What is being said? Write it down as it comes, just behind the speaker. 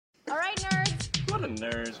What a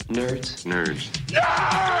nerd. Nerds. Nerds.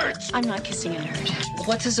 Nerds! I'm not kissing a nerd.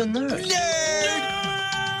 What is a nerd?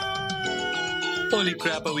 Holy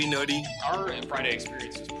crap, are we nerdy? Our Friday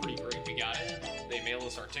experience was pretty great. We got in, they mailed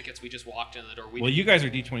us our tickets, we just walked in the door. Well, you guys are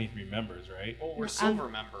D23 members, right? Well, we're silver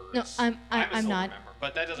members. No, I'm a silver not. member.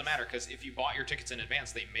 But that doesn't matter, because if you bought your tickets in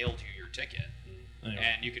advance, they mailed you your ticket.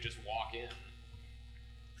 And you could just walk in.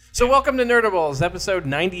 So welcome to Nerdables, episode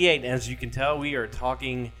 98. As you can tell, we are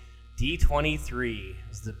talking D23. It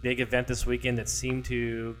was the big event this weekend that seemed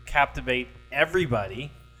to captivate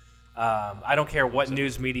everybody. I don't care what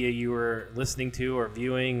news media you were listening to or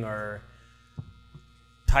viewing or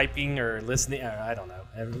typing or listening. I don't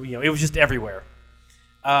know. It was just everywhere.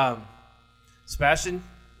 Sebastian,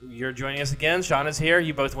 you're joining us again. Sean is here.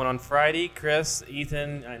 You both went on Friday. Chris,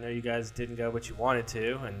 Ethan, I know you guys didn't go, but you wanted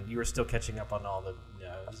to, and you were still catching up on all the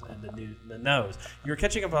no's and the nose. You were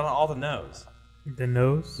catching up on all the nose. The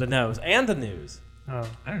nose? The nose and the news. Oh.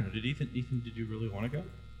 I don't know. Did Ethan, did you really want to go?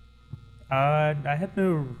 I had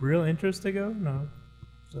no real interest to go, no.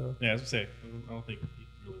 So Yeah, I was going to say, I don't think Ethan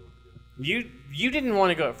really wanted to go. You didn't want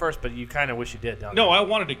to go at first, but you kind of wish you did, don't No, you? I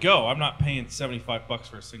wanted to go. I'm not paying $75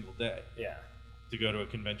 for a single day Yeah. to go to a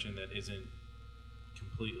convention that isn't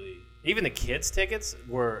completely... Even the kids' tickets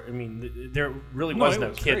were, there really No, was it no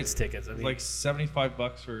was kids' crazy. tickets. I It mean, was like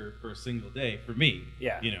 $75 for a single day for me.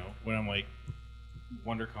 Yeah. You know, when I'm like,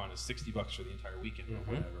 WonderCon is $60 for the entire weekend or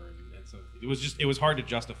whatever. And so it was hard to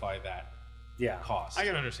justify that yeah. cost. I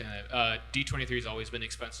can understand that. D23 has always been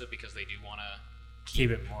expensive because they do want to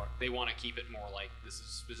Keep it more. They want to keep it more like this is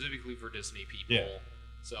specifically for Disney people. Yeah.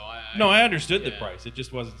 So I understood the yeah. price. It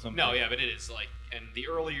just wasn't something. No, yeah, but it is like, and the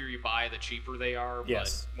earlier you buy, the cheaper they are.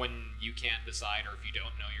 Yes. But when you can't decide, or if you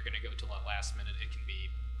don't know you're going to go till the last minute, it can be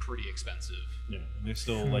pretty expensive. Yeah, and there's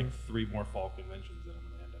still like 3 more fall conventions that I'm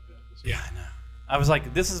going to end up at this year. Yeah, I know. I was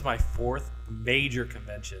like, this is my 4th major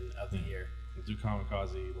convention of the year. We'll do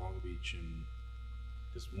Kamikaze, Long Beach, and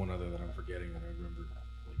just one other that I'm forgetting that I remember.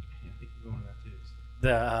 Like, yeah, I think we're going to that too.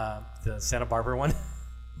 The Santa Barbara one.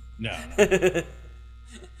 No. the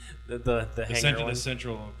hangar one. The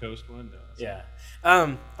Central Coast one. No, that's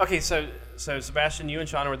Yeah. Okay, so Sebastian, you and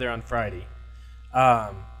Sean were there on Friday.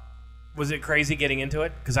 Was it crazy getting into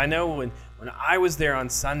it? Because I know when I was there on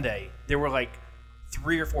Sunday, there were like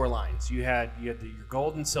 3 or 4 lines. You had your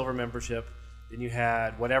gold and silver membership, then you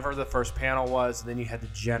had whatever the first panel was, and then you had the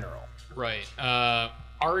general. Right.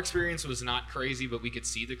 Our experience was not crazy, but we could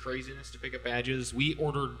see the craziness to pick up badges. We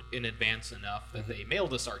ordered in advance enough that they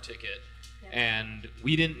mailed us our ticket, and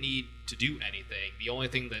we didn't need to do anything. The only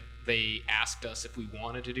thing that they asked us if we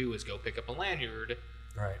wanted to do was go pick up a lanyard,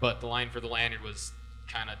 Right. but the line for the lanyard was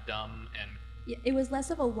kind of dumb and Yeah, it was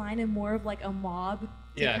less of a line and more of like a mob.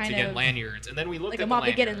 to get lanyards. And then we looked like at a mob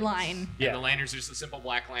the to get in lanyards, line. And the lanyards are just a simple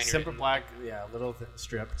black lanyard. Simple black, little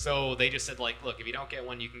strip. So they just said, like, look, if you don't get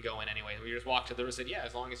one, you can go in anyway. We just walked to the door and said, yeah,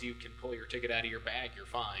 as long as you can pull your ticket out of your bag, you're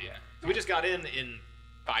fine. Yeah. So we just got in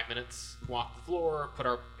 5 minutes, walked the floor, put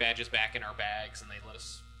our badges back in our bags, and they let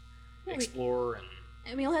us explore.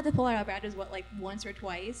 And we only had to pull out our badges, once or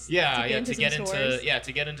twice? To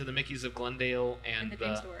get into the Mickey's of Glendale and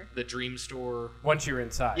the Dream Store. Once you're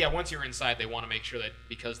inside. Yeah, once you're inside, they want to make sure that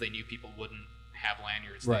because they knew people wouldn't have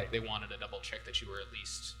lanyards, right. they wanted to double check that you were at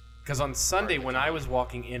least. Because on Sunday, when I was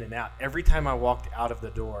walking in and out, every time I walked out of the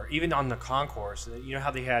door, even on the concourse, you know how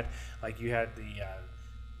they had, you had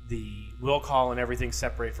the will call and everything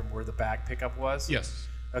separate from where the bag pickup was? Yes.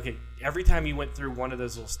 Okay, every time you went through one of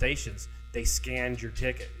those little stations, they scanned your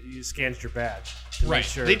ticket. You scanned your badge. To right. Make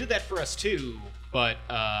sure. They did that for us too, but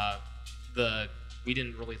we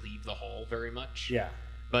didn't really leave the hall very much. Yeah.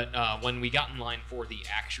 But when we got in line for the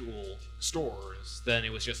actual stores, then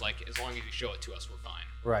it was just like, as long as you show it to us, we're fine.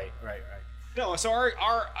 Right. No, so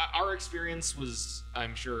our experience was,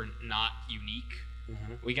 I'm sure, not unique.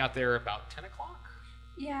 Mm-hmm. We got there about 10 o'clock.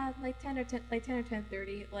 Yeah, like 10 or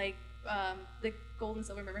 10:30. The gold and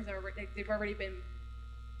silver members they've already been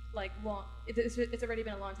long. It's already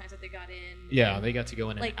been a long time since they got in. Yeah, they got to go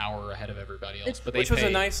in an hour ahead of everybody else, but which was a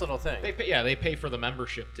nice little thing. They pay for the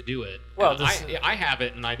membership to do it. Well, I have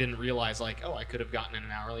it, and I didn't realize I could have gotten in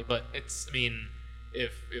an hour early. But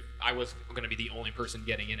if I was going to be the only person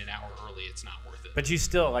getting in an hour early, it's not worth it. But you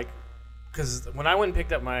still because when I went and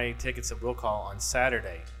picked up my tickets at Will Call on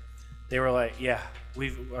Saturday, they were like, "Yeah,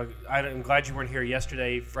 I'm glad you weren't here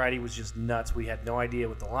yesterday. Friday was just nuts. We had no idea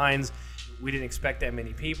with the lines. We didn't expect that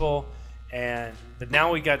many people, but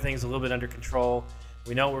now we got things a little bit under control.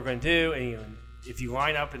 We know what we're going to do, and if you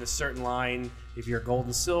line up in a certain line, if you're gold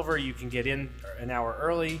and silver, you can get in an hour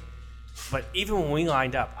early. But even when we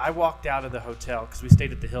lined up, I walked out of the hotel because we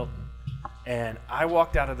stayed at the Hilton, and I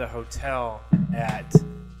walked out of the hotel at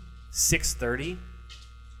 6:30,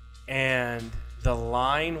 and the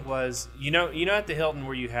line was at the Hilton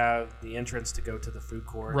where you have the entrance to go to the food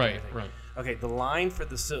court. and Right, everything? right. Okay, the line for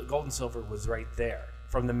the Gold and Silver was right there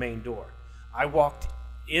from the main door. I walked back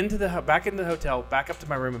into the hotel, back up to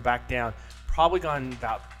my room, and back down. Probably gone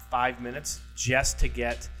about 5 minutes just to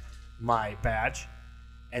get my badge,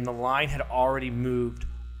 and the line had already moved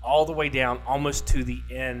all the way down, almost to the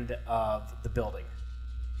end of the building.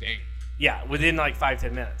 Dang. Yeah, within like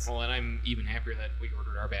 5-10 minutes. Well, and I'm even happier that we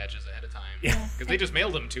ordered our badges ahead of time. Yeah. Because they just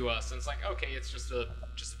mailed them to us, and it's like, okay, it's just a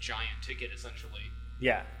giant ticket essentially.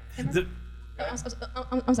 Yeah.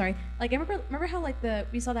 I'm sorry. Like, I remember how like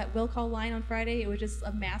we saw that will call line on Friday. It was just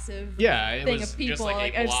a massive Yeah, it thing was of people. just like I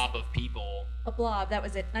a just- blob of people. a blob. That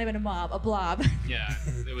was it. Not even a mob. A blob. Yeah.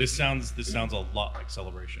 It This was, sounds a lot like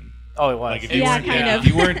Celebration. Oh, it was. Like if you Yeah, weren't, kind of. if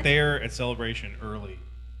you weren't there at Celebration early,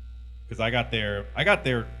 because I got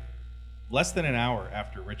there less than an hour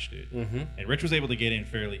after Rich did, and Rich was able to get in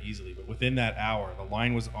fairly easily. But within that hour, the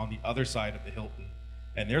line was on the other side of the Hilton,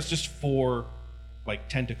 and there's just 4 like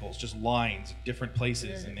tentacles, just lines in different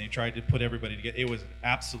places, and they tried to put everybody together. It was an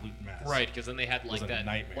absolute mess. right, because then they had was like a that,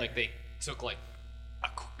 nightmare. like they took like a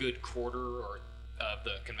good quarter of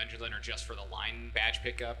the convention center just for the line badge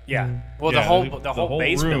pickup. Yeah. Well, Yeah, the whole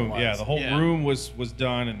basement room, was. yeah, the whole Yeah. room was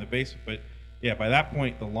done in the basement. But yeah, by that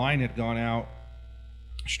point, the line had gone out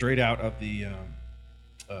straight out of the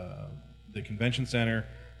convention center,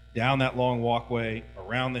 down that long walkway,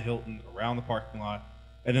 around the Hilton, around the parking lot,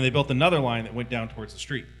 and then they built another line that went down towards the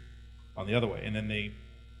street on the other way, and then they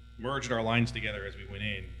merged our lines together as we went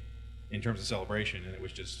in terms of Celebration, and it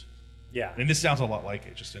was just. Yeah. And this sounds a lot like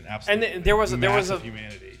it, just an absolute And there was massive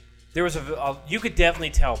humanity. There was you could definitely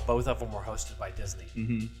tell both of them were hosted by Disney.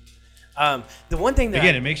 The one thing that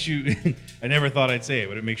Again, it makes you. I never thought I'd say it,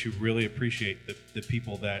 but it makes you really appreciate the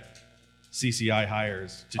people that CCI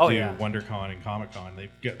hires to do yeah. WonderCon and Comic Con.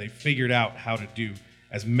 They figured out how to do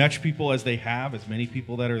as much people as they have, as many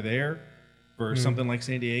people that are there for something like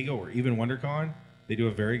San Diego or even WonderCon. They do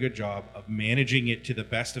a very good job of managing it to the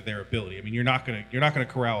best of their ability. I mean, you're not gonna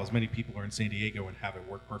corral as many people who are in San Diego and have it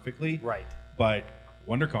work perfectly. Right. But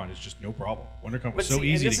WonderCon is just no problem. WonderCon was But so see,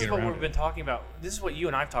 easy and this to is get what around. we've been talking about. This is what you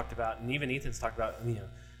and I've talked about, and even Ethan's talked about.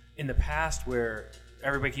 In the past, where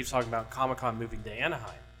everybody keeps talking about Comic-Con moving to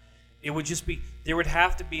Anaheim, it would just be there would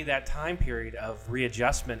have to be that time period of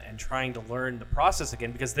readjustment and trying to learn the process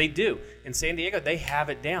again, because they do in San Diego. They have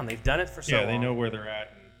it down. They've done it for so long. they know where they're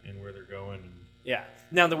at and where they're going. And Yeah.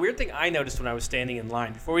 Now, the weird thing I noticed when I was standing in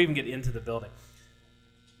line, before we even get into the building,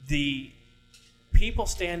 the people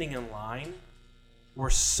standing in line were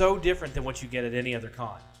so different than what you get at any other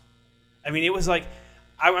con. I mean, it was like,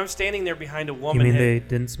 I'm standing there behind a You woman. mean they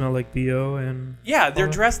didn't smell like BO and? Yeah, they're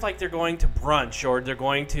Oh. dressed like they're going to brunch or they're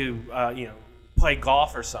going to, play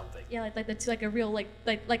golf or something. Yeah, like that's like a real like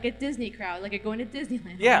a Disney crowd, like you're going to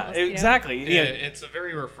Disneyland. Yeah, almost, you know? exactly. Yeah, Yeah. it's a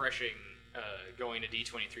very refreshing going to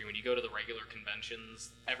D23. When you go to the regular conventions,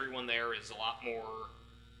 everyone there is a lot more.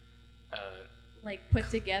 Like put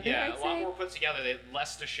together. Yeah, I'd a lot say. more put together. They're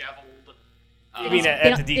less disheveled. I mean, They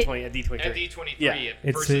at the don't- D20, at D23. At D23 Yeah.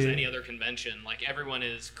 versus It's a- any other convention, like everyone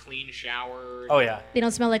is clean showered. Oh, yeah. They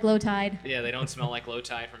don't smell like low tide. Yeah, they don't smell like low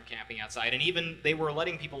tide from camping outside. And even they were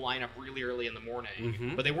letting people line up really early in the morning,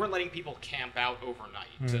 Mm-hmm. but they weren't letting people camp out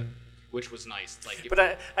overnight, which was nice. Like,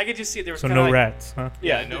 But I could just see there was So kind of no like, rats, huh?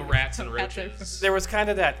 yeah, no rats and Rats are- roaches. there was kind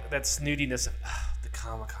of that snootiness of the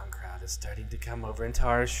Comic-Con crowd is starting to come over into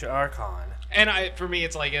our con. And for me,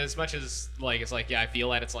 it's like as much as like it's like I feel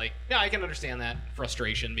that it's like I can understand that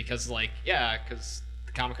frustration because because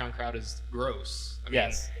the Comic-Con crowd is gross. I mean,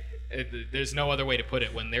 Yes. there's no other way to put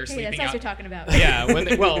it when they're Hey, sleeping that's what out. you're talking about.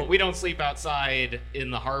 Yeah, we don't sleep outside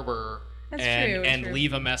in the harbor That's and true. True.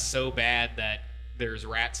 leave a mess so bad that there's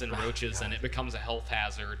rats and roaches and it becomes a health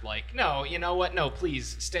hazard. Like, no, you know what? No,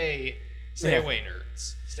 please stay Yeah. away,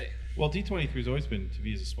 nerds. Stay. Well, D23 has always been to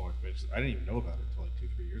me as a smaller convention. I didn't even know about it until like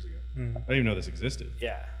 2-3 years ago. I didn't even know this existed.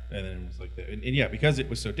 Yeah. And then it was like that. And yeah, because it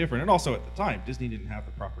was so different. And also at the time, Disney didn't have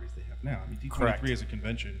the properties they have now. I mean, D23 Correct. as a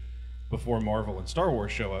convention before Marvel and Star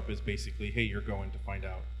Wars show up is basically, hey, you're going to find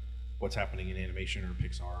out what's happening in animation or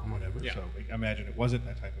Pixar or whatever. Yeah. So I imagine it wasn't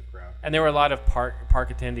that type of crowd. And there were a lot of park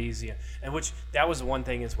attendees, and which that was the one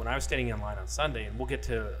thing is when I was standing in line on Sunday, and we'll get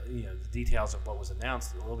to the details of what was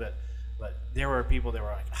announced a little bit, but there were people that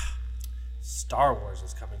were like, Star Wars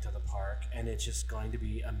is coming to the park, and it's just going to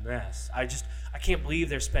be a mess. I can't believe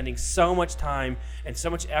they're spending so much time and so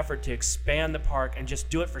much effort to expand the park and just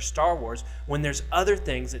do it for Star Wars when there's other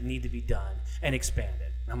things that need to be done and expanded.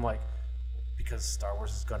 And I'm like, because Star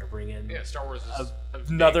Wars is going to bring in Yeah, Star Wars is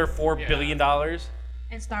another big. $4 billion.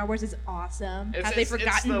 And Star Wars is awesome. It's, Have they it's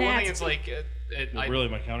forgotten the that? one thing. It's like Well, really,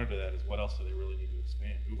 my counter to that is what else do they really need to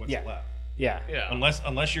expand? What's Yeah. left? Yeah. yeah.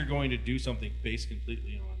 Unless you're going to do something based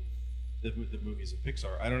completely on the movies of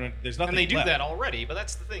Pixar. I don't know. There's nothing. And they do left. that already, but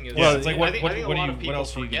that's the thing. Is, Well, it's like, I think what a do lot you- of what people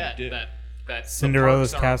else are you gonna forget do? that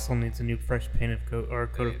Cinderella's the parks castle needs a new fresh painted coat or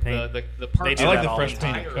coat of paint. The parks do I like that the all fresh the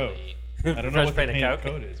painted coat. entirely- I don't know Fresh what the painted painted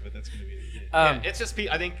coat. coat is, but that's going to be the idea. Yeah, it's just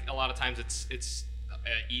I think a lot of times it's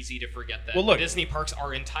easy to forget that Well, look- Disney parks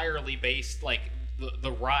are entirely based like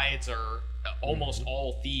the rides are almost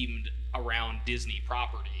all themed around Disney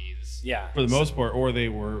properties. Yeah. For the most part, or they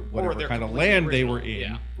were whatever they're kind of completely land they were original, in.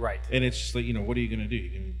 yeah. Right. And it's just like, what are you going to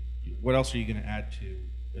do? What else are you going to add to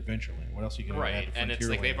Adventureland? What else are you going to add Right, to and it's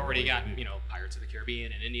like they've Frontierland? already What are got you gonna do? Pirates of the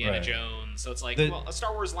Caribbean and Indiana Right. Jones, so it's like a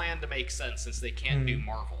Star Wars land to make sense since they can't do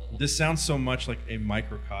Marvel. This sounds so much like a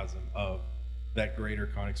microcosm of that greater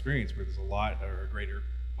con experience where there's a lot, or a greater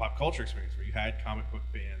pop culture experience where you had comic book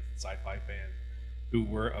fans, sci-fi fans, who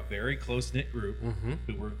were a very close-knit group,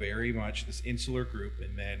 who were very much this insular group,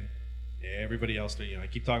 and then everybody else, I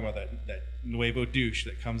keep talking about that nuevo douche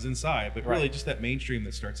that comes inside, but really Right. just that mainstream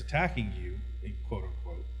that starts attacking you, quote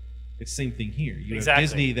unquote. It's the same thing here. You Exactly. have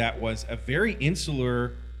Disney that was a very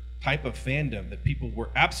insular type of fandom that people were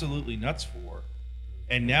absolutely nuts for,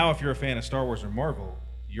 and now if you're a fan of Star Wars or Marvel,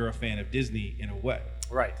 you're a fan of Disney in a way.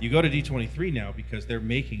 Right. You go to D23 now because they're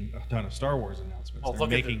making a ton of Star Wars announcements. Well, they're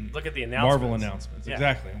look at making the Marvel announcements. announcements. Yeah.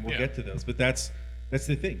 Exactly, and we'll Yeah. get to those. But that's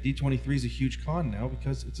the thing. D23 is a huge con now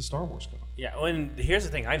because it's a Star Wars con. Yeah, well, and here's the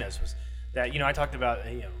thing I noticed was that I talked about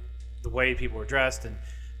the way people were dressed, and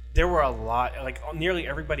there were a lot, like nearly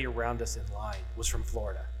everybody around us in line was from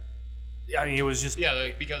Florida. I mean, it was just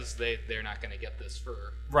Because they're not going to get this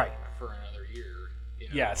for right. another year.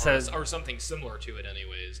 Yeah, or, so- or something similar to it,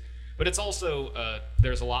 anyways. But it's also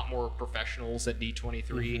there's a lot more professionals at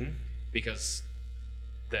D23 because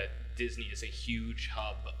that Disney is a huge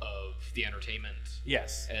hub of the entertainment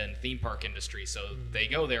Yes. and theme park industry. So they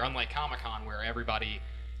go there, unlike Comic-Con, where everybody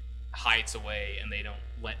hides away and they don't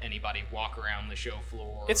let anybody walk around the show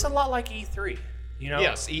floor. It's a lot like E3.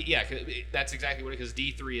 Yes, that's exactly what it is.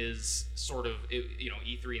 Because D3 is sort of,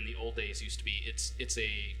 E3 in the old days used to be. It's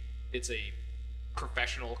a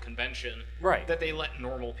professional convention Right. that they let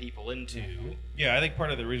normal people into. Yeah, I think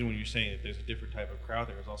part of the reason when you're saying that there's a different type of crowd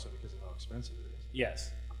there is also because of how expensive it is.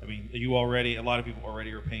 Yes. I mean, a lot of people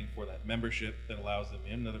already are paying for that membership that allows them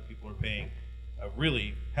in. Other people are paying a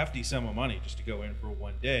really hefty sum of money just to go in for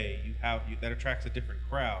one day. That attracts a different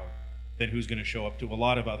crowd than who's going to show up to a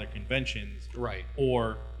lot of other conventions. Right.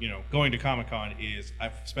 Or, going to Comic-Con is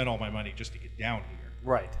I've spent all my money just to get down here.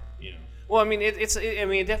 Right. Well, I mean, it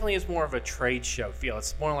definitely is more of a trade show feel.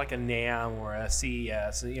 It's more like a NAMM or a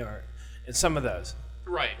CES, and some of those.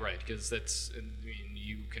 Right. Because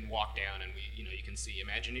you can walk down and you can see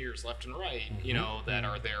Imagineers left and right, that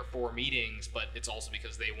are there for meetings, but it's also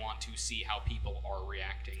because they want to see how people are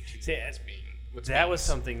reacting to See, what's that being was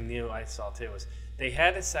something new I saw too. Was they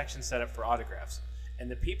had a section set up for autographs, and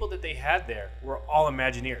the people that they had there were all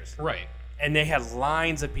Imagineers, right. and they had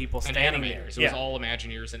lines of people And standing animators. there. It was all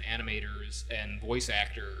Imagineers and animators and voice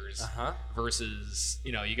actors versus,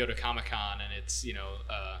 you go to Comic-Con and it's,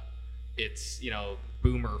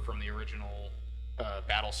 Boomer from the original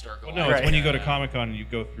Battlestar Galactica. Well, no, it's Right. when you go to Comic-Con and you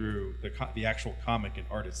go through the actual comic and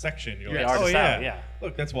artist section, you're Yeah, like, artist yeah, style, yeah.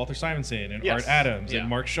 look, that's Walter Simonson and Yes. Art Adams Yeah. and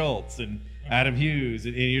Mark Schultz and Adam Hughes,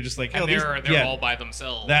 and you're just like, And oh, they're all by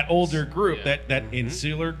themselves. that older group, Yeah. that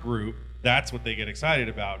insular group, that's what they get excited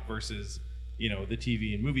about versus, the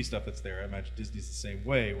TV and movie stuff that's there. I imagine Disney's the same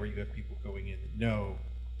way, where you have people going in that know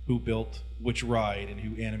who built which ride and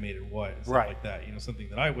who animated what, and stuff Right. like that. Something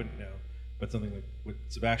that I wouldn't know, but something that what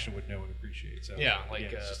Sebastian would know and appreciate. So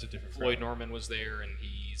it's just a different Floyd crowd. Norman was there, and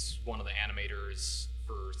he's one of the animators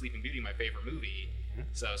for Sleeping Beauty, my favorite movie.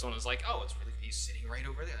 So someone was like, "Oh, he's sitting right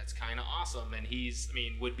over there. That's kind of awesome." And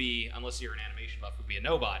would be, unless you're an animation buff, would be a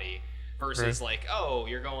nobody. Versus like, oh,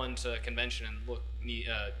 you're going to a convention and look,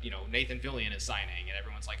 Nathan Fillion is signing, and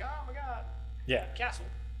everyone's like, "Oh my god, Yeah. Castle,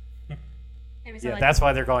 And we saw Yeah, like, that's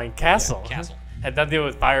why they're going Castle. Yeah, Castle. Had nothing to do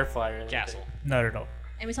with Firefly or anything. Castle." Not at all.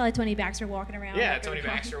 and we saw like Tony Baxter walking around. Yeah, like, Tony really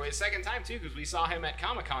Baxter was second time too, because we saw him at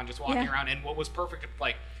Comic-Con just walking Yeah. around, and what was perfect,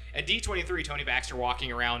 like at D23, Tony Baxter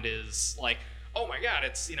walking around is like, oh my god,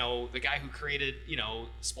 it's the guy who created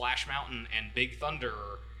Splash Mountain and Big Thunder,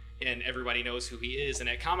 and everybody knows who he is. And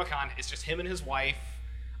at Comic-Con, it's just him and his wife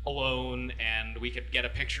alone, and we could get a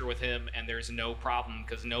picture with him, and there's no problem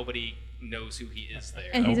because nobody knows who he is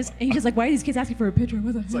there. And he's just like, why are these kids asking for a picture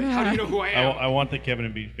with us? It's like, how do you know who I I, am? I want the Kevin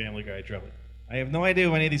and Bean Family Guy trouble. I have no idea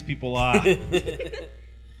who any of these people are.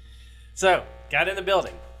 So, got in the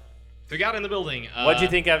building. We got in the building. What'd you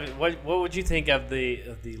think of what would you think of the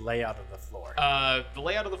layout of the floor? The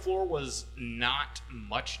layout of the floor was not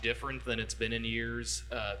much different than it's been in years.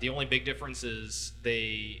 The only big difference is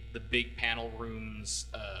the big panel rooms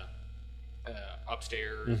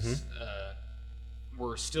upstairs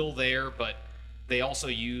were still there, but they also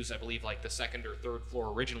use, I believe, like the second or third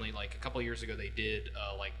floor. Originally, like a couple of years ago, they did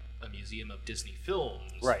like a museum of Disney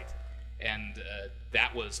films. Right. And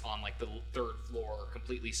that was on like the third floor,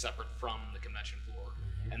 completely separate from the convention floor.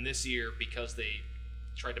 And this year, because they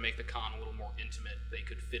tried to make the con a little more intimate, they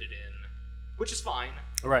could fit it in, which is fine.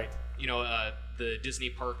 Right. You know, the Disney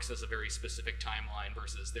parks has a very specific timeline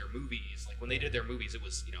versus their movies. Like when they did their movies, it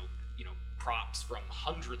was you know props from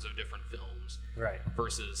hundreds of different films. Right.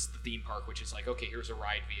 Versus the theme park, which is like, okay, here's a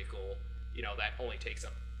ride vehicle. You know, that only takes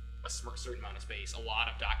up a certain amount of space. A lot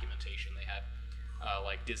of documentation. They had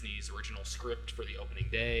like Disney's original script for the opening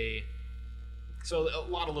day. So a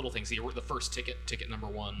lot of little things. The first ticket number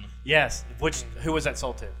 1. Yes. Who was that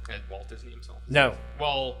sold to? Walt Disney himself. No.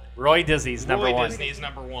 Well, Roy Disney's number 1. Roy Disney's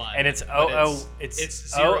number 1. And it's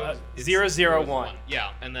it's 001.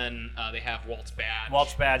 Yeah, and then they have Walt's badge.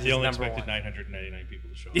 Walt's badge They is only number expected 1. 999 people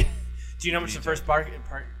to show up. Do you know how much the first park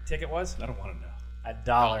ticket was? I don't want to know.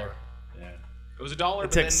 $1. Yeah. It was $1.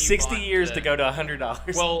 It took 60 years to go to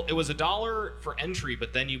 $100. Well, it was $1 for entry,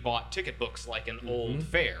 but then you bought ticket books like an old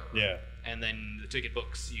fair. Yeah. And then the ticket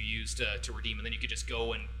books you used to redeem, and then you could just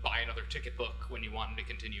go and buy another ticket book when you wanted to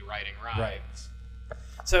continue riding rides. Right.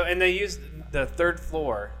 So, and they used the third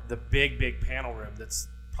floor, the big panel room. That's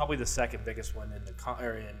probably the second biggest one in the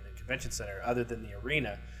convention center, other than the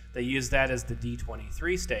arena. They used that as the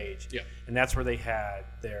D23 stage. Yeah. And that's where they had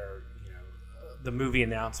their, the movie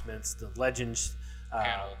announcements, the Legends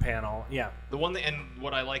panel. Yeah. The one and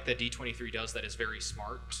what I like that D23 does that is very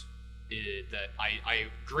smart, that I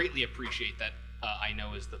greatly appreciate that I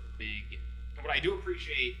know is the big. What I do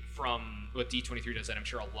appreciate from what D23 does that I'm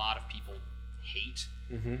sure a lot of people hate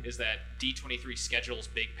is that D23 schedules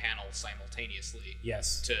big panels simultaneously.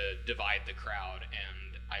 Yes. To divide the crowd,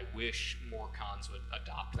 and I wish more cons would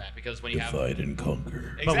adopt that, because when you Divide and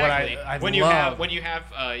conquer. Exactly. But what I when love- you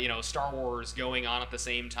have Star Wars going on at the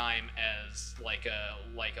same time as like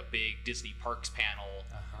a big Disney Parks panel,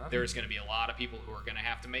 there's going to be a lot of people who are going to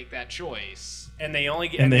have to make that choice. And they only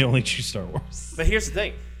choose Star Wars. But here's the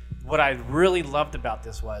thing. What I really loved about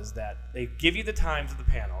this was that they give you the times of the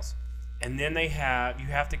panels, and then you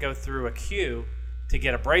have to go through a queue to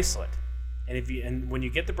get a bracelet. And when you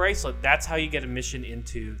get the bracelet, that's how you get admission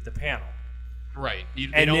into the panel. Right.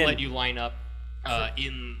 They don't let you line up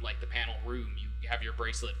in like the panel room. You have your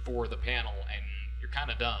bracelet for the panel, and you're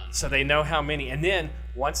kind of done. So they know how many. And then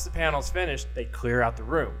once the panel's finished, they clear out the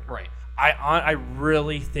room. Right. I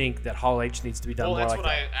really think that Hall H needs to be done more like that. Well,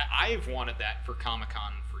 that's what I've wanted that for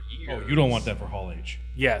Comic-Con for years. Oh, you don't want that for Hall H.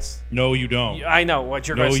 Yes. No, you don't. I know what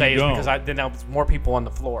you're going to say you is don't. because then there's more people on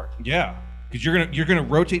the floor. Yeah, because you're gonna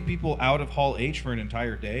rotate people out of Hall H for an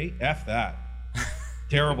entire day. F that.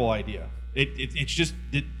 Terrible idea. It's just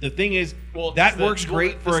the thing is that works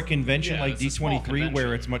great for a convention like D23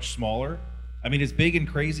 where it's much smaller. I mean, as big and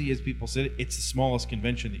crazy as people said, it's the smallest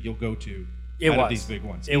convention that you'll go to. Out of these big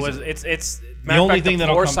ones. It's the only thing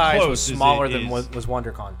that'll floor come size close was is smaller than was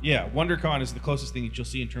WonderCon. Yeah, WonderCon is the closest thing that you'll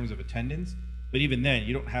see in terms of attendance. But even then,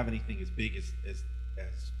 you don't have anything as big as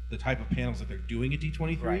the type of panels that they're doing at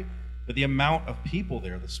D23. Right. But the amount of people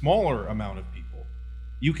there, the smaller amount of people,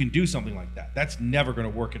 you can do something like that. That's never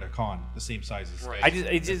going to work at a con the same size as. Right.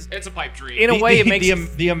 It's a pipe dream. In a way, it makes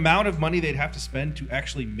the amount of money they'd have to spend to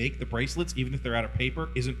actually make the bracelets, even if they're out of paper,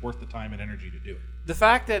 isn't worth the time and energy to do it. The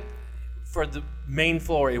fact that for the main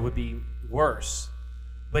floor it would be worse,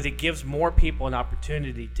 but it gives more people an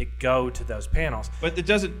opportunity to go to those panels. But it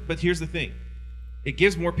doesn't. But here's the thing: it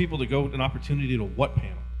gives more people to go an opportunity to what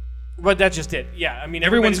panel? But that's just it. Yeah, I mean,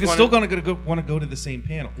 everyone's still going to want to go to the same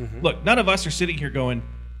panel. Look, none of us are sitting here going,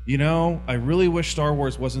 I really wish Star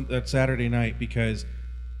Wars wasn't that Saturday night because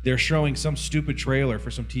they're showing some stupid trailer for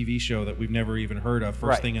some TV show that we've never even heard of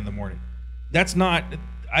first thing in the morning. That's not.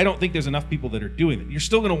 I don't think there's enough people that are doing that. You're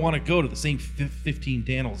still going to want to go to the same 15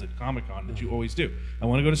 panels at Comic-Con that you always do. I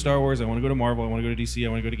want to go to Star Wars. I want to go to Marvel. I want to go to DC. I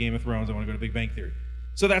want to go to Game of Thrones. I want to go to Big Bang Theory.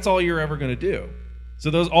 So that's all you're ever going to do. So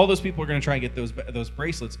all those people are going to try and get those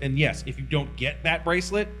bracelets. And yes, if you don't get that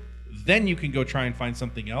bracelet, then you can go try and find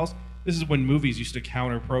something else. This is when movies used to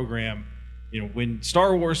counter program. When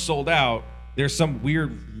Star Wars sold out, there's some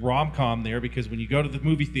weird rom-com there because when you go to the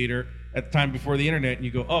movie theater at the time before the internet and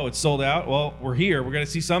you go, oh, it's sold out. Well, we're here. We're going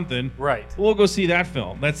to see something. Right. We'll go see that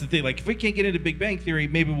film. That's the thing. Like if we can't get into Big Bang Theory,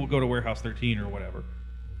 maybe we'll go to Warehouse 13 or whatever.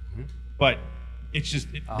 But It's just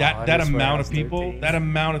I that just swear I amount was of people. 13. That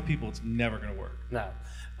amount of people, it's never gonna work. No.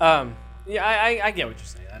 Yeah, I get what you're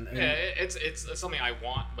saying. Yeah, it's something I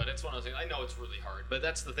want, but it's one of those things. I know it's really hard, but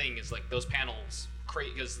that's the thing is like those panels,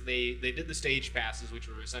 because they did the stage passes, which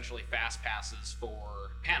were essentially fast passes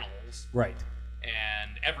for panels, Right.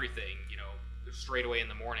 and everything, straight away in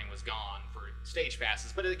the morning was gone for stage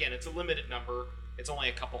passes. But again, it's a limited number. It's only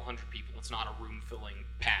a couple hundred people. It's not a room filling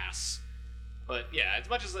pass. But yeah, as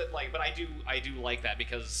much as it but I do like that,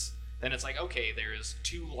 because then it's like, okay, there's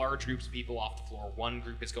two large groups of people off the floor. One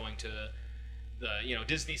group is going to the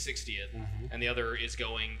Disney 60th, and the other is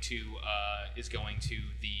going to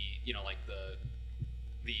the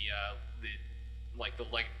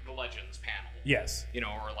the Legends panel. Yes.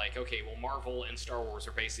 Or like, okay, well, Marvel and Star Wars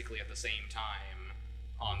are basically at the same time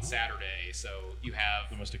on Saturday, so you have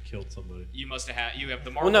They must have killed somebody. you have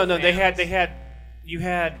the Marvel. Well, no, they fans.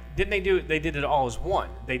 didn't they did it all as one.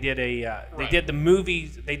 They did they Right. did the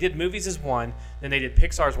movies. They did movies as one. Then they did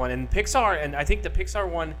Pixar's one, and I think the Pixar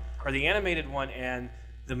one or the animated one and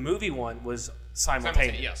the movie one was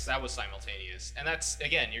simultaneous. Yes, that was simultaneous, and that's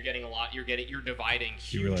again, you're getting a lot. You're dividing You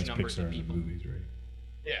huge realize numbers Pixar of in the people. movies, right?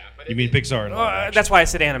 Yeah, but You mean Pixar and live action? That's why I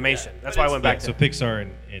said animation. Yeah, That's but why I it's- went Yeah, back to so Pixar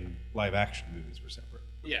and live action movies were separate.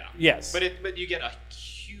 Yeah. Yes. But you get a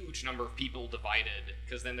huge number of people divided,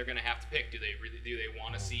 because then they're going to have to pick. Do they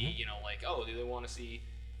want to see, do they want to see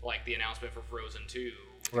like the announcement for Frozen 2,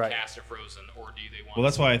 the Right. cast of Frozen, or do they want? Well,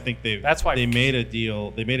 that's why I think they made a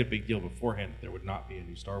deal. They made a big deal beforehand that there would not be a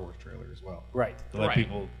new Star Wars trailer as well. Right. To let Right.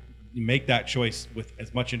 people make that choice with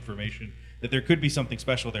as much information that there could be something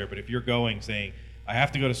special there. But if you're going saying, I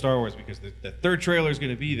have to go to Star Wars because the third trailer is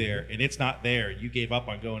going to be there and it's not there, you gave up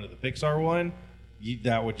on going to the Pixar one,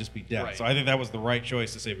 that would just be death. Right. So I think that was the right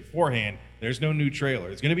choice to say beforehand, there's no new trailer.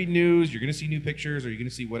 It's going to be news, you're going to see new pictures, or you're going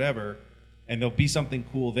to see whatever, and there'll be something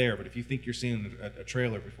cool there. But if you think you're seeing a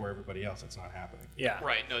trailer before everybody else, that's not happening. Yeah.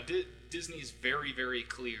 Right. No, Disney's very, very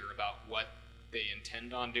clear about what they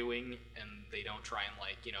intend on doing, and they don't try and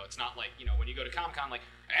it's not like, when you go to Comic-Con,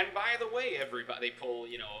 and by the way, everybody, they pull,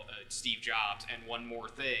 Steve Jobs and one more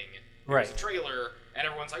thing. Right. There's a trailer, and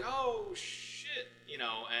everyone's like, oh, shit,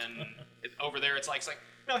 and over there it's like,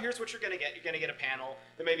 no, here's what you're going to get. You're going to get a panel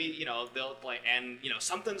that maybe, they'll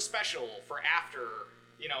something special for after,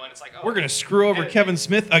 and it's like, oh. We're going to screw over and- Kevin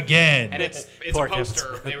Smith again. And it's Poor a Kevin poster.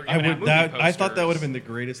 Smith. They were giving out movie I thought that would have posters. been the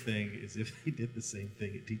greatest thing is if they did the same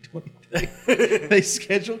thing at D23. They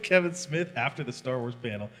scheduled Kevin Smith after the Star Wars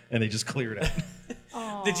panel and they just cleared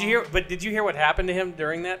out. Did you hear what happened to him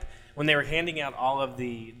during that when they were handing out all of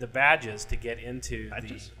the badges to get into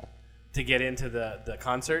the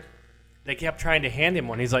concert? They kept trying to hand him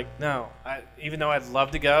one. He's like, no, even though I'd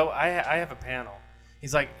love to go, I have a panel.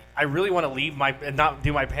 He's like, I really want to leave and not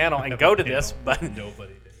do my panel and go to this, but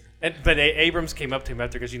Nobody did. but Abrams came up to him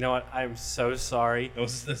after because, you know what, I'm so sorry.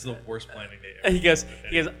 That's the worst planning day And ever. he goes,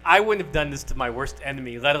 I wouldn't have done this to my worst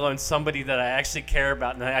enemy, let alone somebody that I actually care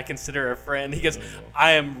about and I consider a friend. He goes,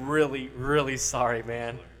 I am really, really sorry,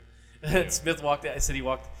 man. Smith walked out.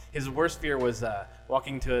 His worst fear was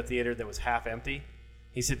walking to a theater that was half empty.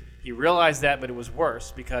 He said he realized that, but it was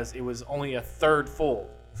worse because it was only a third full.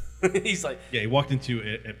 He's like, Yeah, he walked into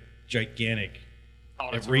a gigantic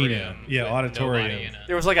Auditorium arena. Yeah, with auditorium. nobody in it.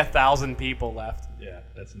 there was like 1,000 people left. Yeah,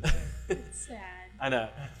 that's insane. Sad. I know.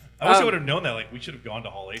 I wish I would have known that. Like, we should have gone to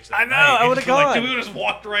Hall H that I know, night. I And would've just been gone. Dude, we would have just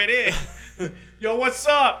walked right in. Yo, what's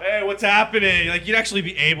up? Hey, what's happening? Like, you'd actually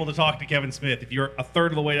be able to talk to Kevin Smith if you're a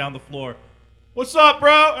third of the way down the floor. What's up,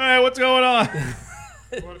 bro? Hey, what's going on?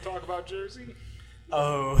 Want to talk about Jersey?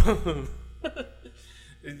 Oh.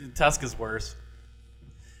 Tusk is worse.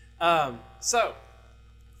 So,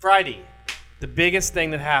 Friday, the biggest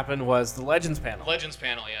thing that happened was the Legends panel. Legends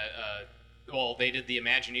panel, yeah. Well, they did the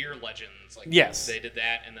Imagineer Legends. Yes. They did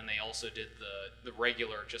that, and then they also did the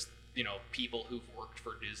regular, just, people who've worked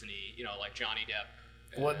for Disney, like Johnny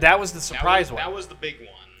Depp. Well, that was the surprise That one. was the big one.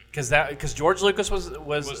 Because George Lucas was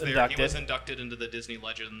Was there? inducted. He was inducted into the Disney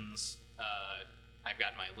Legends. I've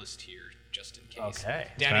got my list here just in case. Okay.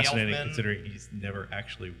 Danny Fascinating, Elfman. considering he's never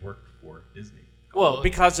actually worked for Disney. Well,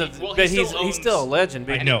 because of, Well, but he he's still owns- still a legend.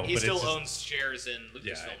 I But, know. He but still it's just- owns shares in Lucasfilm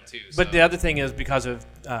Yeah, I know. too. but so- the other thing is because of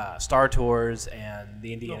Star Tours and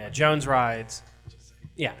the Indiana Jones rides.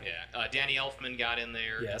 Yeah. Yeah, Danny Elfman got in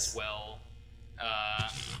there Yes. as well.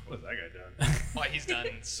 What has that guy done? Well, he's done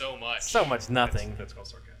so much. So much nothing. That's called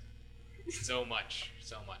sarcasm. So much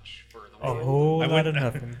for the A world. whole I lot went, of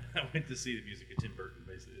nothing. I went to see the music of Tim Burton,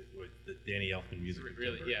 basically, with the Danny Elfman music. of Tim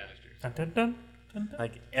Really, Burton yeah. last year. Dun, dun, dun, dun, dun.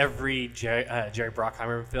 Like every Jerry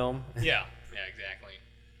Bruckheimer film, Yeah, exactly.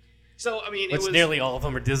 So I mean, which it was nearly all of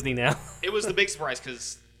them are Disney now. it was the big surprise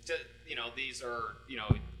because these are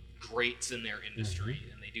greats in their industry,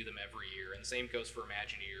 and they do them every year. And same goes for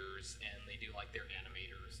Imagineers, and they do like their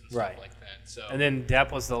animators and stuff Right. like that. So And then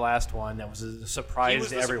Depp was the last one that was a surprise he was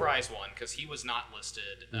to the everyone. surprise one because he was not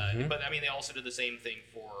listed. But I mean, they also did the same thing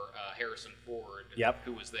for Harrison Ford, Yep.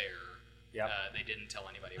 who was there. Yep. They didn't tell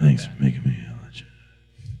anybody about that. making me a legend.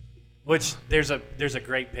 Which there's a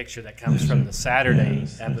great picture that comes from the Saturday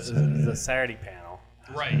the Saturday panel.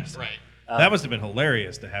 Right. That must have been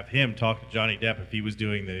hilarious to have him talk to Johnny Depp if he was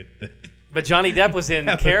doing the But Johnny Depp was in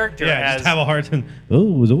character yeah, as just have a hard time.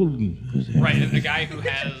 Oh, it was old. Right, and the guy who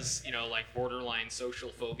has, like borderline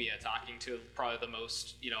social phobia, talking to probably the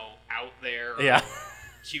most, out there yeah.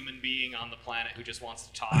 human being on the planet who just wants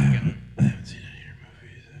to talk. And I haven't seen any of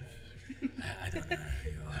your movies. I don't know who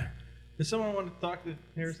you are. Does someone want to talk to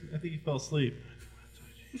Harrison? I think he fell asleep.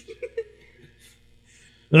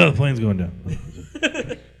 Oh, the plane's going down.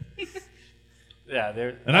 Yeah,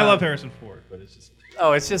 there. And I love Harrison Ford, but it's just.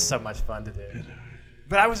 Oh, it's just so much fun to do.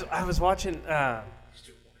 But I was watching.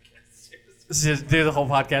 Just do the whole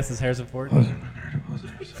podcast as Harrison Ford. Hey,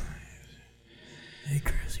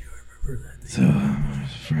 Chris, you remember that? So,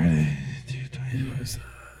 Friday, it was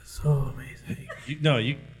so amazing. You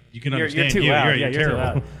can You're understand. too loud. You're You're too terrible.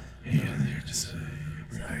 loud. You're just.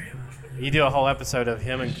 Sorry. You do a whole episode of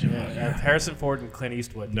him and Harrison Ford and Clint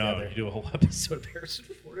Eastwood No, together. you do a whole episode of Harrison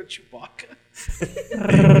Ford and Chewbacca.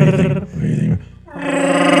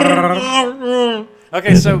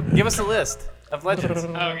 Okay, so give us a list of legends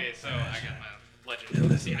okay, so I got my legend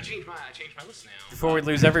list. Yeah, I changed my list now. before we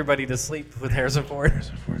lose everybody to sleep with Harrison Ford.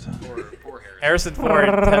 For Harrison.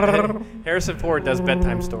 Harrison Ford does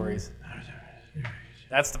bedtime stories.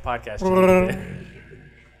 That's the podcast. You need to do.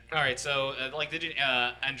 All right, so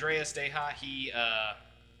Andreas Deha, he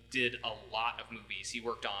did a lot of movies. He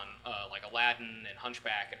worked on like Aladdin and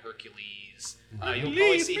Hunchback and Hercules. You'll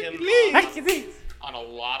probably see him on a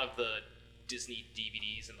lot of the Disney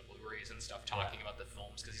DVDs and the Blu-rays and stuff talking about the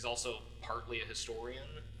films because he's also partly a historian.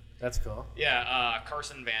 That's cool. Yeah,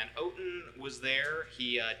 Carson Van Outen was there.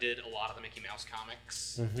 He did a lot of the Mickey Mouse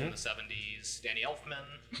comics in the 70s. Danny Elfman.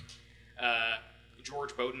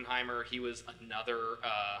 George Bodenheimer, he was another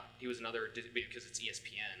because it's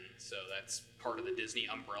ESPN, so that's part of the Disney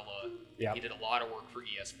umbrella. Yep. He did a lot of work for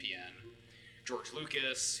ESPN. George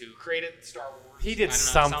Lucas, who created Star Wars. He did I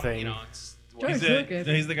don't know, something. He's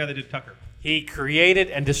the guy that did Tucker. He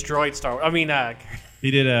created and destroyed Star Wars. I mean,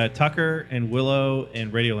 He did Tucker and Willow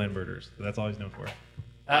and Radioland Murders. So that's all he's known for.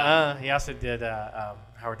 he also did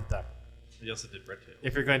Howard the Duck. He also did Red Tail.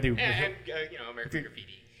 If you're going to do, and American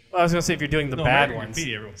Graffiti. well, I was going to say if you're doing the bad ones.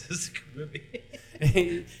 Graffiti, everyone says it's a good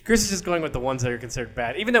movie. Chris is just going with the ones that are considered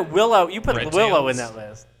bad. Even though Willow, you put Red Willow in Tails. that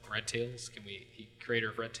list. Red Tails, he creator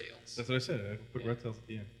of Red Tails. That's what I said. I put Red Tails at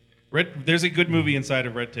the end. There's a good movie inside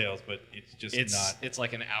of Red Tails, but it's just not. It's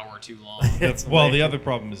like an hour too long. Well, the other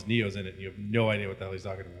problem is Neo's in it, and you have no idea what the hell he's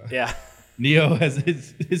talking about. Yeah. Neo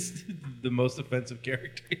is the most offensive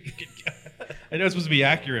character you can get. I know it's supposed to be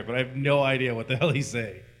accurate, but I have no idea what the hell he's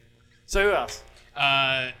saying. So who else?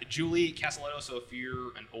 Julie Castelletto, so if you're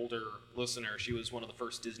an older listener, she was one of the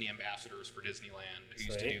first Disney ambassadors for Disneyland who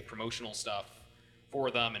used to Sweet. do promotional stuff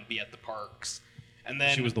for them and be at the parks. And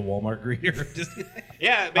then She was the Walmart greeter of Disneyland.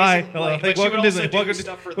 yeah, basically, Hi, hello. but she Welcome would to also Disney. do Welcome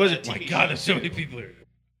stuff for to. the My TV God, show, there's so too. many people here.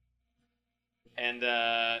 And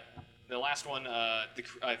the last one, I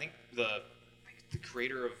think the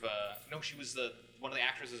creator of she was one of the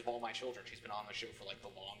actresses of All My Children. She's been on the show for like the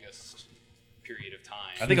longest period of time.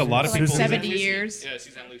 I think a lot of For like people. 70 Lucy. years. Yeah,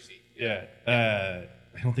 Suzanne Lucy. Yeah.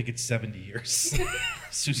 I don't think it's 70 years.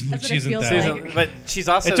 Susan That's what Lucci it isn't feels that. like. Susan, but she's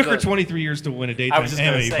also It took her the- 23 years to win a daytime just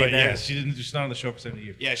gonna Emmy, say but that. yes, she's not on the show for 70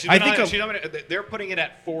 years. Yeah, she's I been think on, they're putting it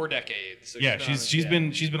at 4 decades. So yeah, been on she's it,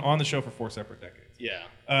 been on the show for 4 separate decades. Yeah.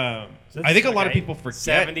 I think a lot of Okay. people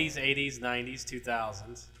forget. 70s, 80s, 90s,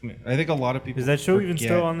 2000s. I think a lot of people. Is that show even forget-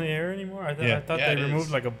 still on the air anymore? I Yeah. thought Yeah, they it removed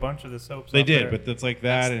is. like a bunch of the soaps. They off did, there. but it's like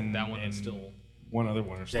that and that one and is still- one other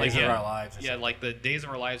one or something. Days yeah. of Our Lives. or Yeah, something. like the Days of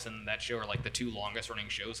Our Lives and that show are like the 2 longest running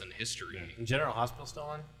shows in history. And General Hospital still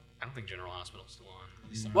on? I don't think General Hospital's still on. At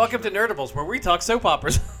least I'm not Welcome sure. to Nerdables, where we talk soap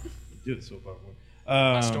operas. Do the soap opera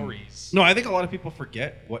one. Stories. No, I think a lot of people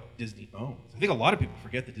forget what Disney owns. I think a lot of people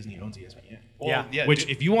forget that Disney owns ESPN. Well, Yeah. Which,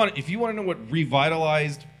 if you want to know what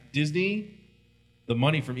revitalized Disney, the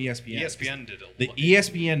money from ESPN. ESPN did a The lot.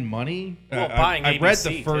 ESPN money. Well, buying I read the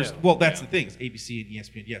ABC first. too. Well, that's Yeah. the thing. It's ABC and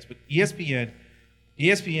ESPN, yes, but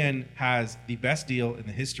ESPN has the best deal in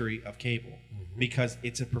the history of cable because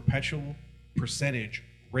it's a perpetual percentage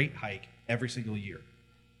rate hike every single year.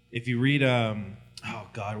 If you read, oh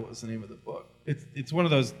God, what was the name of the book? It's one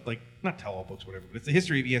of those like not tell-all books, whatever, but it's the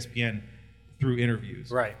history of ESPN. through interviews.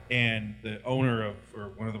 Right. And the owner of,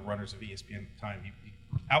 or one of the runners of ESPN at the time, he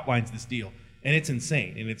outlines this deal, and it's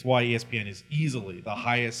insane, and it's why ESPN is easily the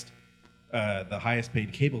highest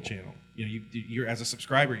paid cable channel. You're as a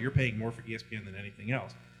subscriber, you're paying more for ESPN than anything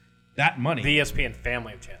else. That money, The ESPN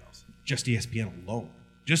family of channels. just ESPN alone,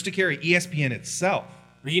 just to carry ESPN itself,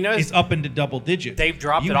 But you know, it's up into double digits. they've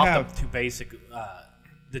dropped You it off have-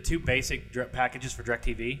 the two basic packages for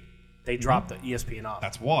DirecTV. They dropped the ESPN off.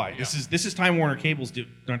 That's why this is Time Warner Cable's deal.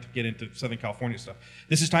 Not to get into Southern California stuff.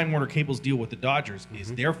 This is Time Warner Cable's deal with the Dodgers.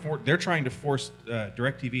 Is they're trying to force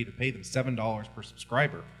DirecTV to pay them $7 per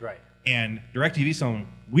subscriber. Right. And DirecTV's telling them,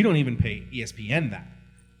 we don't even pay ESPN that.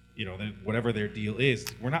 Whatever their deal is,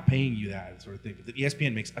 we're not paying you that sort of thing. But the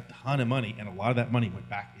ESPN makes a ton of money, and a lot of that money went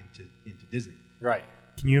back into Disney. Right.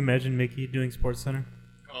 Can you imagine Mickey doing SportsCenter?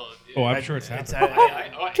 Well, Oh, I'm sure it's happening.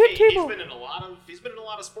 He's been in a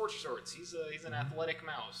lot of sports shorts. He's an athletic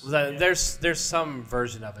mouse. There's some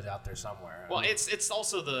version of it out there somewhere. Well, it's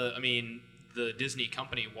also the Disney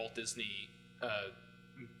company, Walt Disney,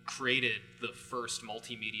 created the first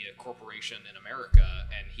multimedia corporation in America,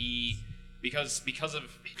 and he because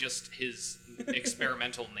of just his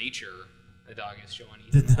experimental nature. The dog is showing.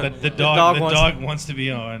 The dog wants to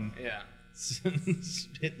be on. Yeah.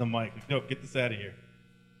 Hit the mic. No, get this out of here.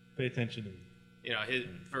 Pay attention to me.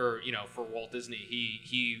 For Walt Disney,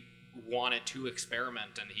 he wanted to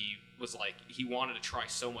experiment, and he wanted to try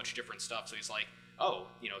so much different stuff. So he's like,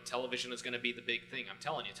 television is going to be the big thing. I'm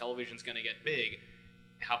telling you, television's going to get big.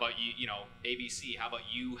 How about you, ABC? How about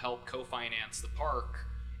you help co-finance the park,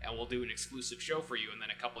 and we'll do an exclusive show for you? And then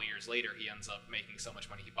a couple years later, he ends up making so much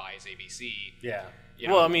money he buys ABC. Yeah. You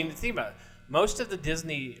know? Well, I mean, think about it. Most of the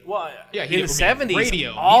Disney, in the 70s,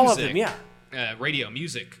 radio, all music, of them, yeah. Radio,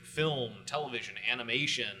 music, film, television,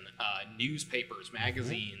 animation, newspapers,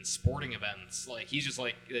 magazines, sporting events. Like, he's just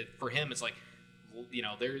like, for him, it's like,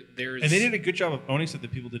 there's... And they did a good job of owning stuff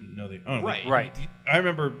that people didn't know they owned. Right. Right. I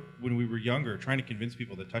remember when we were younger trying to convince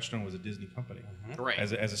people that Touchstone was a Disney company. Right.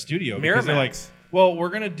 As a studio. Because they're like, Miramax. well,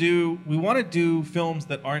 we want to do films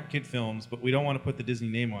that aren't kid films, but we don't want to put the Disney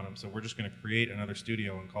name on them, so we're just going to create another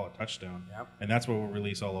studio and call it Touchstone. Yep. And that's where we'll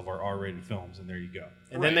release all of our R-rated films, and there you go.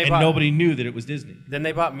 And then Right. they And nobody knew that it was Disney. Then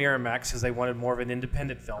they bought Miramax because they wanted more of an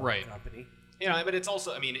independent film Right. company. But it's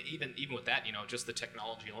also, even with that, just the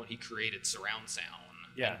technology alone, he created surround sound.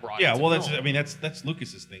 Yeah. And brought Yeah, it to well, film. that's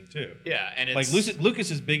Lucas's thing, too. Yeah, and it's... Like,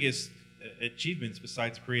 Lucas's biggest achievements,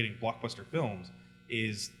 besides creating blockbuster films,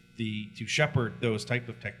 is to shepherd those type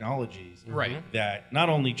of technologies Right. that not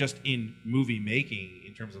only just in movie making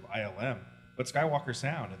in terms of ILM, but Skywalker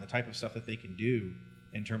sound and the type of stuff that they can do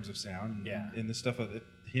in terms of sound. Yeah. And the stuff that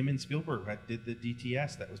him and Spielberg did the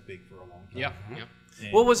DTS that was big for a long time. Yeah, yeah.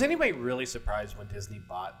 And- Well, was anybody really surprised when Disney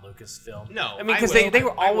bought Lucasfilm? No, I mean, I because will- they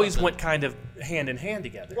were I always wasn't. went kind of hand in hand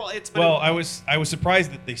together. Well, I was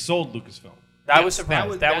surprised that they sold Lucasfilm. I was yes,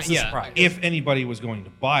 surprised. That was the surprise. If anybody was going to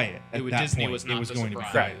buy it, at that Disney point, was it not was the going to be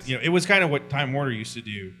surprise. It was kind of what Time Warner used to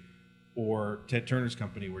do, or Ted Turner's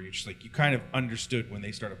company, where you're just like, you kind of understood when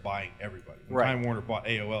they started buying everybody. When Right. Time Warner bought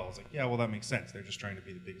AOL, it's like, yeah, well, that makes sense. They're just trying to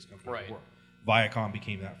be the biggest company in Right. the world. Viacom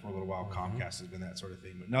became that for a little while. Comcast has been that sort of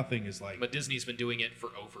thing, but nothing is like. But Disney's been doing it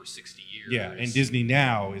for over 60 years. Yeah, and Disney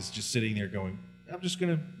now is just sitting there going, I'm just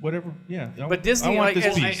gonna whatever. Yeah, But Disney, I want like,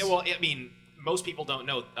 this as- piece. Most people don't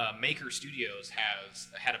know Maker Studios has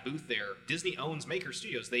had a booth there. Disney owns Maker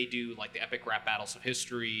Studios. They do like the epic rap battles of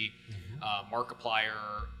history,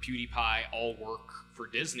 Markiplier, PewDiePie, all work for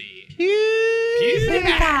Disney.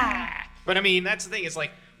 PewDiePie. But that's the thing. Is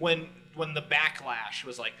like when the backlash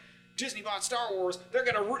was like, Disney bought Star Wars, they're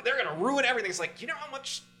gonna ruin everything. It's like, you know how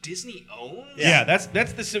much Disney owns? Yeah, that's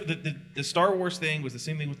the Star Wars thing was the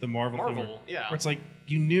same thing with the Marvel thing, Marvel, yeah. where it's like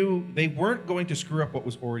you knew they weren't going to screw up what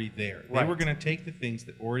was already there. They Right. were going to take the things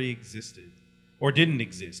that already existed or didn't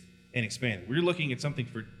exist and expand it. We're looking at something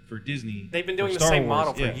for Disney. They've been for doing the Star same Wars,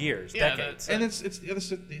 model for yeah. years, Yeah, decades. And it's the other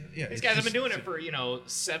stuff. Yeah, These guys have been doing it for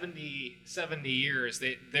 70 years.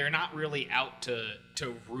 They're not really out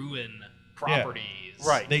to ruin properties.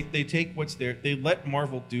 Right. They take what's there. They let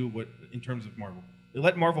Marvel do what in terms of Marvel. They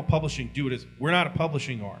let Marvel Publishing do it as we're not a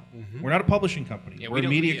publishing arm. We're not a publishing company. Yeah, we're we a don't-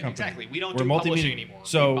 media yeah, company. Exactly. We don't We're do publishing multimedia. anymore.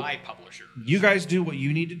 So we buy publishers. you guys do what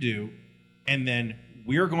you need to do, and then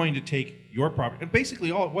we're going to take your property. And basically,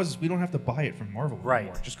 all it was is we don't have to buy it from Marvel Right.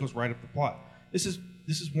 anymore. It just goes right up the plot. This is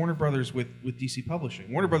Warner Brothers with DC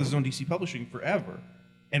Publishing. Warner Brothers has owned DC Publishing forever,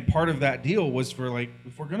 and part of that deal was for like,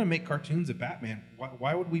 if we're going to make cartoons of Batman,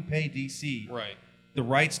 why would we pay DC Right. the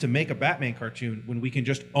rights to make a Batman cartoon when we can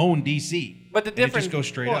just own DC? But the And it difference- just goes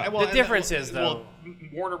straight well, up. The difference is, though-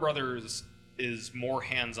 Warner Brothers is more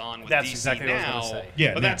hands-on with That's DC exactly what I was now. gonna say.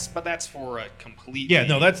 Yeah, but now. that's for a complete. Yeah,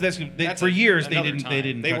 no, that's for years they another didn't time. they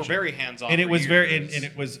didn't They touch were it. very hands-on, and it for was very years. and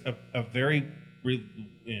it was a very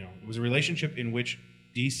it was a relationship in which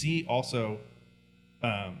DC also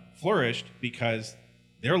flourished because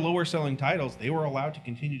their lower selling titles, they were allowed to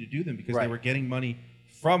continue to do them because they Right. were getting money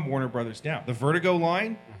from Warner Brothers now. The Vertigo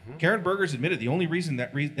line, Karen Bergers admitted the only reason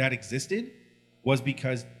that existed was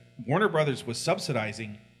because Warner Brothers was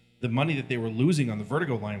subsidizing the money that they were losing on the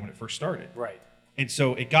Vertigo line when it first started. Right. And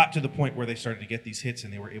so it got to the point where they started to get these hits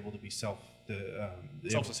and they were able to be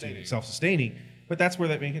Self-sustaining. self-sustaining. But that's where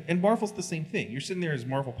that and Marvel's the same thing. You're sitting there as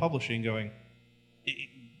Marvel Publishing going,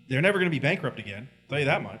 they're never going to be bankrupt again. I'll tell you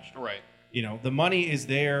that much. Right. You know, the money is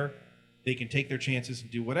there. They can take their chances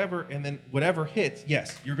and do whatever. And then whatever hits,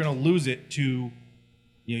 yes, you're going to lose it to,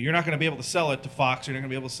 you're not going to be able to sell it to Fox. You're not going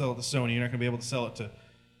to be able to sell it to Sony. You're not going to be able to sell it to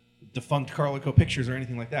defunct Carlico Pictures or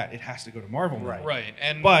anything like that. It has to go to Marvel now. Right.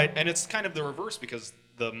 And it's kind of the reverse because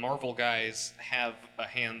the Marvel guys have a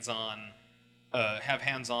hands-on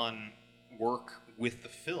work with the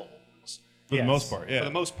films. For the Yes. most part, yeah. For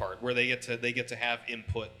the most part, where they get to have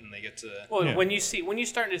input and they get to. Well, Yeah. when you're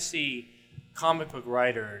starting to see comic book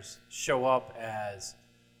writers show up as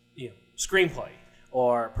screenplay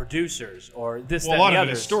or producers or this, Well, a that, lot and the of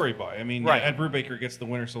it is others. story buy. I mean, Right. Ed Brubaker gets the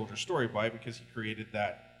Winter Soldier story buy because he created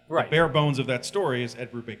that. Right. The bare bones of that story is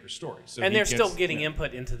Ed Brubaker's story. So And he they're gets- still getting yeah.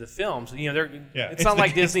 input into the films. Yeah. It's not like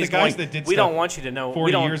it's the Disney's guys going, that did we stuff don't want you to know. 40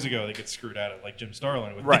 we don't, years ago, they get screwed at it, like Jim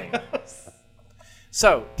Starlin. With Right.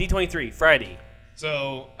 So, D23, Friday.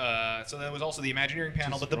 So there was also the Imagineering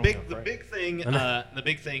panel, but the big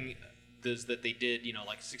thing is that they did,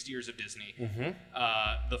 like 60 years of Disney.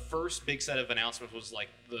 The first big set of announcements was like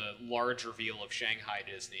the large reveal of Shanghai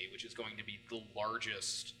Disney, which is going to be the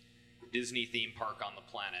largest Disney theme park on the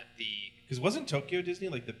planet. Because wasn't Tokyo Disney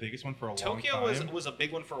like the biggest one for a long time? Tokyo was a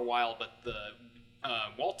big one for a while, but the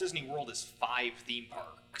Walt Disney World is 5 theme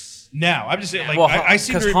parks. Now, I'm just saying, like, Well, I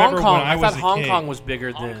seem to 'cause remember Hong Kong, when I was thought a Hong kid. Kong was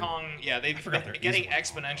bigger Hong than. Kong, yeah, they've forgot been there getting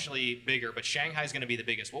is one. exponentially bigger, but Shanghai's going to be the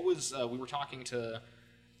biggest. What was we were talking to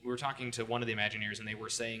one of the Imagineers, and they were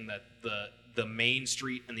saying that the main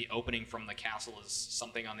street and the opening from the castle is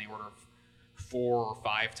something on the order of 4 or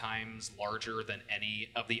 5 times larger than any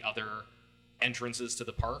of the other entrances to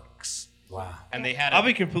the parks. Wow. And they had I'll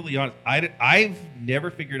be completely honest. I've never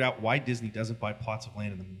figured out why Disney doesn't buy plots of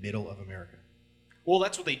land in the middle of America. well,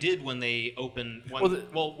 that's what they did when they opened.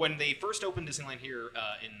 When they first opened Disneyland here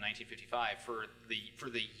in 1955, for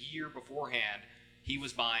the year beforehand, he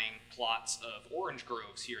was buying plots of orange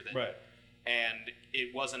groves here. And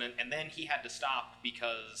it wasn't. And then he had to stop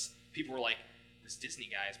because people were like, "This Disney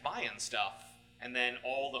guy is buying stuff." And then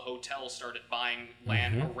all the hotels started buying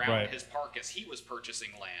land around Right. his park as he was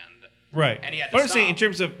purchasing land. Right. And he had to But I'm saying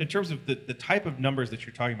stop. in terms of the type of numbers that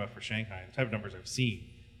you're talking about for Shanghai, the type of numbers I've seen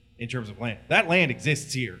in terms of land, that land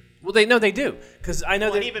exists here. Well, they do because I know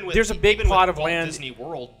Well, that and even with, there's a big even plot with of Walt land. Disney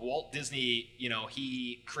World, Walt Disney,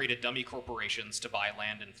 he created dummy corporations to buy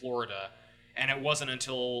land in Florida, and it wasn't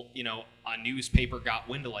until a newspaper got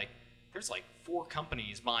wind of there's 4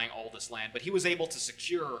 companies buying all this land, but he was able to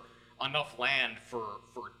secure enough land for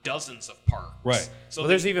dozens of parks. Right. So Well,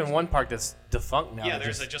 there's even one park that's defunct now. yeah, that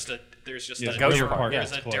there's just- Yeah, a Gosher Park, There's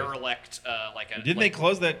yeah, a it's closed. derelict Didn't they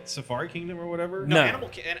close that Safari Kingdom or whatever? No. Animal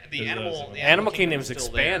Kingdom's Kingdom's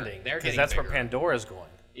still there. expanding They're because getting that's bigger. where Pandora's going.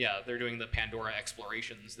 Yeah, they're doing the Pandora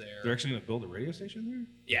explorations there. They're actually going to build a radio station there?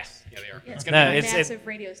 Yes, yeah, they are. Yeah, It's No, gonna be a it's- massive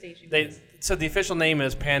radio station. So the official name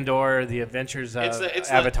is Pandora: The Adventures of it's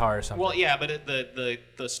Avatar or something. Well, yeah, but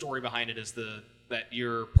the story behind it is that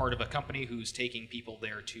you're part of a company who's taking people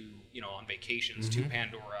there to on vacations to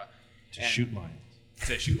Pandora To shoot lions.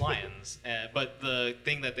 to shoot lions. But the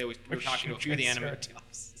thing that we were talking about through the anime.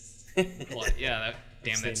 Well, yeah,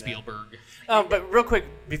 damn Seen that that. Spielberg. But real quick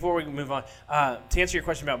before we move on, to answer your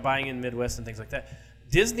question about buying in the Midwest and things like that,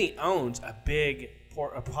 Disney owns a big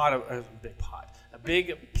plot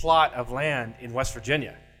of land in West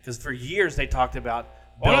Virginia because for years they talked about.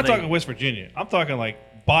 Well, I'm not building- talking West Virginia. I'm talking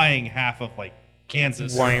like buying half of like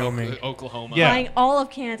Kansas. Wyoming. Oklahoma. Yeah. Buying all of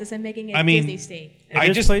Kansas and making it I mean, Disney state.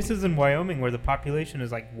 There's places in Wyoming where the population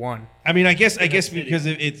is like 1. I mean, I guess because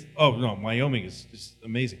it's Wyoming is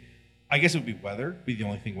amazing. I guess it would be weather. Be the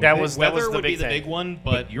only thing. With That it. was Weather the would be big the thing. big one,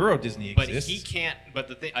 but but Euro Disney But exists. he can't. But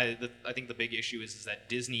the thing, I think the big issue is that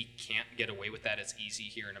Disney can't get away with that as easy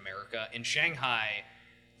here in America. In Shanghai,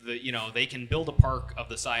 they can build a park of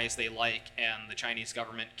the size they like, and the Chinese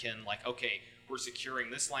government can okay, we're securing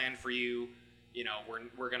this land for you.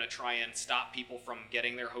 We're gonna try and stop people from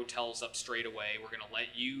getting their hotels up straight away. We're gonna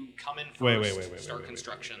let you come in first, start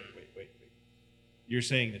construction. Wait. You're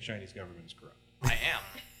saying the Chinese government is corrupt. I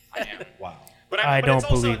am. Wow. But I but don't it's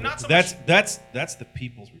also believe it. not so much. That's the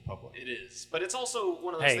People's Republic. It is, but it's also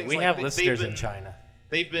one of those Hey, things. we like, have they've listeners been- in China.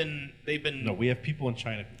 They've been. No, we have people in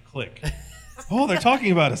China who click. Oh, they're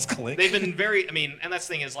talking about us. Click. They've been very. I mean, and that's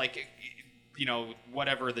the thing is like,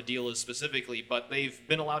 whatever the deal is specifically, but they've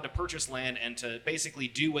been allowed to purchase land and to basically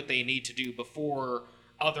do what they need to do before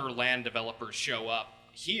other land developers show up.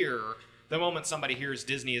 Here, the moment somebody hears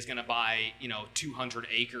Disney is going to buy, 200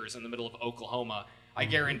 acres in the middle of Oklahoma, I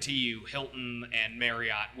guarantee you Hilton and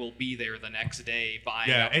Marriott will be there the next day buying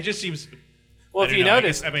Yeah, up. it just seems. Well, I if don't you know,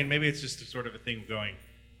 notice, I mean, maybe it's just a sort of a thing going.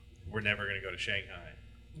 We're never going to go to Shanghai.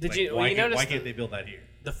 did Like, you Why, you notice why can't they build that here?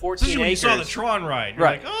 the 14 Especially when you acres? saw the Tron ride. You're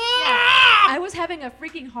Right. like, oh! I was having a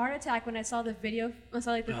freaking heart attack when I saw the video. I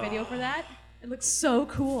saw the video for that. It looks so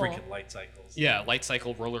cool. Freaking light cycles. Yeah, light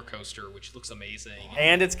cycle roller coaster, which looks amazing.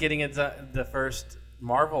 And it's getting the first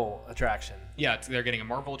Marvel attraction. Yeah, they're getting a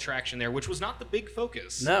Marvel attraction there, which was not the big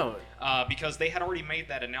focus. No, Because they had already made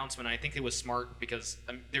that announcement. And I think it was smart because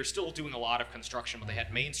they're still doing a lot of construction, but they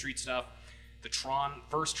had Main Street stuff, the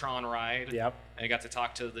first Tron ride. Yep. And I got to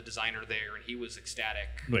talk to the designer there, and he was ecstatic.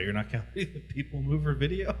 Wait, you're not counting the People Mover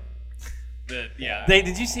video?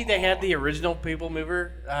 did you see they had the original People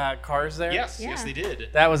Mover cars there? Yes, Yeah. yes, they did.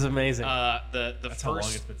 That was amazing. The That's how long it's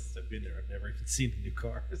first. been since I've been there. I've never even seen the new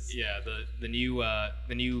cars. Yeah, the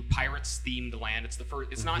new Pirates themed land. It's the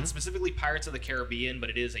first. It's not specifically Pirates of the Caribbean, but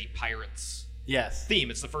it is a Pirates yes.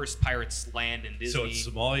 theme. It's the first Pirates land in Disney. So it's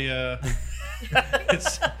Somalia.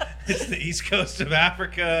 it's the east coast of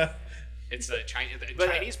Africa. It's a But,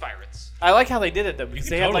 Chinese pirates. I like how they did it though because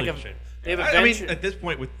You they could had like totally they have I mean, adventure. at this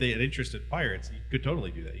point, with the interested pirates, you could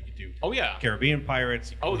totally do that. You could do Oh yeah. Caribbean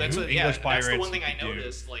pirates. You could Oh, do that's English pirates. That's the one thing you I could do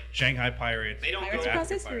noticed. Like Shanghai pirates. they don't Pirates go across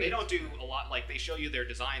African history. They don't do a lot. Like they show you their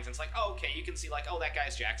designs, and it's like, oh, okay, you can see like, oh, that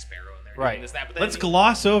guy's Jack Sparrow, and they're Right. doing this, that. But then Let's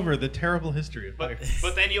gloss over the terrible history of But pirates.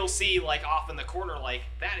 but then you'll see like off in the corner, like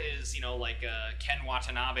that is Ken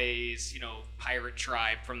Watanabe's pirate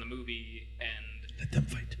tribe from the movie, and Let them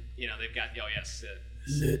fight. they've got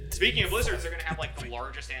speaking of Blizzards, they're gonna have like the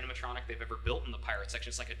largest animatronic they've ever built in the pirate section.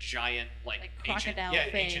 It's like a giant Like ancient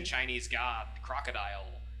crocodile thing. ancient Chinese god crocodile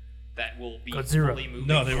that will be Godzilla. fully moving.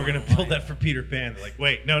 No, they were going going to to build that for Peter Pan. They're like,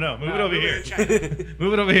 wait, no, move it over move here. it to China.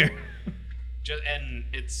 Move it over here. And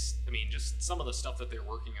it's, just some of the stuff that they're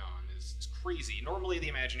working on is crazy. Normally, the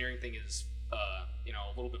Imagineering thing is,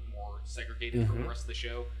 a little bit more segregated from the rest of the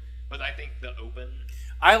show. But I think the open,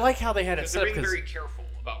 I like how they had it because set they're up being 'cause- very careful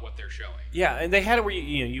about what they're showing. yeah, and they had it where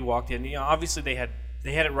you walked in. Obviously they had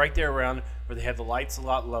it right there around where they had the lights a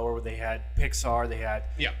lot lower. Where they had Pixar, they had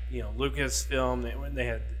Yeah. Lucasfilm. They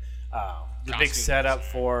had the big Costumes. setup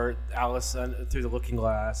for Alice through the Looking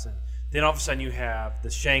Glass, and then all of a sudden you have the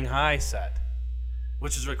Shanghai set,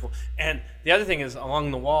 which is really cool. And the other thing is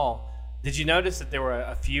along the wall. Did you notice that there were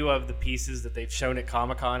a few of the pieces that they've shown at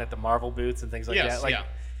Comic-Con at the Marvel booths and things like Yes, that? Like yeah.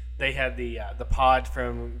 they had the pod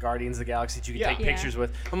from Guardians of the Galaxy that you could Yeah. take Yeah. pictures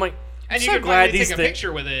with. I'm like, I'm And so you could glad finally these take a things.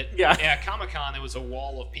 picture with it. Yeah. At Comic-Con, there was a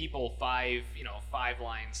wall of people, five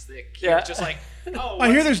lines thick. Yeah. It's just like, oh, I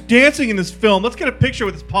hear there's dancing in this film. Let's get a picture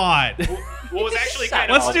with this pod. what was actually Shut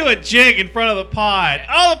kind up. of Let's do a jig in front of the pod.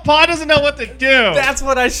 Oh, the pod doesn't know what to do. That's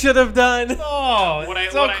what I should have done. oh, What I-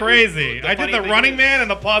 it's so what I- crazy. the I did funny the thing Running is- Man,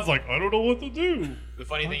 and the pod's like, I don't know what to do. The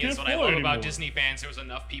funny thing can't is, what I fly love about anymore. Disney fans, there was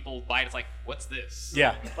enough people buy it. It's like, what's this?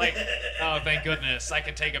 Yeah. Like, oh, thank goodness, I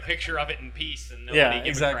can take a picture of it in peace and nobody Yeah,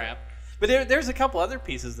 gives exactly. a crap. But there's a couple other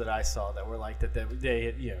pieces that I saw that were like that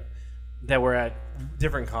they that were at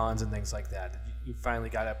different cons and things like that. You finally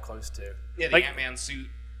got up close to. Yeah, the like Ant-Man suit.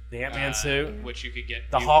 the Ant-Man suit, which you could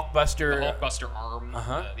get. the Hulkbuster. The Hulkbuster arm.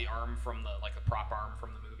 Uh-huh. The arm from the prop arm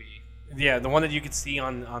from the movie. Yeah, the one that you could see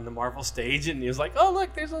on the Marvel stage, and it was like, oh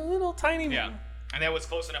look, there's a little tiny. Yeah, and that was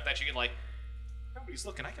close enough that you could like. Nobody's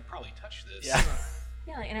looking. I could probably touch this. Yeah.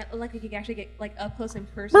 Yeah, and I like you could actually get like up close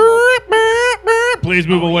and personal. Please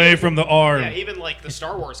move away from the arm. Yeah, even like the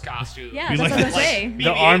Star Wars costume. Yeah, Be that's like- what I was gonna say. BB-8 The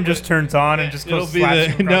arm just was- turns on and just It'll goes be slaps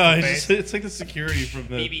the you across no. the It's, face. it's like the security from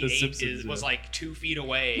the BB-8 Simpsons. was like 2 feet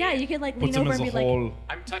away. Yeah, you could like lean puts him over as and a be like, whole.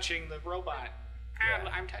 I'm touching the robot.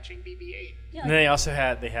 I'm touching BB-8. yeah, And like, they also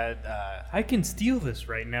had I can steal this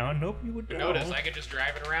right now and nobody would But know. notice, I could just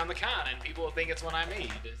drive it around the con and people will think it's one I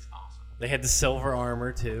made. It's awesome. they had the silver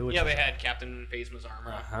armor too. Which Yeah, they had Captain Phasma's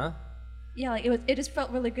armor. Uh-huh. yeah, like it just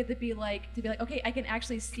felt really good to be like okay, I can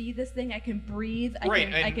actually see this thing, I can breathe, I Right,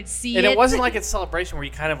 can and- I could see And it. it wasn't like a celebration where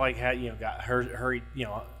you kind of like had got hurried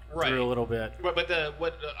Right. through a little bit. But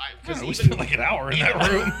because We spent like an hour in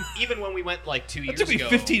that room. even when we went like 2 It years took me ago,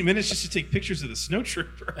 15 minutes just to take pictures of the snow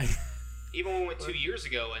trooper. even when we went 2 years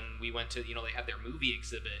ago and we went to they had their movie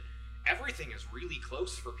exhibit everything is really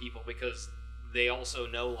close for people because they also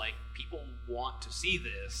know like people want to see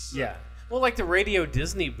this. Yeah. Well, like the Radio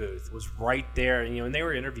Disney booth was right there, and they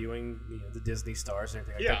were interviewing the Disney stars and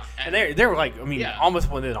everything like that. And they were like, almost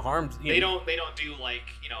within harm's. They don't do like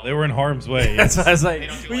They were in harm's way. That's what I was like.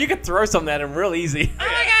 Well, you could throw something at them real easy. Oh my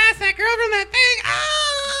gosh, that girl from that thing!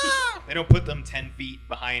 Ah! They don't put them 10 feet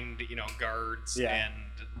behind guards and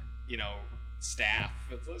staff.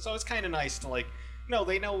 So it's kind of nice to like. No,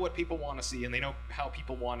 they know what people want to see, and they know how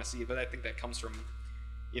people want to see it. But I think that comes from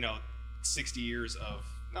 60 years of.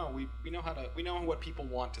 No, we know we know what people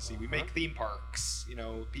want to see. We make theme parks.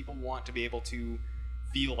 People want to be able to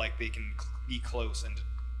feel like they can be close, and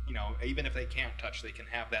even if they can't touch, they can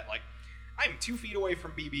have that like, I'm 2 feet away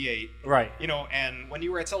from BB-8. Right. And when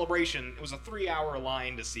you were at Celebration, it was a 3-hour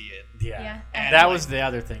line to see it. Yeah. And that was the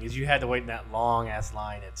other thing is you had to wait in that long ass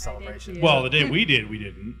line at Celebration. Well, the day we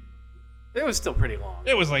didn't. It was still pretty long.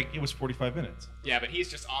 It was 45 minutes. Yeah, but he's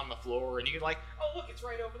just on the floor, and you can like, oh look, it's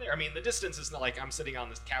right over there. I mean, the distance is not like I'm sitting on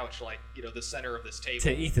this couch, like the center of this table.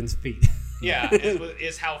 To Ethan's feet. Yeah,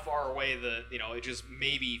 is how far away it just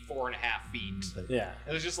maybe 4.5 feet. Yeah,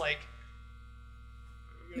 it was just like.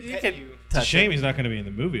 It's a shame he's not going to be in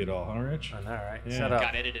the movie at all, huh, Rich? I know, right? Yeah. Shut up.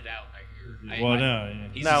 Got edited out. I hear. He's when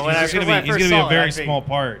going to be a very small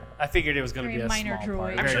part. I figured it was going to be a minor small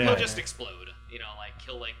part. I'm sure he'll just explode.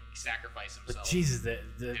 He'll like sacrifice himself. But Jesus,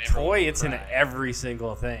 the toy, it's in every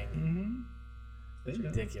single thing. Mm-hmm. It's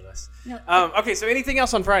ridiculous. No. Okay, so anything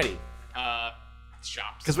else on Friday?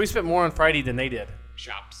 Shops. Because we spent more on Friday than they did.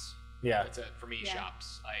 Shops. Yeah. That's it for me. Yeah.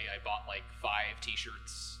 Shops. I bought like 5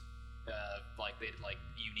 T-shirts. Like they did like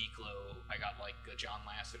Uniqlo. I got like a John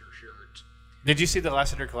Lasseter shirt. Did you see the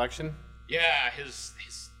Lasseter collection? Yeah, his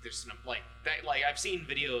there's some like that. Like I've seen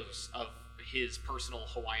videos of his personal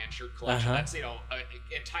Hawaiian shirt collection. That's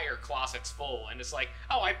entire closets full, and it's like,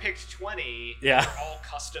 oh, I picked 20. Yeah. They're all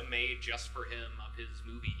custom made just for him of his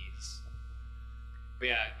movies. But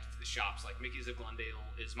yeah, the shops like Mickey's of Glendale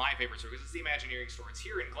is my favorite store because it's the Imagineering store. It's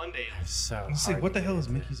here in Glendale. So what the hell is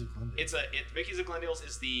Mickey's of Glendale? It's Mickey's of Glendale's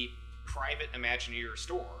is the private Imagineer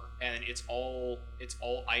store, and it's all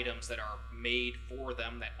items that are made for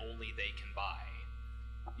them that only they can buy.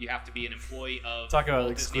 You have to be an employee of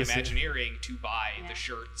Walt Disney Imagineering to buy the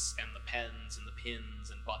shirts and the pens and the pins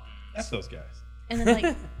and buttons. That's those guys. And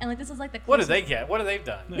then this is like the what do they get? What have they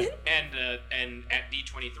done? Yeah. And at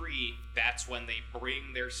D23, that's when they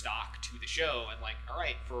bring their stock to the show and like, all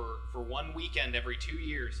right, for one weekend every 2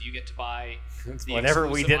 years, you get to buy the whatever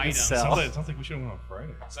we didn't items. sell. Sounds like we should have went on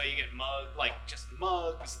Friday. So you get just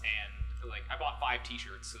mugs, and like I bought 5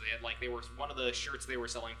 T-shirts. So they had they were one of the shirts they were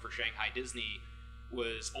selling for Shanghai Disney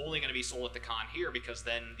was only going to be sold at the con here because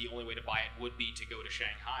then the only way to buy it would be to go to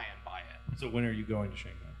Shanghai and buy it. So when are you going to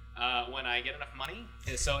Shanghai? When I get enough money.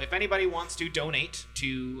 So if anybody wants to donate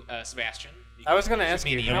to Sebastian, I was going to ask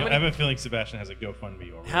you, I have a feeling Sebastian has a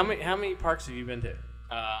GoFundMe already. How many parks have you been to?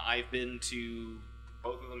 I've been to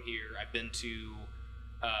both of them here. I've been to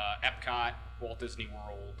Epcot, Walt Disney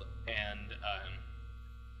World, and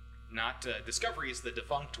not Discovery is the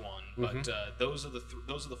defunct one, but those are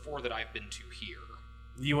the 4 that I've been to here.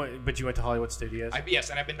 You went to Hollywood Studios. Yes,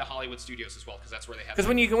 and I've been to Hollywood Studios as well because that's where they have. Because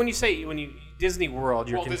when you say Disney World,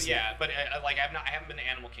 you're but I haven't been to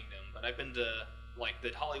Animal Kingdom, but I've been to like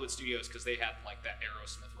the Hollywood Studios because they had like that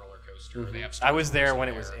Aerosmith roller coaster. They have. I was there when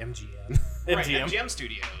it was MGM. Right, MGM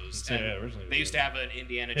Studios. Originally. They used to have an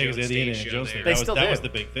Indiana It Jones was stage Indiana show Jones there. stage. That was the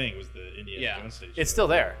big thing. Was the Indiana Jones stage? It's still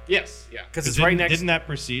there. Yes, yeah. Because it's right next. Didn't that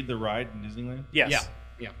precede the ride in Disneyland? Yes.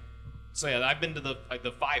 Yeah. So yeah, I've been to the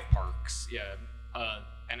 5 parks. Yeah.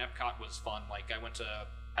 And Epcot was fun. Like I went to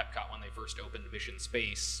Epcot when they first opened Mission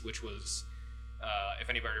Space, which was, if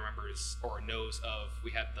anybody remembers or knows of,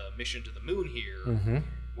 we had the Mission to the Moon here,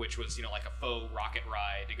 which was like a faux rocket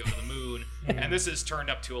ride to go to the moon. And this is turned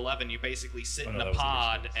up to 11. You basically sit in a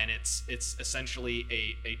pod, and it's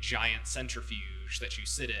essentially a giant centrifuge that you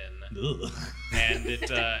sit in, and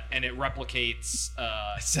it replicates.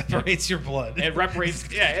 It separates your blood. It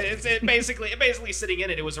replicates. Yeah, it basically sitting in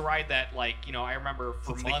it. It was a ride that I remember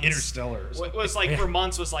for months. Like Interstellar. It was like for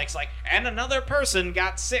months was like and another person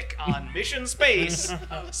got sick on Mission Space,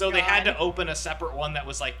 so they had to open a separate one that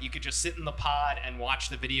was like you could just sit in the pod and watch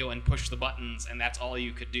the video and push the buttons, and that's all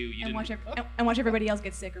you could do. You and didn't watch everybody else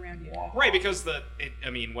get sick around you. Right, because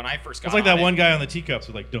when I first got it's like that one guy on the teacups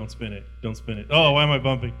with like, don't spin it, don't spin it. Oh, why am I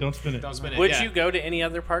bumping? Don't spin it. Don't spin it. Would you go to any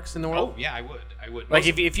other parks in the world? Oh yeah, I would. Like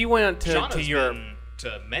if you went to Shauna's Europe, been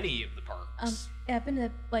to many of the parks. Yeah, I've been to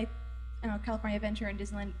California Adventure and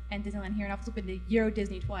Disneyland here, and I've also been to Euro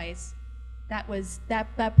Disney twice.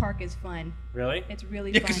 That park is fun. Really? It's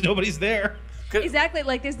really Yeah, fun. because nobody's there. exactly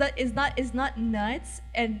like there's not is not nuts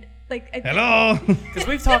and like Hello. Because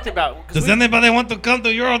we've talked about. Does anybody want to come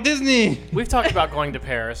to Euro Disney? We've talked about going to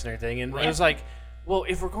Paris and everything, and it was like, well,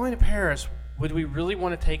 if we're going to Paris, would we really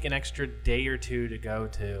want to take an extra day or two to go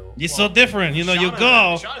to? It's so different, you Shauna,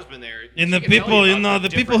 go, Shauna's been there. and She the can tell people, about the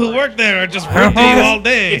the people who different work there are just Her working house- all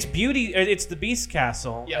day. It's beauty. It's the Beast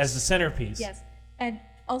Castle Yes. as the centerpiece. yes, and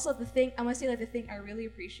also the thing I want to say, like the thing I really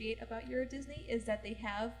appreciate about Euro Disney is that they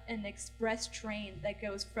have an express train that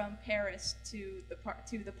goes from Paris to the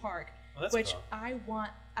park, Oh, that's which cool. I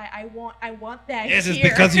want. I want that Yes, it's here.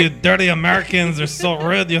 because you dirty Americans are so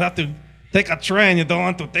rude. You have to take a train. You don't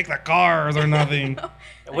want to take the cars or nothing.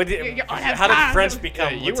 How did French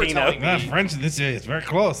become you were Latino? telling me- Yeah, French, this is very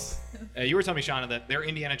close. You were telling me, Shauna, that their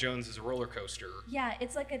Indiana Jones is a roller coaster. Yeah,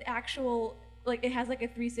 it's like an actual. Like it has like a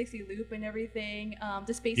 360 loop and everything.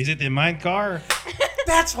 The space. Is it the mine car?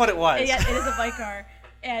 That's what it was. Yeah, it is a bike car,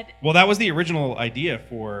 and Well, that was the original idea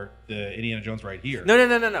for the Indiana Jones ride here. No.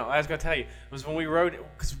 I was going to tell you. It was when we rode,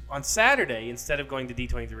 because on Saturday, instead of going to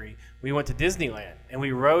D23, we went to Disneyland, and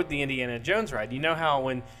we rode the Indiana Jones ride. You know how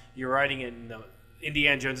when you're riding it, and the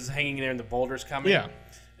Indiana Jones is hanging there and the boulders coming? Yeah.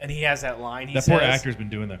 And he has that line. He That says, poor actor's been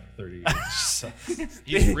doing that for 30 years.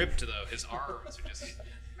 He's ripped, though. His arms are just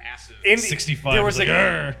massive. Indy, 65. There was, He's like,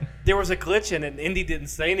 "Arr." there was a glitch in it, and Indy didn't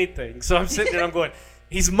say anything. So I'm sitting there, I'm going,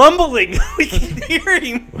 he's mumbling. We can hear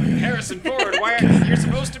him. Harrison Ford, you're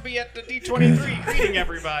supposed to be at the D23 greeting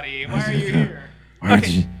everybody. Why are you here?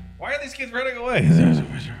 Why are these kids running away?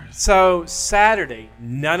 So Saturday,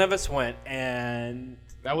 none of us went, and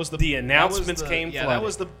That was The announcements came Yeah, flooding. that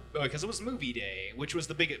was because it was movie day, which was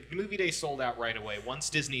the big movie day sold out right away. Once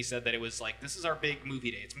Disney said that it was like, this is our big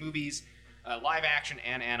movie day. It's movies, live action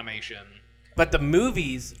and animation. but the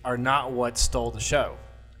movies are not what stole the show.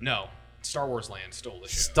 No, Star Wars Land stole the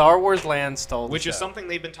show, Star Wars Land stole the which show. is something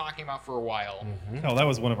they've been talking about for a while. Hell, that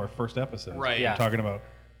was one of our first episodes. Right. Yeah. Talking about,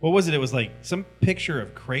 what was it? It was like some picture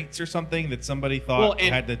of crates or something that somebody thought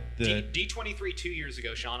and had the D23 2 years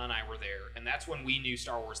ago, Shauna and I were there, and that's when we knew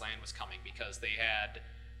Star Wars Land was coming because they had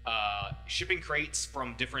shipping crates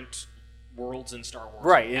from different worlds in Star Wars.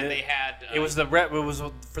 Right, and they had it was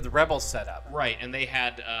for the Rebels setup. right, and they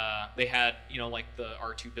had like the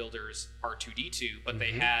R2 builders R2D2, but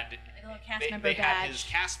they had a little cast member they had badge. his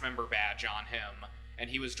cast member badge on him, and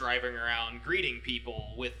he was driving around greeting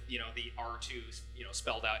people with the R2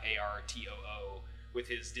 spelled out ARTOO with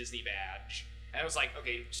his Disney badge, and it was like,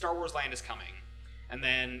 okay, Star Wars Land is coming, and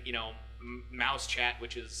then Mouse Chat,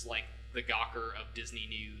 which is like the Gawker of Disney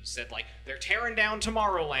News, said like, they're tearing down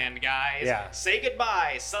Tomorrowland, guys. Yeah. Say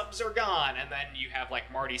goodbye. Subs are gone. And then you have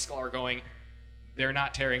like Marty Sklar going, they're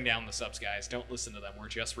not tearing down the subs, guys. Don't listen to them. We're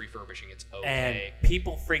just refurbishing. It's okay. And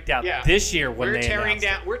people freaked out Yeah. this year when We're they tearing announced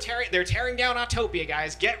down. it. They're tearing down Autopia,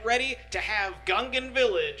 guys. Get ready to have Gungan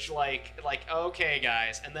Village. Like okay,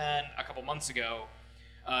 guys. And then a couple months ago,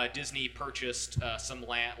 Disney purchased some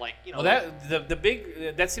land. Well, the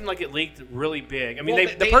big that seemed like it leaked really big. I mean, Well,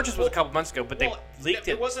 the purchase was a couple months ago, but they leaked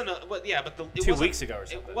it. It wasn't a but 2 weeks ago or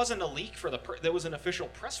something. It wasn't a leak for there was an official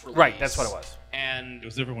press release. Right, that's what it was. And It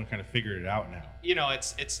was everyone kind of figured it out now.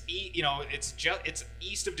 it's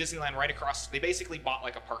east of Disneyland, right across. They basically bought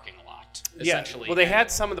like a parking lot, Yeah. essentially. Well, they And-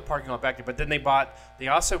 had some of the parking lot back there, but then they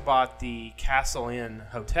also bought the Castle Inn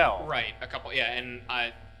Hotel. right a couple, yeah, and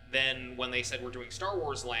then when they said we're doing Star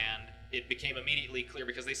Wars Land, it became immediately clear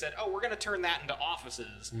because they said, oh, we're going to turn that into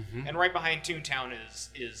offices, and right behind Toontown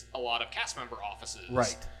is a lot of cast member offices.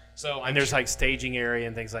 Right. So And there's like staging area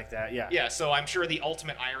and things like that. Yeah. yeah, so I'm sure the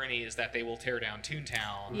ultimate irony is that they will tear down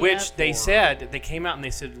Toontown. Yeah. Which they Or- said, they came out and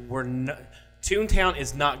they said, Toontown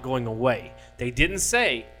is not going away. They didn't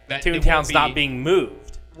say That it won't Toontown's be- not being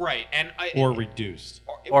moved. Right, and Or reduced.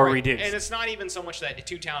 Or right. reduced. And it's not even so much that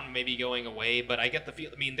Toontown may be going away, but I get the feel.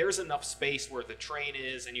 I mean, there's enough space where the train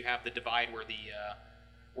is, and you have the divide where the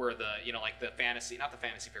like the fantasy, not the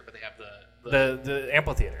fantasy fair, but they have The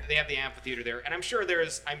amphitheater. they have the amphitheater there, and I'm sure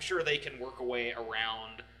they can work a way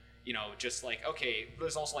around. Just like, okay,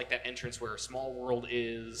 there's also like that entrance where Small World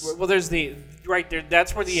is. Well, there's the right there.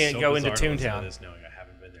 That's where you So go into bizarre to listen to Toontown. this knowing I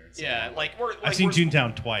haven't been there in so Yeah, long. like we're. I've seen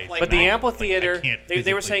Toontown twice. like- But the I- amphitheater, I can't they were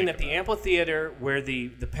physically saying think that the about it. amphitheater where the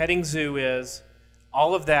petting zoo is,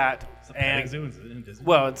 all of that, It's a petting and zoo in Disney.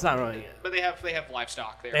 well, it's not really. But they have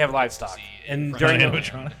livestock there. They have for kids to livestock. see And in front during of the-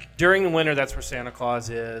 Disneyland. During the winter, that's where Santa Claus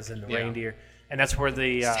is and the Yeah. reindeer, and that's where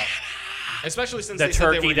the Especially since the they said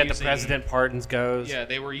they turkey were that the using- president pardons goes. Yeah,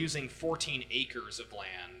 they were using 14 acres of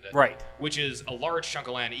land. Right. Which is a large chunk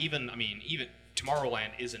of land. Even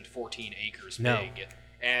Tomorrowland isn't 14 acres No. big.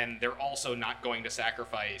 And they're also not going to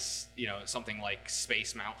sacrifice, something like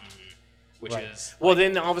Space Mountain which is Well,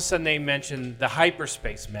 then all of a sudden they mentioned the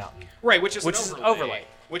hyperspace mountain. right, which is which an is an overlay, overlay.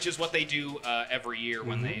 which is what they do every year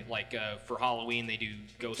when they for Halloween they do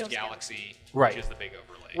Ghost Galaxy, Right. which is the big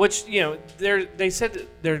overlay. Which they said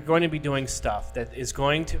that they're going to be doing stuff that is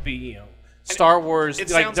going to be Star Wars. it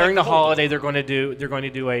Like sounds during like the the whole holiday, they're going to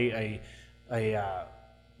do a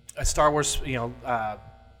Star Wars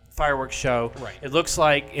fireworks show. Right. It looks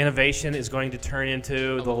like Innovation is going to turn into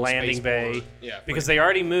the little landing bay. spaceport. Yeah, because they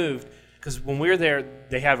already moved. Because when we were there,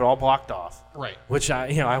 they had it all blocked off. right. Which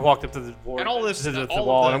I walked up to the board, And all this, to the all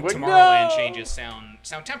wall, of and the I'm going, Tomorrowland no! changes sound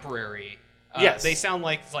temporary. Yes. They sound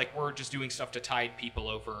like we're just doing stuff to tide people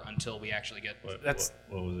over until we actually get. What, That's-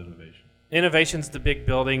 what was innovation? Innovation's the big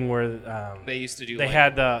building where They used to do. they like,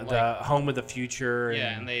 had the like- Home of the Future.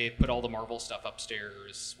 Yeah, and they put all the Marvel stuff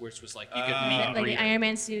upstairs, which was like you could meet and Like greet. the Iron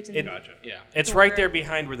Man suits and Gotcha. Yeah. It's right there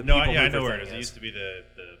behind where the No, people yeah, I mover know where it thing is. It is. used to be the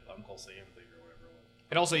Uncle Sam thing or whatever it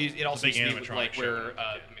was. It also big used to be animatronic like show where when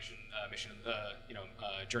I was a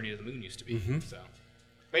kid. Journey to the Moon used to be. So,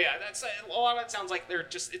 but yeah, that's a lot of it sounds like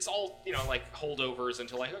it's all like holdovers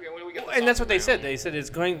until like okay, when do we get? And that's what they said. They said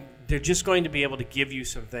they're just going to be able to give you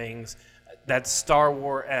some things that's Star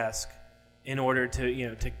Wars-esque in order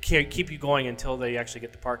to keep you going until they actually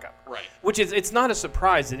get the park up. Right. Which is it's not a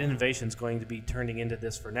surprise that Innovation's going to be turning into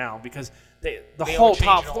this for now because the They whole would change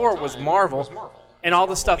top it all floor the was time. Marvel. It was Marvel. And all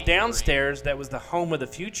the Marvel stuff meet and greet. downstairs that was the home of the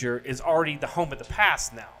future is already the home of the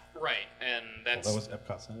past now. Right, and that's That was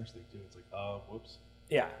Epcot Center's thing too. It's like, whoops.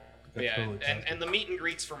 Yeah. That yeah, totally sounds and the meet and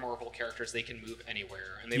greets for Marvel characters they can move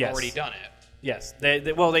anywhere, and they've Yes. already done it. Yes.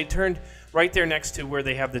 They turned right there next to where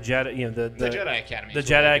they have the Jedi, the Jedi Academy. the is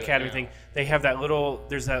where they Jedi do it Academy now. thing. They have that little.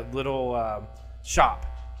 There's that little shop.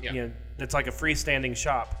 Yeah. That's like a freestanding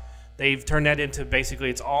shop. They've turned that into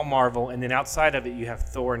basically it's all Marvel, and then outside of it you have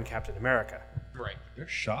Thor and Captain America. Right.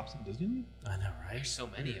 There's shops in Disney. I know, right? There's so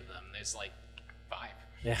many of them. There's like 5.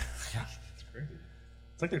 Yeah. That's crazy.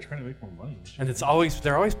 It's like they're trying to make more money. And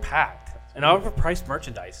they're always packed and overpriced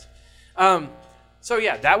merchandise. So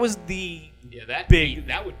yeah, that was the Yeah, that Big-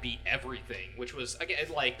 that would beat everything, which was again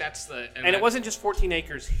like that's the and that- it wasn't just 14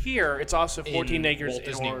 acres here; it's also 14 In acres Walt in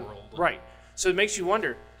Disney Orlando. World. Right. So it makes you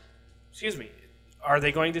wonder. Excuse me. Are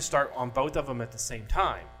they going to start on both of them at the same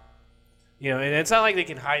time? And it's not like they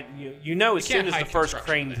can hide. You know, as You can't soon as the hide first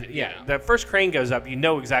construction crane, of it, yeah. the first crane goes up, you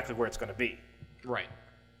know exactly where it's going to be. right.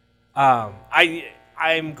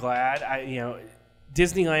 I'm glad.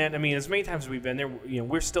 Disneyland. I mean, as many times as we've been there,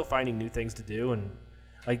 we're still finding new things to do, and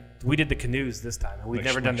like we did the canoes this time, and we've Like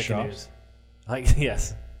never done the shops? canoes. Like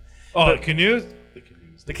yes, Oh, But- the canoes. The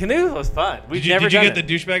canoes. the canoe was fun. We've Did you, never did you done get it.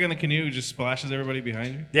 the douchebag in the canoe who just splashes everybody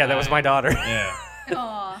behind you? Yeah, that was my daughter. Yeah.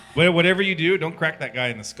 Aw. Whatever you do, don't crack that guy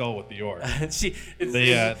in the skull with the oar.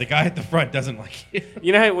 The guy at the front doesn't like you.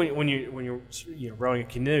 You know how when you're rowing a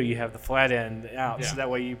canoe, you have the flat end out, Yeah. so that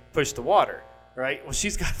way you push the water, right? Well,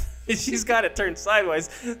 she's got it turned sideways,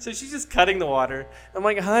 so she's just cutting the water. I'm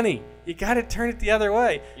like, honey, you got to turn it the other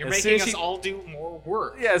way. You're As soon making as us all do more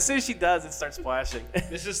work. Yeah, as soon as she does, it starts splashing.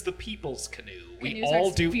 This is the people's canoe. We Canoe all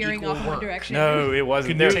starts do veering equal off in one work. direction. No, it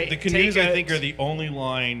wasn't. Canoe, There- the canoes, take I a- think, are the only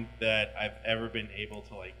line that I've ever been able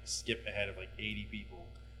to like skip ahead of like 80 people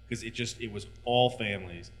because it was all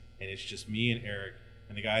families, and it's just me and Eric,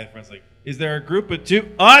 and the guy at the front's like, "Is there a group of two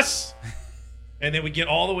us?" And then we get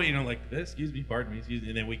all the way, like, excuse me, pardon me, excuse me,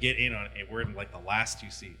 and then we get in on it, and we're in like the last 2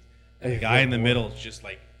 seats. And the guy in the middle is just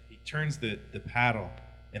like, he turns the paddle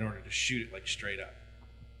in order to shoot it like straight up.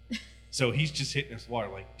 So he's just hitting this water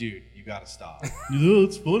like, dude, you gotta stop. No,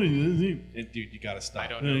 it's funny. And dude, you gotta stop. I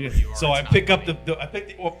don't know who you are, So it's I not pick up funny. I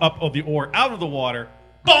pick the oar out of the water.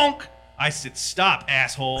 Bonk! I said, stop,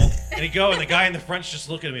 asshole. And he go, and the guy in the front's just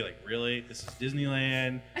looking at me like, really? This is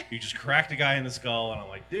Disneyland? You just cracked a guy in the skull. And I'm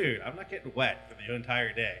like, dude, I'm not getting wet for the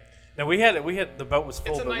entire day. No, we had the boat was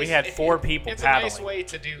full, It's a but we nice- had 4 people it's paddling. a nice way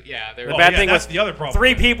to do. Yeah, The Oh, bad yeah, thing that's was the other problem.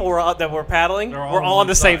 3 people that were paddling. They're all We're on all on one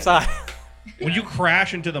the same side. side. When you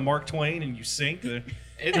crash into the Mark Twain and you sink,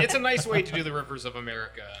 it's a nice way to do the Rivers of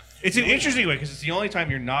America. it's an interesting way because it's the only time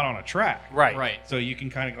you're not on a track. Right. Right. So you can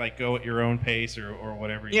kind of like go at your own pace or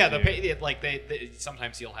whatever you Yeah, do. they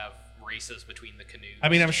sometimes you'll have races between the canoes. I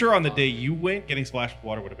mean, I'm sure on the day you went, getting splashed with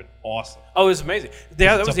water would have been awesome. Oh, it was amazing.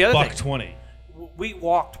 That It's was a the other buck thing. 20. We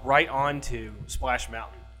walked right onto Splash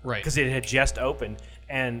Mountain. Right. Because it had just opened,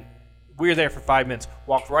 and we were there for 5 minutes.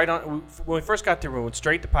 Walked right on. When we first got there, we went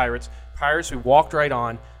straight to Pirates. Pirates, we walked right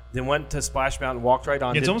on. Then went to Splash Mountain, walked right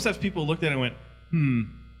on. It's did- almost as people looked at it and went,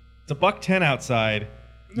 it's a $1.10 outside.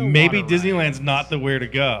 No Maybe water Disneyland's not the where to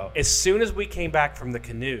go. As soon as we came back from the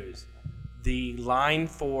canoes, the line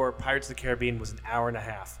for Pirates of the Caribbean was an hour and a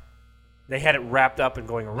half. They had it wrapped up and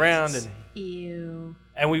going around, and Ew.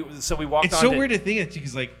 And we walked. It's so weird to think it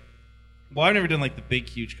because like, well, I've never done like the big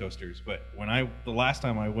huge coasters, but the last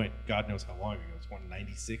time I went, God knows how long ago, it's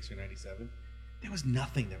 96 or 97. There was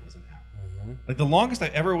nothing that wasn't out. Mm-hmm. Like the longest I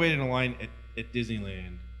ever waited in a line at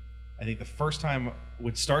Disneyland, I think the first time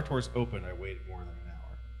when Star Tours opened, I waited more than an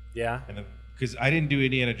hour. Yeah. And because I didn't do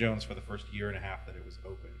Indiana Jones for the first year and a half that it was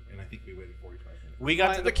open, and I think we waited 45 minutes. We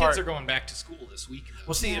got to the park. kids are going back to school this week.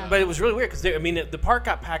 Well, see, but it was really weird because the park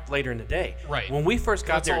got packed later in the day. Right. When we first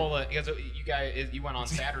got there, you went on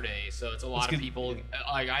Saturday, so it's a lot of people.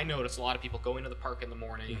 Like I noticed a lot of people going to the park in the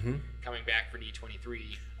morning, coming back for D23.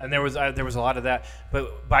 And there was a lot of that.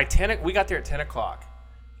 But by 10, we got there at 10 o'clock.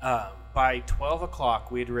 By 12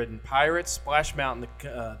 o'clock, we had ridden Pirates, Splash Mountain,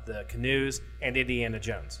 the canoes, and Indiana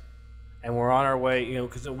Jones. And we're on our way,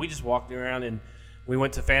 because we just walked around and we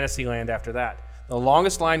went to Fantasyland after that. The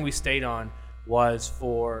longest line we stayed on was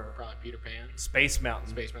for Probably Peter Pan, Space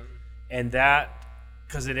Mountain. And that,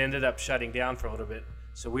 because it ended up shutting down for a little bit.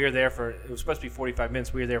 So we were there it was supposed to be 45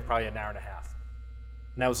 minutes. We were there probably an hour and a half.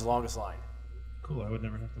 And that was the longest line. Cool, I would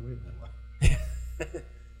never have to wait that long.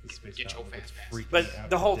 Get your fast pass. But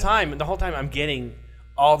the whole time I'm getting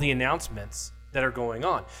all the announcements that are going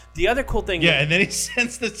on. The other cool thing... Yeah, and then he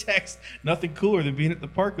sends the text, nothing cooler than being at the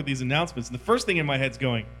park with these announcements. And the first thing in my head's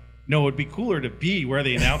going, no, it'd be cooler to be where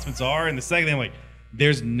the announcements are. And the second thing, I'm like,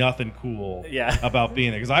 there's nothing cool about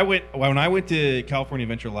being there. Because when I went to California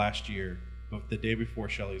Adventure last year, the day before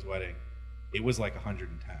Shelley's wedding, it was like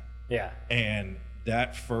 110. Yeah. And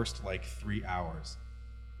that first 3 hours,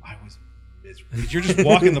 I was miserable. Because you're just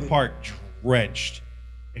walking the park drenched.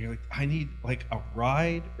 And you're like, I need a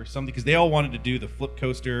ride or something. Because they all wanted to do the flip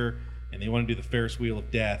coaster and they want to do the Ferris wheel of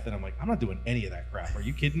death. And I'm like, I'm not doing any of that crap. Are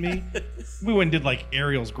you kidding me? We went and did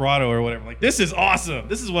Ariel's Grotto or whatever. Like, this is awesome.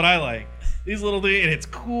 This is what I like. These little things, and it's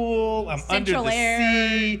cool. I'm Central under the air.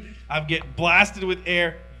 sea. I'm getting blasted with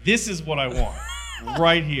air. This is what I want.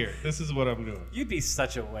 Right here. This is what I'm doing. You'd be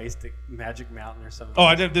such a waste at Magic Mountain or something.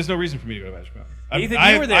 Oh, there's no reason for me to go to Magic Mountain.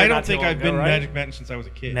 Ethan, you were there I not don't too think long I've ago, been to right? Magic Mountain since I was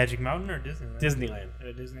a kid. Magic Mountain or Disneyland? Disneyland.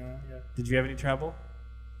 Disneyland, yeah. Did you have any trouble?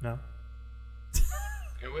 No.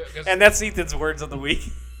 And that's Ethan's words of the week.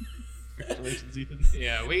 Congratulations, Ethan.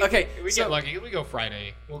 Yeah, we so- get lucky. We go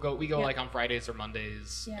Friday. We go on Fridays or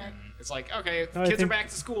Mondays, Yeah. and it's like, okay, No, I kids are think- back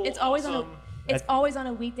to school. It's always awesome. always on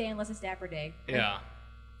a weekday unless it's Dapper Day. Yeah.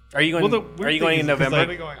 Are you going? Well, the weird are you thing going is in because,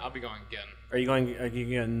 November? I'll be going again. Are you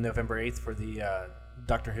going November 8th for the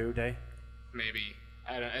Doctor Who day? Maybe.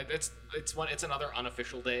 I don't, it's another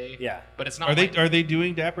unofficial day. Yeah. But it's not. Are they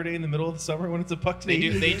doing Dapper Day in the middle of the summer when it's a puck They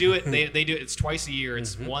day? do it. They do it. It's twice a year.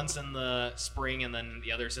 It's once in the spring and then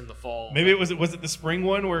the other's in the fall. Maybe was it the spring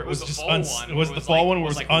one where it was the just fall one. was it the fall one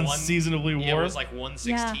where it was unseasonably warm? Yeah, it was like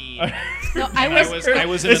 116. No, I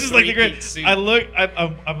was in This a is like the three-peat great. suit.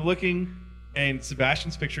 I'm looking, and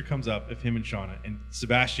Sebastian's picture comes up of him and Shauna, and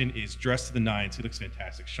Sebastian is dressed to the nines. He looks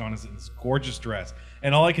fantastic. Shauna's in this gorgeous dress,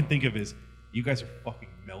 and all I can think of is, you guys are fucking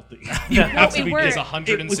melting. You have to be. were. It's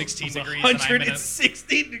 116 degrees.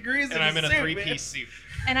 116 degrees, and I'm in a suit, three-piece man. suit.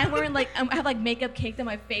 And I'm wearing I have makeup caked on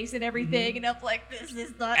my face and everything, and I'm like, this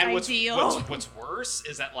is not And ideal. what's worse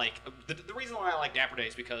is that the reason why I like Dapper Day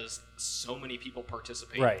is because so many people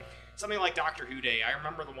participate. Right. Something like Doctor Who Day. I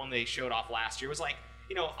remember the one they showed off last year was 100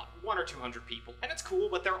 or 200 people, and it's cool,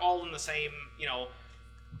 but they're all in the same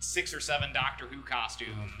 6 or 7 Doctor Who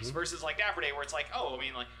costumes versus Dapper Day where it's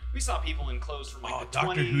we saw people in clothes from the 20s.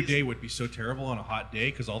 Doctor Who Day would be so terrible on a hot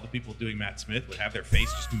day because all the people doing Matt Smith would have their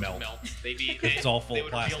face just melt. It's all full they of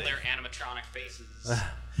would plastic. reveal their animatronic faces.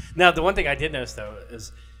 Now, the one thing I did notice though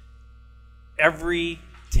is every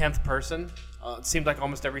 10th person, it seemed like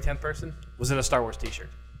almost every 10th person was in a Star Wars T-shirt.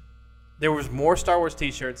 There was more Star Wars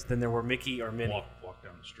T-shirts than there were Mickey or Minnie. Walk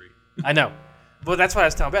down the street. I know, but that's what I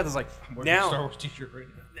was telling Beth. I was like, I'm wearing a Star now, Wars T-shirt right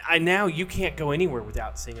now. now you can't go anywhere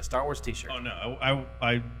without seeing a Star Wars T-shirt. Oh no,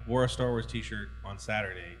 I wore a Star Wars T-shirt on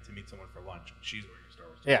Saturday to meet someone for lunch. She's wearing a Star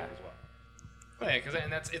Wars T-shirt as well. Yeah,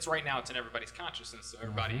 because it's right now. It's in everybody's consciousness. So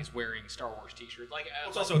everybody's wearing Star Wars T-shirts.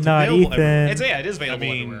 It's also Not available everywhere. Ethan. It is available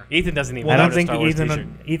everywhere. Ethan doesn't even I own don't a think Star Wars T-shirt.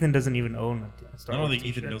 Ethan doesn't even own a Star I Wars don't think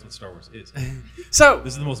T-shirt. Ethan knows what Star Wars is. So,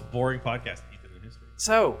 This is the most boring podcast Ethan in history.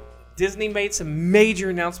 so Disney made some major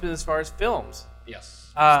announcements as far as films. Yes.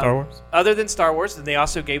 Star Wars? Other than Star Wars, and they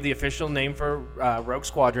also gave the official name for Rogue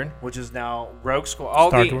Squadron, which is now Rogue Squadron.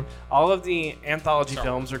 Star Tours. All of the anthology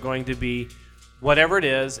films are going to be whatever it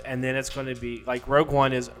is, and then it's going to be Rogue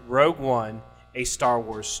One is Rogue One, a Star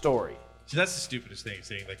Wars story. See, that's the stupidest thing.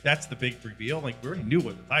 Saying that's the big reveal. We already knew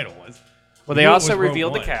what the title was. Well, We they knew it also was Rogue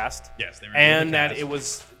revealed the One. cast. Yes, they revealed And the that cast, it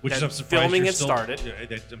was which that I'm surprised filming you're had still,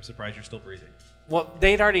 started. I'm surprised you're still breathing. Well,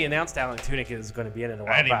 they'd already announced Alan Tudyk is going to be in it a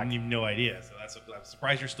while I had back. even no idea. So I'm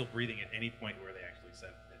surprised you're still breathing at any point where they actually said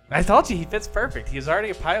that. I told you he fits perfect. He was already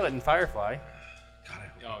a pilot in Firefly. God,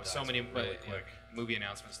 I hope Oh, he so dies many really quick. movie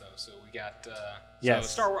announcements though. So we got Yes.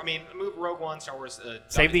 so Star Wars. I mean, move Rogue One, Star Wars.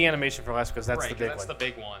 Save the animation for last because that's right, the 'cause big that's one. the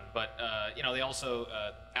big one. But they also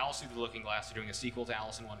Alice Through the Looking Glass. They're doing a sequel to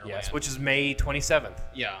Alice in Wonderland. Yes, which is May 27th.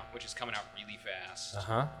 yeah, which is coming out really fast.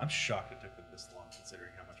 Uh-huh. I'm shocked it took them this long,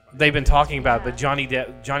 considering how much money. They've been talking about it, but Yeah.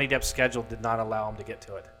 Johnny Depp's schedule did not allow him to get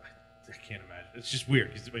to it. I can't imagine. It's just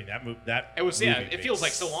weird because I mean that It was movie It made feels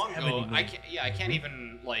like so long ago. 70 I million. can't. Yeah, I can't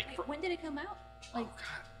even like. Wait, when did it come out? Like, Oh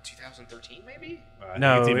God, 2013 maybe. I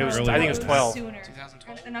No, think it's even it was- earlier I think it was than 12. Sooner.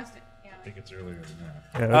 2012? Yeah. I think it's earlier than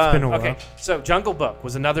that. Yeah, it's been a while. Okay, so Jungle Book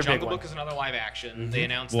was another Jungle big Book one. is another live action. They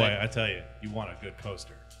announced Boy, that. I tell you, you want a good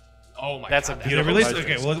poster. Oh my That's God, a that They beautiful released.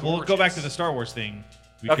 poster. Okay, we'll go back to the Star Wars thing.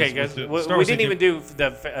 Okay, because guys, with the we Star Wars didn't thing, even do the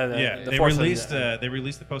they Force released. Unleashed. They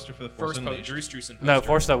released the poster for the Force first Unleashed. Drew Struzan. No, poster.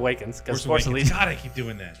 Force Awakens because Force Awakens. Unleashed. God, I keep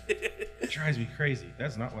doing that. It drives me crazy.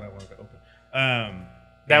 That's not what I wanted to open.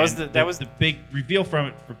 That was and the big reveal from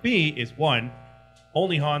it for me is one,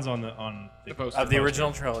 only Han's on the poster. of the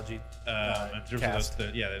original trilogy. in terms cast.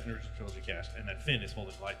 of the original trilogy cast, and then Finn is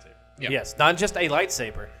holding the lightsaber. Yeah. Yes, not just a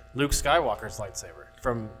lightsaber, Luke Skywalker's lightsaber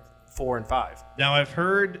from 4 and 5. Now I've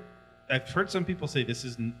heard some people say this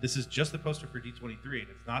is just the poster for D23 and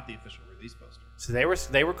it's not the official release poster. So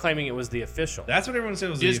they were claiming it was the official. That's what everyone said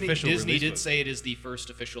was Disney, the official Disney release did poster. say it is the first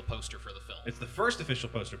official poster for the film. It's the first official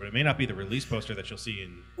poster, but it may not be the release poster that you'll see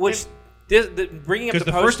in. Which bringing up Because the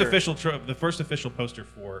the first poster, official poster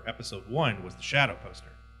for Episode 1 was the Shadow poster.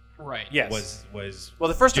 Right. Yes. Was well,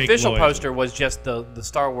 the first Jake official Lloyd's- poster was just the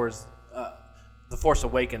Star Wars, the Force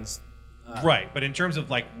Awakens. Right, but in terms of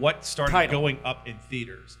like what started Title. going up in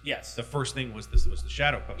theaters, Yes. the first thing was the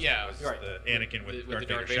Shadow poster. Yeah, was right. the Anakin with, with the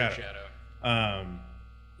Darth Vader Vader shadow. shadow.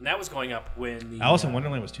 And that was going up when the Alice in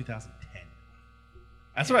Wonderland was 2010.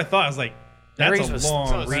 That's what I thought. I was like, that's Rings a was long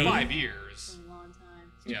So it's Three? 5 years. A long time.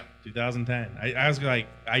 Yeah. 2010. I was like,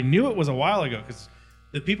 I knew it was a while ago because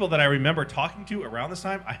the people that I remember talking to around this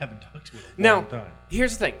time, I haven't talked to in a Now, long time.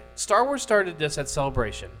 here's the thing. Star Wars started this at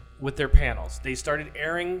Celebration with their panels. They started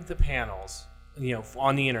airing the panels,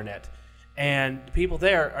 on the internet, and the people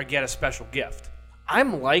there get a special gift.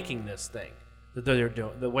 I'm liking this thing that they're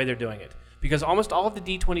doing, the way they're doing it, because almost all of the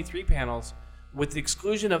D23 panels, with the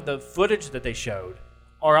exclusion of the footage that they showed,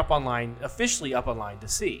 are up online, officially up online to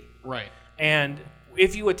see. Right. And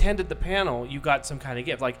if you attended the panel, you got some kind of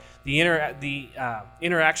gift. Like the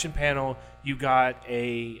interaction panel, you got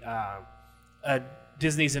a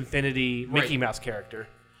Disney's Infinity Mickey Right. Mouse character.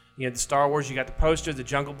 You had the Star Wars, you got the poster, the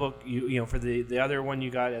Jungle Book. For the other one,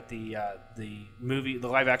 you got at the movie, the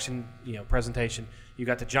live action presentation, you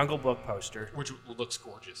got the Jungle Book poster. Which looks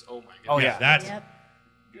gorgeous. Oh my god. Oh, yeah. That's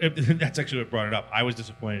Yep. that's actually what brought it up. I was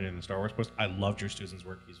disappointed in the Star Wars poster. I love Drew Struzan's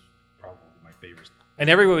work. He's probably my favorite. And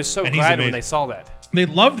everyone was so And he's glad when amazing. they saw that. They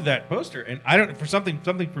loved that poster, and I don't for something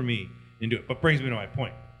for me into it. But brings me to my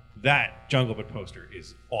point. That Jungle Book poster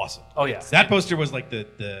is awesome. Oh, yeah. That poster was like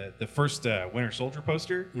the first Winter Soldier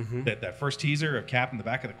poster. That first teaser of Cap in the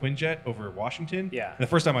back of the Quinjet over Washington. Yeah. And the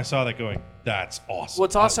first time I saw that, going, that's awesome. Well,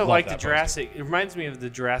 it's I also love like the that poster. Jurassic. It reminds me of the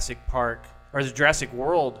Jurassic Park or the Jurassic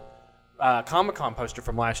World Comic-Con poster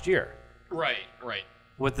from last year Right. Right.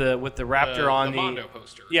 with the raptor on the Mondo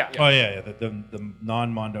poster. Yeah. Oh yeah, the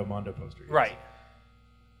non-Mondo poster. Yes. Right.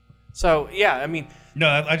 So yeah, I mean, No,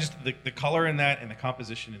 I just the color in that and the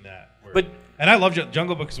composition in that. But- and I love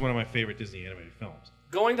Jungle Book is one of my favorite Disney animated films.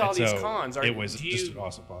 going to all And these so cons, it was do just you an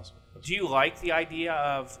awesome. do you like the idea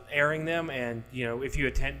of airing them and if you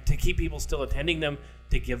attend to keep people still attending them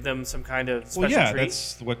to give them some kind of special Well, yeah,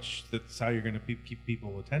 treat? that's how you're going to keep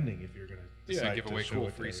people attending if you're going to decide Yeah. Give to away show cool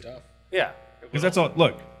it free to- stuff. Yeah. Because that's all.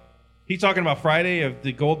 Look, he's talking about Friday of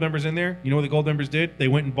the gold members in there. You know what the gold members did? They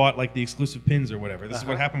went and bought like the exclusive pins or whatever. This is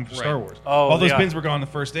what happened for Star Right. Wars. Oh, all those yeah. pins were gone the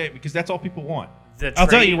first day because that's all people want. The I'll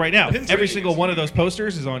tell trading- you right now, pin every trading single is one of those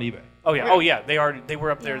posters is on eBay. Oh yeah. Oh yeah. They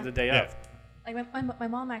were up there Yeah. the day Yeah. of. Like my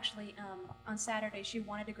mom actually on Saturday she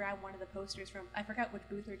wanted to grab one of the posters from I forgot which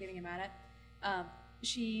booth they were giving him at.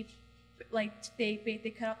 She like they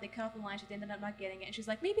cut off the line. She ended up not getting it, and she's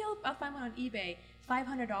like, maybe I'll find one on eBay,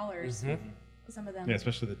 $500 for some of them. Yeah,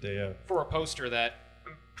 especially the day of. For a poster that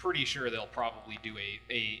I'm pretty sure they'll probably do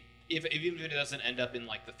if even if it doesn't end up in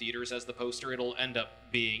like the theaters as the poster, it'll end up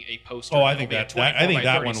being a poster. Oh, I It'll think be a that 24 I think by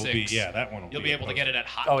that one will be 36. that one will You'll be be a able to poster. get it at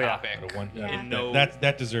Hot Oh, yeah. Topic. At a one- Yeah. in no-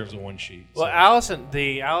 that deserves a one sheet. Well, so.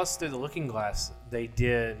 Alice Through the Looking Glass, they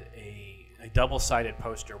did a double-sided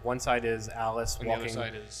poster. One side is Alice And the other walking.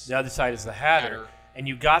 side is the other side is the Hatter. Hatter. and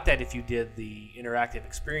you got that if you did the interactive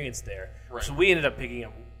experience there. Right. So we ended up picking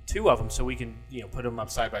up 2 of them so we can put them up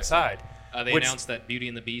side by side. They Which- announced that Beauty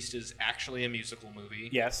and the Beast is actually a musical movie.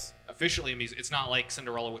 Yes. Officially a music. It's not like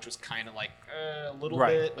Cinderella, which was kind of like a little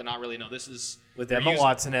Right. bit, but not really. No, this is With they're Emma using-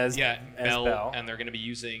 Watson as Belle, Belle. and they're going to be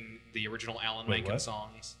using the original Alan Wait, Menken what?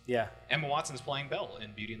 songs. Yeah. Emma Watson's playing Belle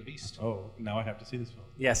in Beauty and the Beast. Oh, now I have to see this film.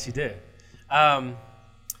 Yes, you did.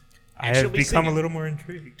 I she'll have be become a singing. little more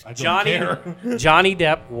intrigued. I don't Johnny care. Johnny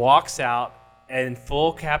Depp walks out in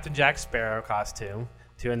full Captain Jack Sparrow costume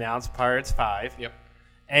to announce Pirates 5. Yep.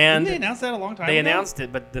 And Didn't they announce that a long time they ago? announced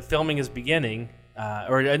it, but the filming is beginning.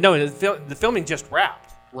 No, the filming just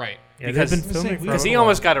wrapped. Right. Yeah, Because- they've I been was gonna filming say, for Because a he while.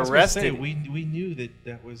 almost got I was gonna say, arrested. we knew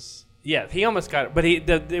that was. Yeah, he almost got it, but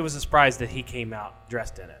it was a surprise that he came out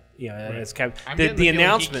dressed in it. As Captain. I'm The getting the feeling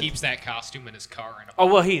announcement. he keeps that costume in his car. In a Oh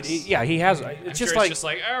well, box. he has. I'm It's sure just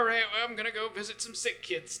like all right, well, I'm gonna go visit some sick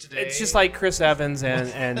kids today. it's just like Chris Evans and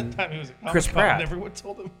That time he was at Chris Comic-Con Pratt. and everyone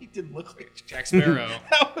told him he didn't look like Jack Sparrow.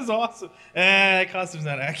 That was awesome. That costume's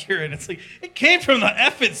not accurate. It's like it came from the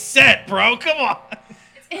effing set, bro. Come on.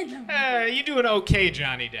 It's in the You doing okay,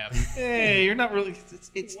 Johnny Depp? Hey, you're not really.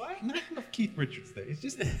 It's not enough Keith Richards there. It's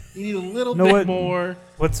just you need a little Know bit what? more.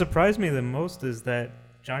 What surprised me the most is that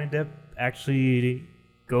Johnny Depp actually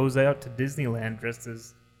goes out to Disneyland dressed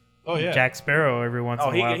as Oh yeah. Jack Sparrow every once Oh,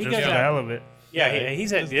 in he- a while, he just goes for the out- hell of it.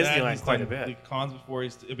 he's at does that. Disneyland He's quite a done bit. The cons before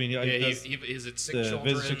he's. I mean, Yeah, he does is it sick the children?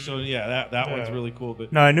 Visit Sick Children. Yeah, that one's Yeah. really cool.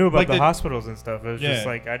 But No, I knew about Like the the- hospitals and stuff. It was just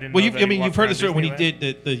like I didn't. Well, know you've, that I he mean, you've walked heard around the story when he Disneyland.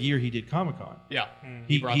 did the year he did Comic Con. Yeah.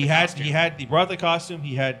 He brought the costume. he brought the costume.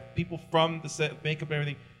 He had people from the set, makeup and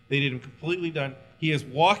everything. They did him completely done. He is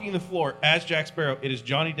walking the floor as Jack Sparrow. It is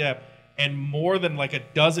Johnny Depp, and more than like a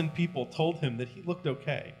dozen people told him that he looked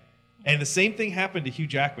okay. And the same thing happened to Hugh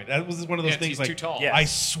Jackman. That was one of those Yeah, things he's like too tall. Yeah. I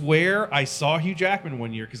swear I saw Hugh Jackman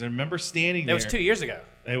one year because I remember standing That there. was 2 years ago.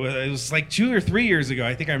 It was like 2 or 3 years ago.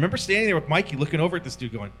 I think I remember standing there with Mikey looking over at this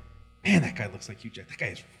dude going, man, that guy looks like Hugh Jackman. That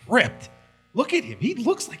guy is ripped. Look at him. He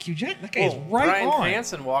looks like Hugh Jackman. That guy is right Brian on.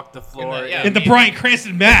 Cranston walked the floor. yeah. In the Bryan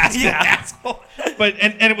Cranston mask. Yeah. Asshole. But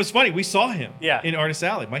and it was funny. We saw him Yeah. in Artist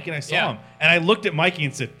Alley. Mikey and I saw Yeah. him. And I looked at Mikey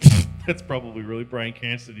and said, that's probably really Bryan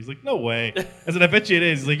Cranston. He's like, no way. I said, I bet you it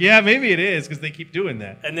is. He's like, yeah, maybe it is because they keep doing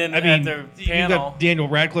that. And then I at mean, the you got panel- Daniel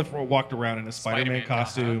Radcliffe walked around in a Spider-Man Spider-Man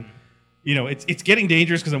costume. costume. You know, it's getting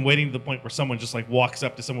dangerous because I'm waiting to the point where someone just like walks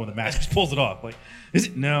up to someone with a mask, just pulls it off. Like, is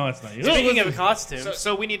it? No, it's not you. Speaking of costumes,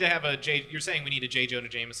 So we need to have a J. You're saying we need a J. Jonah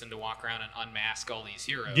Jameson to walk around and unmask all these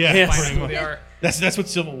heroes. Yeah, Yes. Find out pretty who much. they are. That's what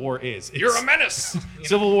Civil War is. You're a It's- menace. You know?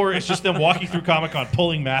 Civil War is just them walking through Comic-Con,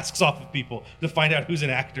 pulling masks off of people to find out who's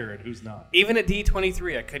an actor and who's not. even at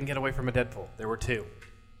D23, I couldn't get away from a Deadpool. There were 2.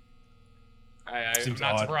 I'm Seems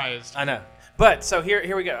not odd. surprised. I know. But so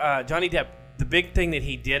here we go. Johnny Depp. The big thing that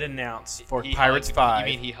he did announce for He Pirates hugged- 5.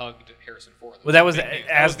 You mean he hugged Harrison Ford? Well, that was big news.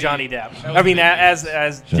 That as was the- Johnny that Depp. was I mean, the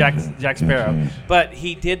big news. as Jack Sparrow. But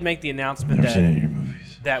he did make the announcement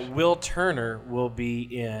that Will Turner will be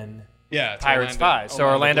in Yeah, it's Pirates 5. So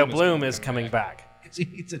Orlando Bloom is coming coming back.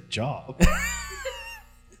 It's a job.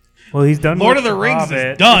 Well, he's done. Lord of with the Rings Hobbit.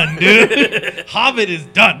 is done, dude. Hobbit is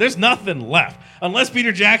done. There's nothing left. Unless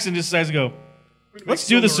Peter Jackson just decides to go, let's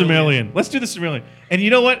do the Silmarillion. Let's do the Silmarillion. And you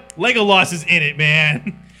know what? Legolas is in it,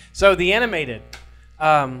 man. So the animated.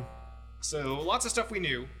 So lots of stuff we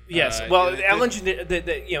knew. Yes.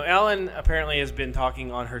 Ellen apparently has been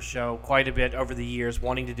talking on her show quite a bit over the years,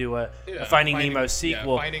 wanting to do a Finding Nemo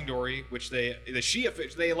sequel. Yeah, Finding Dory, which they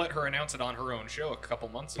let her announce it on her own show a couple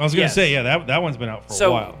months ago. I was going to Yes. say, yeah, that one's been out for a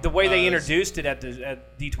So while. the way they Uh, introduced it at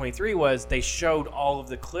D23 was they showed all of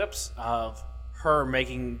the clips of her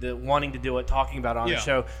wanting to do it, talking about it on Yeah. the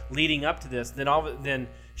show, leading up to this. Then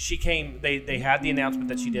she came. They had the announcement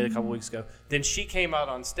that she did a couple weeks ago. Then she came out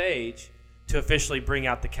on stage to officially bring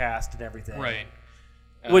out the cast and everything. Right.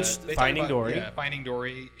 Which, they talk Finding about- Dory. Yeah, Finding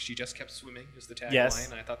Dory. She just kept swimming is the tagline, Yes.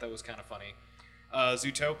 and I thought that was kind of funny.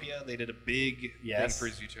 Zootopia. They did a big Yes. thing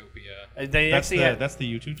for Zootopia. They That's actually the, had, that's the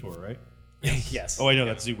U2 tour, right? yes. Oh, I know,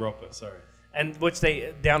 that's Zooropa. Sorry. And which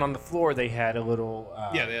they down on the floor they had a little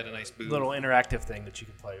Yeah, they had a nice booth. little interactive thing that you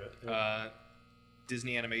can play with.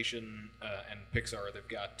 Disney Animation and Pixar. They've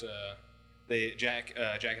got Jack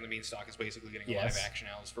and the Beanstalk is basically getting a Yes. live action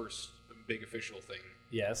now. His first big official thing.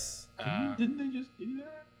 Yes. Didn't they just do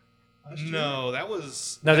that? last year? No, that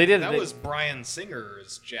was they did. That They- was Brian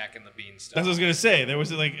Singer's Jack and the Beanstalk. That's what I was going to say. There was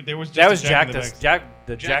just That was a Jack and the Beanstalk. Jack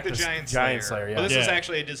the Giant Slayer. Slayer. Yeah. But this is Yeah.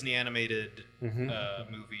 actually a Disney animated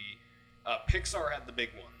movie. Pixar had the big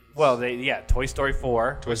one. Well, Toy Story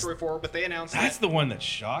 4. Toy Story 4, but they announced That's that. the one that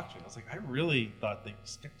shocked me. I was like, I really thought they.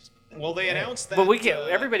 Well, they announced that. But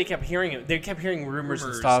everybody kept hearing it. They kept hearing rumors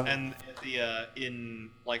and stuff. and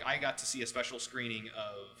I got to see a special screening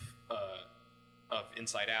of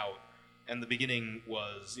Inside Out, and the beginning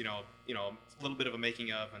was a little bit of a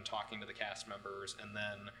making of and talking to the cast members, and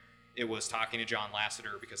then it was talking to John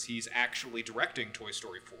Lasseter because he's actually directing Toy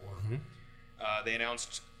Story 4. They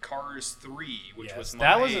announced Cars 3, which was my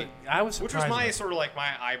I was surprised. which was my sort of like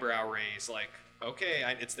my eyebrow raise, like, okay,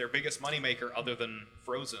 it's their biggest moneymaker other than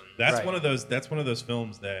Frozen. That's Right. one of those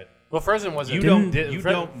films that Well, Frozen wasn't. you don't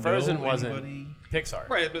Frozen know wasn't anybody. Pixar.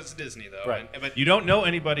 Right, but it's Disney though. Right. But You don't know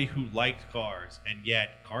anybody who liked Cars, and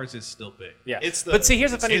yet Cars is still big. Yeah. but see,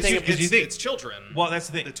 here's the funny thing. because you think- it's children. Well, that's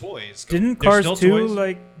the thing. The toys. Didn't They're Cars still 2 toys?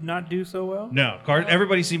 like not do so well? No, Cars.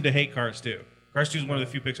 Everybody seemed to hate Cars 2. Cars 2 is one of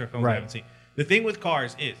the few Pixar films I Right. haven't seen. The thing with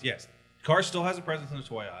Cars is, yes, Cars still has a presence in the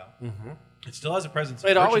toy aisle. It still has a presence.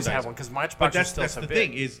 It in always merchandising. had one because Matchbox But is that's still so the big.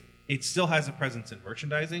 thing is, it still has a presence in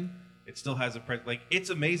merchandising. It still has a like it's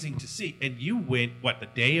amazing to see. And you went the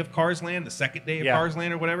day of Cars Land, the second day of Yeah. Cars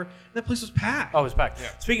Land or whatever. That place was packed. Oh, it was packed.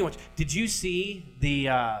 Speaking of which, did you see the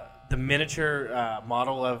miniature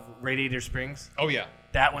model of Radiator Springs? Oh yeah.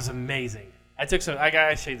 That was amazing. I took some. I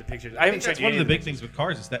gotta show you the pictures. I I haven't think showed that's you one of any the big pictures. things with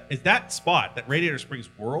Cars is that spot, that Radiator Springs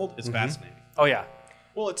world is fascinating. Oh yeah.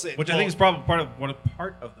 Well, it's Which I think is probably part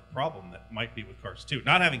of the problem that might be with Cars 2.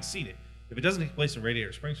 Not having seen it, if it doesn't take place in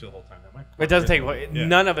Radiator Springs for the whole time, that might. It doesn't take. Yeah.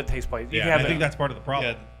 None of it takes place. You Yeah, have I think it- that's part of the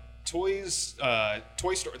problem. Yeah, Toy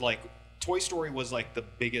Story, Toy Story was like the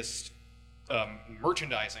biggest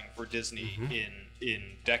merchandising for Disney in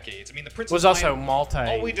decades. I mean, the Princess was also line multi.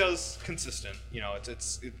 always does consistent.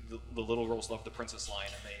 The little girls love the Princess line,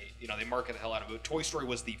 and they market the hell out of it. Toy Story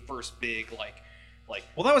was the first big like.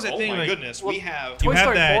 Well, that was the oh thing, my like- goodness, we have. Toy you have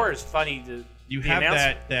Story that- 4 is funny. You the have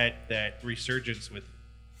announcement- that resurgence with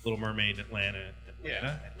Little Mermaid, Atlanta,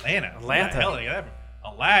 Yeah.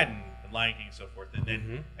 Aladdin, The Lion King, and so forth. And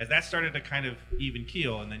then as that started to kind of even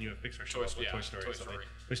keel, and then you have Pixar show up with Toy Story. Toy So Story.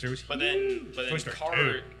 Toy Story was But huge. then Toy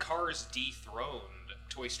Story Cars dethroned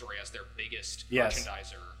Toy Story as their biggest Yes.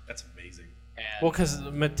 merchandiser. That's amazing. And Well, because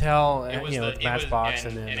Mattel, it was with Matchbox,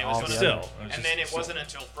 and then it all was the gonna- other. Still. and then it wasn't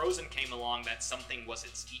until Frozen came along that something was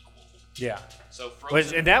its equal. Yeah. So Which,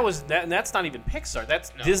 Frozen, and that's not even Pixar.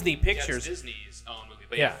 That's no, Disney yeah, Pictures. it's Disney's own movie,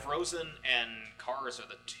 but Yeah. Frozen and Cars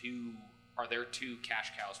are their two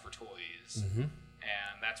cash cows for toys, and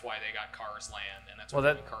that's why they got Cars Land, and that's why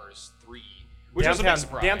Well, they got Cars 3, which was a big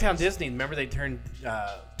surprise. Downtown Disney. Remember they turned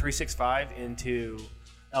 365 into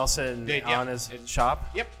Elsa and Yep. Anna's shop.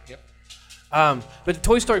 Yep. But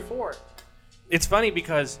Toy Story 4, it's funny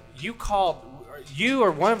because you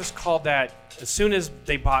or one of us called that as soon as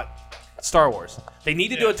they bought Star Wars. They need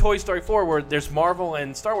to do a Toy Story 4 where there's Marvel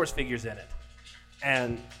and Star Wars figures in it.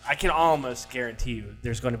 And I can almost guarantee you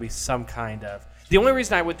there's going to be some kind of... The only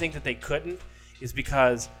reason I would think that they couldn't is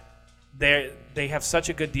because they have such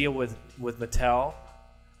a good deal with Mattel.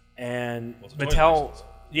 And Well, it's a toy Mattel... license.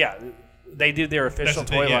 Yeah, they do their That's official the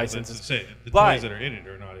thing, toy yeah, licenses. that's to say, the But toys that are in it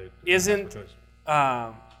are not it. isn't-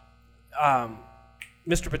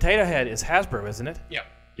 Mr. Potato Head is Hasbro, isn't it? Yeah.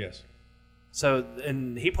 Yes. So,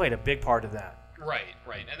 and he played a big part of that. Right,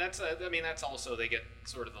 and that's that's also they get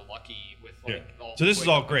sort of the lucky with Yeah. like all So this toy is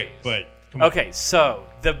all companies. great, but come on. Okay, so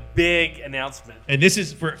the big announcement. And this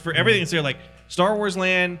is for everything that's there. Like Star Wars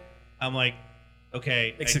Land, I'm like,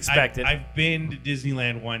 okay, It's expected. I've been to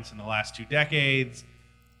Disneyland once in the last 2 decades.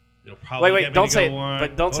 It'll probably Wait, get me don't to say go it. on.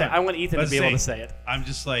 But don't say it. Hold I on. want Ethan Let's to be able to say it. I'm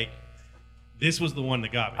just like, this was the one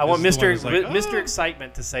that got me. I want This is the Mr. one that's like, Mr. oh.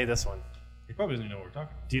 Excitement to say this one. He probably doesn't even know what we're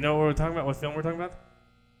talking about. Do you know what we're talking about? What film we're talking about?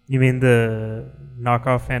 You mean the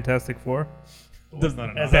knockoff Fantastic Four? Well, it's not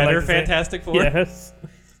enough. as I Better like to say. Fantastic Four? Yes.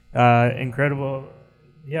 Incredible.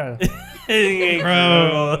 Yeah.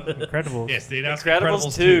 Bro. Incredible. Yes, they announced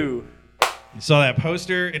Incredibles 2. You saw that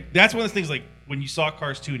poster. And that's one of the things, like, when you saw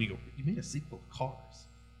Cars 2 and you go, you made a sequel to Cars.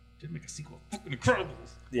 You didn't make a sequel to fucking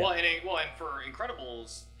Incredibles. Yeah. Well, and for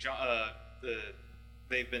Incredibles,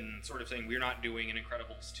 they've been sort of saying we're not doing an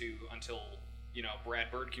Incredibles 2 until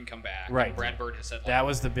Brad Bird can come back. Right. And Brad Bird has said like, That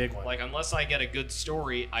was the big one. like unless I get a good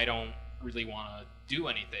story, I don't really want to do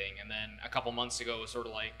anything. And then a couple months ago, it was sort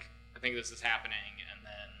of like I think this is happening,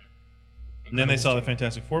 And then they saw the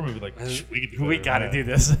Fantastic Four movie, like, we can do better we than got to that. do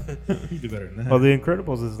this. We can do better than that. Well, The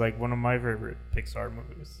Incredibles is like one of my favorite Pixar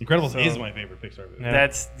movies. Incredibles So- is my favorite Pixar movie. Yeah.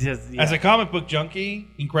 That's just... As yeah. a comic book junkie,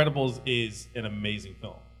 Incredibles is an amazing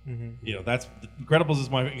film. That's Incredibles is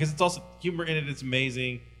my, because it's also humor in it. It's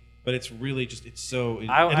amazing, but it's really just it's so.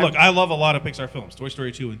 And look, I love a lot of Pixar films. Toy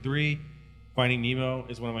Story 2 and 3, Finding Nemo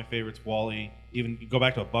is one of my favorites. Wall-E, even go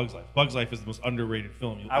back to A Bug's Life. Bug's Life is the most underrated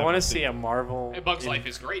film. I want to see a Marvel... Bugs Life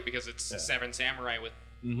is great because it's Seven Samurai with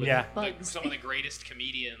with Yeah. some of the greatest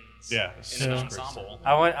comedians Yeah, in so an great ensemble.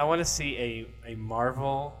 I want to see a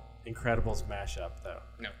Marvel Incredibles mashup though.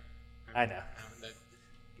 No. I know. That-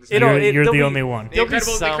 You're there'll the be- only one. The there'll be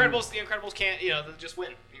Incredibles, some- the Incredibles can't, they'll just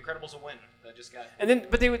win. The Incredibles will win. They just got. And then,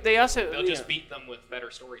 but they also They'll just beat them with better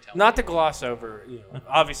storytelling. not to gloss over,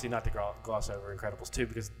 obviously not to gloss over Incredibles 2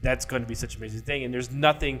 because that's going to be such an amazing thing, and there's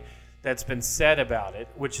nothing that's been said about it,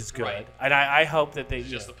 which is good. Right. And I hope that they It's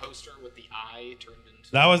just the poster with the eye turned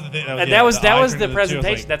into. That was the thing. that was eye the turned into two. I was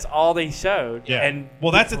presentation. like, That's all they showed. Yeah. And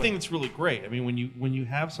Well, that's the thing that's really great. I mean, when you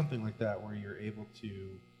have something like that where you're able to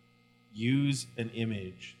use an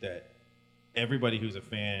image that everybody who's a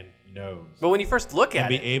fan knows, But when you first look and at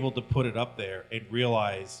be it, able to put it up there and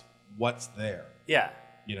realize what's there. yeah.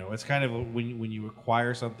 It's kind of when you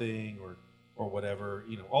acquire something or whatever.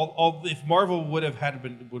 All if Marvel would have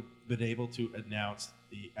been able to announce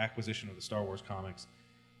the acquisition of the Star Wars comics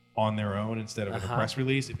on their own instead of in a press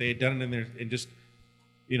release, if they had done it in there and just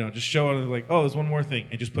show it like, oh, there's one more thing,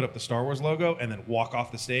 and just put up the Star Wars logo and then walk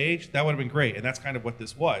off the stage, that would have been great. And that's kind of what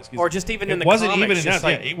this was. 'Cause Or just even in the it wasn't comics, even just announced.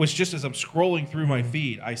 like- Yeah, it was just as I'm scrolling through my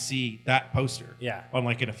feed, I see that poster. Yeah. On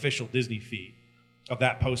like an official Disney feed of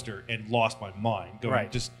that poster and lost my mind. Going,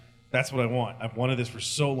 Right. just that's what I want. I've wanted this for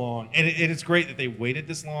so long, and it's great that they waited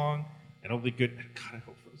this long. And it'll be good. God, I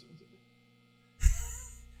hope Frozen's in it.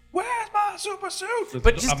 Where's my super suit? It's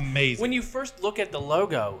But just amazing. when you first look at the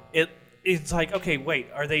logo, it's like, okay, wait,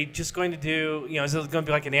 are they just going to do, is it going to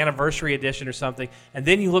be like an anniversary edition or something? And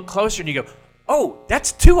then you look closer and you go, oh,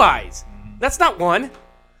 that's two eyes. That's not one.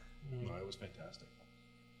 No, it was fantastic.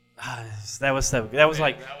 That was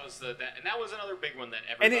like, That was another big one that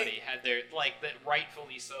And everybody had their that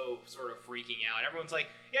rightfully so sort of freaking out. Everyone's like,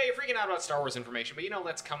 yeah, you're freaking out about Star Wars information, but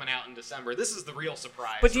that's coming out in December. This is the real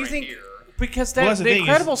surprise. but do you right think, here. because Well, that's the the thing is,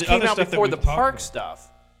 Incredibles the came other out stuff that before the we've talked park about.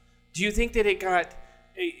 stuff, do you think that it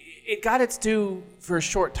got its due for a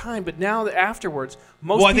short time, but now afterwards,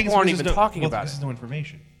 most people aren't even talking about This it. is no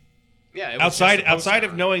information. Yeah, it was just a Outside of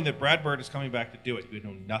poster. knowing that Brad Bird is coming back to do it, you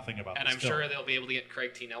know nothing about And this I'm film. sure they'll be able to get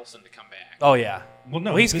Craig T. Nelson to come back. Oh, yeah. Well,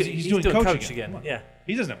 no, Well, he's doing coach again. Come on. Yeah.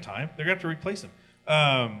 He doesn't have time. They're going to have to replace him.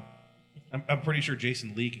 I'm pretty sure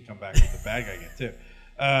Jason Lee can come back with the bad guy again, too.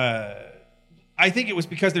 I think it was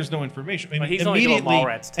because there's no information. I mean, Well, he's only doing immediately,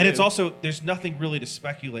 Mallrats, and it's too. also, there's nothing really to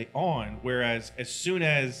speculate on, whereas as soon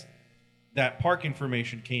as that park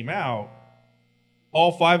information came out,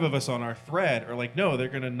 all five of us on our thread are like, no, they're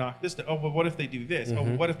going to knock this down. Oh, but what if they do this? Oh,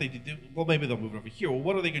 what if they do? Well, maybe they'll move it over here. Well,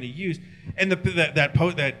 what are they going to use? And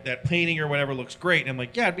that painting or whatever looks great. And I'm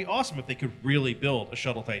like, yeah, it'd be awesome if they could really build a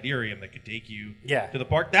shuttle Tidarium that could take you to the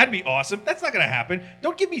park. That'd be awesome. That's not going to happen.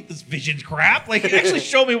 Don't give me this visions crap. Like, actually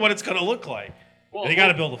show me what it's going to look like. Well, they got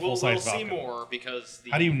to build a full size We'll Falcon. see more because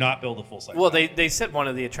How do you not build a full size? Well, Falcon? they said one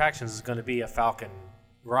of the attractions is going to be a Falcon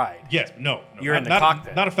ride. Yes, no, You're in the not,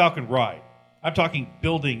 cockpit. Not a Falcon ride. I'm talking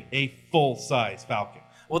building a full size Falcon.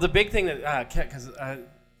 Well, the big thing that because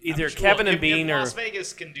either Sure. Kevin and If Bean or Las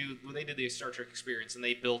Vegas can do. Well, they did the Star Trek experience and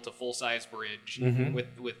they built a full size bridge Mm-hmm.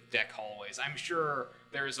 with deck hallways. I'm sure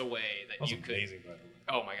there's a way that That was you could. amazing, by the way.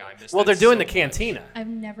 Oh my god! I missed well, that they're doing so the cantina. I've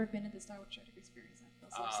never been at the Star Wars Trek experience. I feel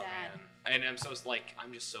so Oh, sad. man. And I'm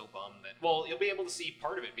just so bummed that. Well, you'll be able to see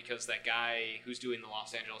part of it because that guy who's doing the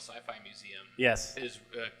Los Angeles Sci-Fi Museum Yes, is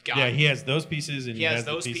Yeah, he has those pieces, and He has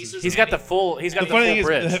the those pieces. he's got the full. He's got The the, funny full thing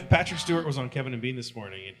bridge. is, Patrick Stewart was on Kevin and Bean this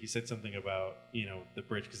morning, and he said something about the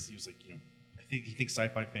bridge because he was like, I think he thinks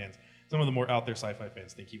sci-fi fans, some of the more out there sci-fi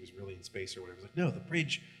fans, think he was really in space or whatever. He's like, no, the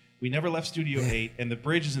bridge. We never left Studio 8, and the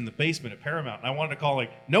bridge is in the basement at Paramount. And I wanted to call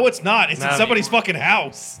like, no, it's not. It's in No. somebody's fucking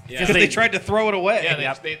house Yeah. because they tried to throw it away. Yeah,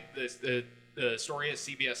 the story is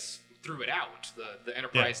CBS threw it out. The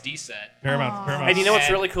Enterprise D set. Paramount. And you know what's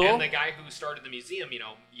really cool? And the guy who started the museum,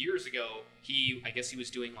 years ago, I guess he was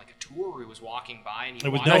doing like a tour. Where he was walking by and he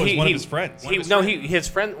It was watched- no, it was one of his friends. One of his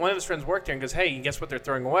One of his friends worked there and goes, hey, and guess what they're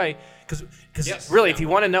throwing away? Because Yes. really, if you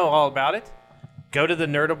want to know all about it, go to the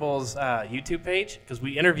Nerdables YouTube page because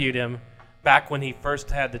we interviewed him back when he first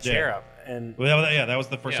had the chair up. And Well, that was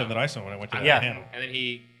the first Yeah. time that I saw him when I went to that Yeah. panel. And then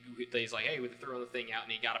he's like, hey, we threw the thing out,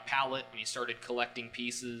 and he got a pallet and he started collecting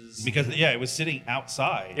pieces. Because it was sitting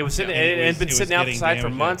outside. it was sitting, And it had been was sitting getting outside for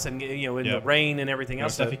damaged. months, and in the Yep. rain and everything There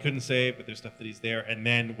was else. stuff he couldn't save, but there's stuff that he's there. And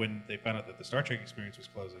then when they found out that the Star Trek experience was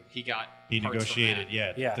closing, he got he parts from negotiated,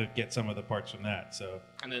 that. Yeah. to get some of the parts from that. So,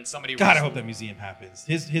 And then somebody God, I was- hope that museum happens.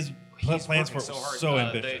 His He's plans for working it so were hard. so They-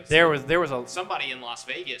 ambitious. there was a Somebody in Las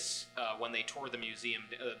Vegas, when they tore the museum,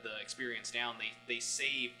 the experience down, they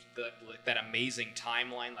saved that amazing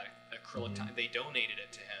timeline, like acrylic time. They donated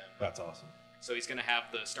it to him. That's awesome. So he's going to have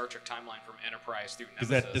the Star Trek timeline from Enterprise through Because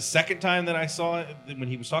Nemesis. that the second time that I saw it, when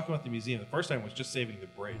he was talking about the museum, the first time was just saving the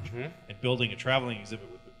bridge and building a traveling exhibit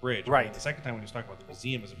with the bridge. Right. But the second time when he was talking about the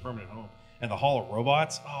museum as a permanent home and the Hall of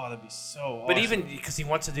Robots, oh, that'd be so But awesome. even because he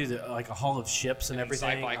wants to do a hall of ships and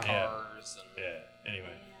everything. Sci-fi Oh. cars. And, Yeah,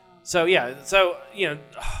 anyway. So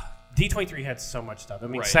D23 had so much stuff. I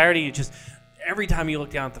mean, Right. Saturday, you just every time you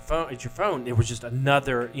look down at your phone, it was just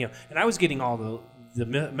another, And I was getting all the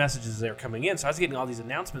messages that were coming in, so I was getting all these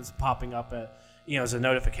announcements popping up, as a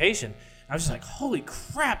notification. I was just like, holy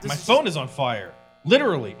crap! My phone is on fire,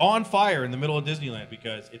 literally on fire in the middle of Disneyland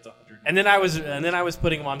because it's 100. And then I was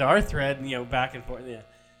putting them onto our thread, back and forth,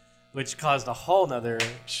 which caused a whole nother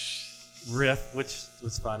riff, which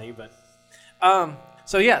was funny. But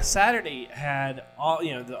so yeah, Saturday had all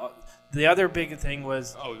the other big thing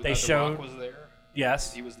was they The showed Rock was there.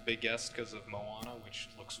 yes, He was the big guest because of Moana, which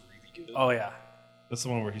looks really good. oh yeah, That's the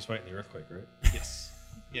one where he's fighting the earthquake, right? Yes.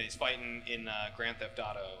 Yeah, he's fighting in Grand Theft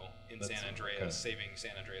Auto in That's San Andreas, okay. saving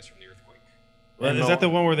San Andreas from the earthquake. And Is that the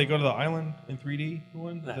one where they go to the island in 3D?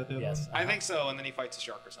 One? Is No, that the other yes. one? I think so, and then he fights a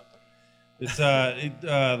shark or something. It's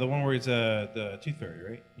the one where it's the Tooth Fairy,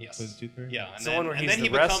 right? He Yes. plays the Tooth Fairy. Yeah, and It's the then, one where and he's then he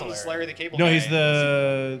the becomes wrestler. Larry the Cable No, Guy. he's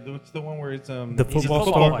the what's the one where it's The He's a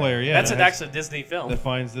football player. Yeah, That's that an has- actual Disney film. that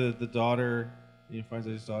finds the daughter. He finds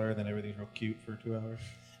his daughter, and then everything's real cute for 2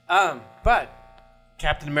 hours. But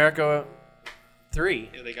Captain America 3.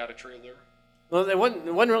 Yeah, they got a trailer. Well, it wasn't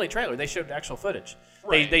really a trailer. They showed actual footage.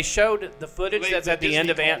 Right. They showed the footage They- that's at the Disney end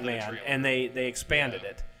of called it a Ant-Man, trailer. and they expanded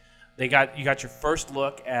it. You got your first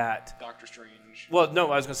look at. Doctor Strange. Well,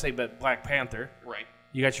 no, I was going to say, but Black Panther. Right.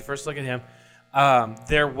 You got your first look at him.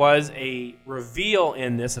 There was a reveal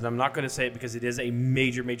in this, and I'm not going to say it because it is a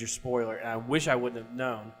major, major spoiler, and I wish I wouldn't have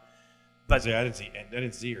known. But I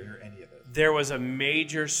didn't see or hear any of it. there was a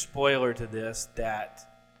major spoiler to this that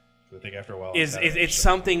So I think after a while, it's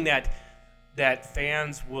something that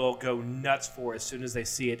fans will go nuts for as soon as they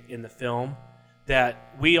see it in the film.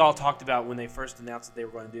 That we all talked about when they first announced that they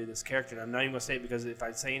were going to do this character. And I'm not even going to say it because if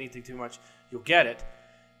I say anything too much, you'll get it.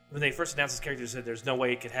 When they first announced this character, they said there's no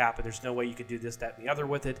way it could happen. There's no way you could do this, that, and the other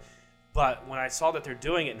with it. But when I saw that they're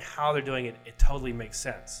doing it and how they're doing it, it totally makes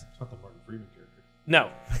sense. It's not the Martin Freeman character. No,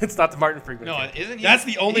 it's not the Martin Freeman No, character. isn't he? That's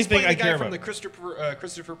the only he's thing playing I the guy care from about. the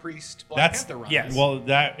Christopher Priest Black That's Panther run. yes. Well,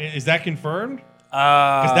 is that confirmed?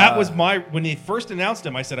 Because Because that was when they first announced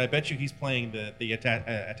him. I said, I bet you he's playing the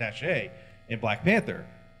attaché in Black Panther,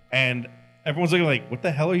 and everyone's looking like, what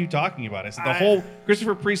the hell are you talking about? I said the whole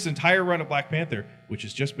Christopher Priest's entire run of Black Panther, which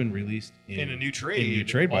has just been released in a new trade. in a new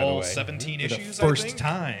trade, by the All way, 17 for issues, the I first think?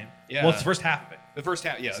 time. Yeah. Well, it's the first half of it. The first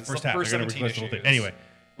half, yeah. It's It's the first the half. first They're gonna 17 replace the whole issues. thing. Anyway,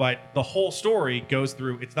 but the whole story goes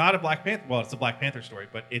through. It's not a Black Panther. Well, it's a Black Panther story,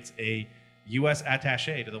 but it's a U.S.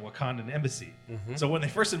 attaché to the Wakandan embassy. So when they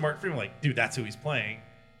first said Martin Freeman, I'm like, dude, that's who he's playing,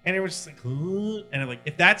 and it was just like, huh? And I'm like,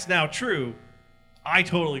 if that's now true, I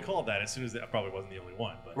totally called that as soon as I probably wasn't the only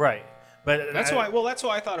one, but right. But That's why. Well, that's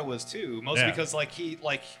why I thought it was too. Mostly Yeah. because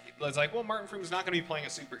it's like, well, Martin Freeman's not going to be playing a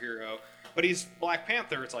superhero, but he's Black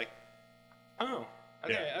Panther. It's like, oh, I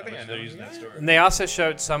think I know. they're using that story. And they also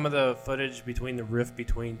showed some of the footage between the rift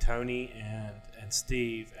between Tony and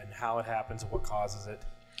Steve and how it happens and what causes it.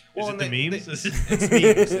 Well, Is and it the they- memes? It's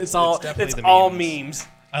memes. It's all definitely the all memes. memes.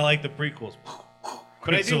 I like the prequels.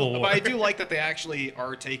 But I Civil War. I do like that they actually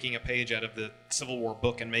are taking a page out of the Civil War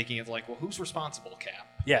book and making it like, well, who's responsible, Cap?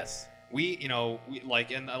 Yes. And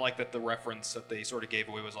I like that the reference that they sort of gave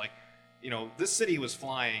away was like, this city was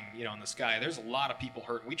flying, in the sky. There's a lot of people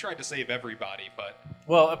hurt. We tried to save everybody, but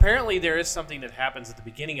Well, apparently there is something that happens at the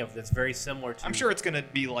beginning of it that's very similar to. I'm sure it's gonna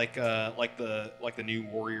be like the New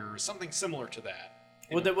Warriors, something similar to that.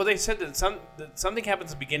 Well, they said that something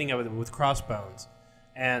happens at the beginning of it with Crossbones,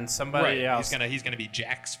 and somebody else. He's gonna be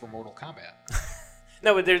Jax from Mortal Kombat.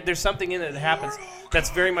 No, but there's something in it that happens that's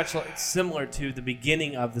very much similar to the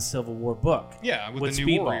beginning of the Civil War book. Yeah, with the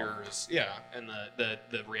New Speedball. Warriors. Yeah, and the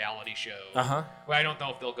reality show. Uh-huh. Well, I don't know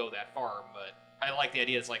if they'll go that far, but I like the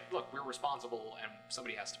idea. It's like, look, we're responsible, and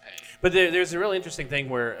somebody has to pay. But there's a really interesting thing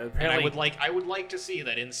where And apparently I would like to see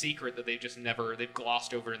that in secret that they've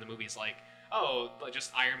glossed over in the movies. Like,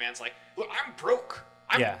 just Iron Man's like, look, I'm broke.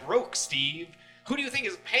 I'm broke, Steve. Who do you think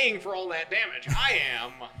is paying for all that damage? I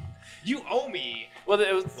am. You owe me. Well,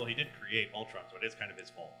 Well, he did create Ultron, so it is kind of his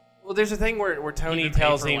fault. well, there's a thing where Tony Even pay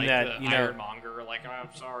tells for, him like, that the Ironmonger, like, I'm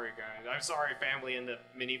sorry, guys. I'm sorry, family in the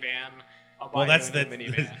minivan. I'll buy Well, that's you a the,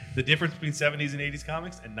 new minivan. the difference between 70s and 80s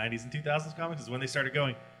comics and 90s and 2000s comics is when they started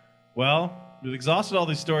going, well, we've exhausted all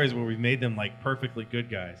these stories where we've made them like perfectly good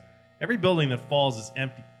guys. Every building that falls is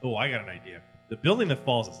empty. Oh, I got an idea. The building that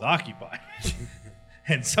falls is occupied.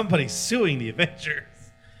 And somebody's suing the Avengers.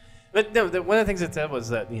 But no, one of the things it said was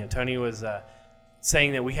that Tony was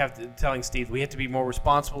saying that telling Steve we have to be more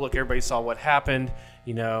responsible. Look, everybody saw what happened.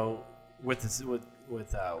 With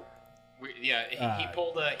he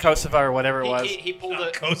pulled a Kosovo or whatever it was. He pulled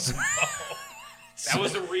a Kosovo. that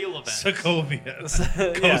was a real event.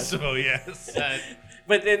 Sokovia. Kosovo, yes.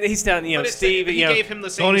 But then he's telling But Steve. he gave him the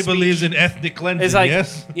same. Tony speech. believes in ethnic cleansing, It's like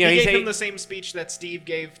yes? He gave him the same speech that Steve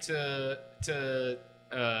gave to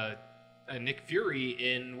Nick Fury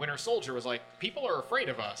in Winter Soldier. Was like, people are afraid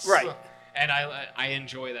of us, Right. And I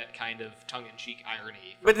enjoy that kind of tongue-in-cheek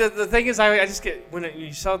irony. But the thing is, I just get when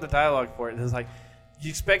you saw the dialogue for it, it was like you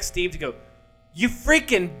expect Steve to go, "You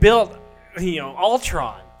freaking built,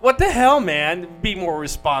 Ultron. What the hell, man? Be more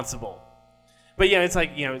responsible." But it's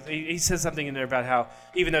like he says something in there about how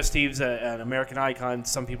even though Steve's an American icon,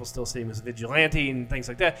 some people still see him as a vigilante and things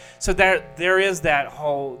like that. So there is that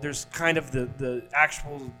whole there's kind of the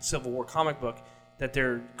actual Civil War comic book that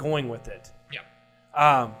they're going with it. Yeah.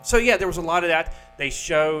 There was a lot of that. They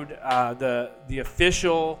showed the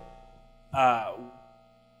official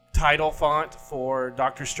title font for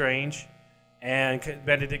Doctor Strange, and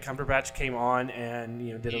Benedict Cumberbatch came on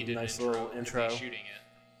and did He a nice little 'cause intro. he's shooting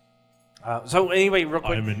it. So anyway, real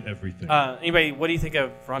quick, I'm in everything. anybody, what do you think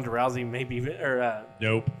of Ronda Rousey maybe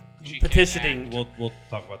Nope. She can't petitioning? act. We'll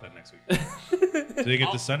talk about that next week. So you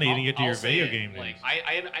get to Sunday, you didn't get to your I'll say video it, game Like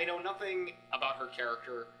news. I know nothing about her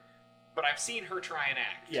character, but I've seen her try and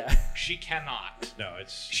act. Yeah. She cannot. No,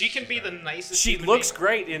 it's She can be the nicest. She human looks being.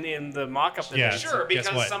 great in the mock-up. that Yeah. they- Sure, Guess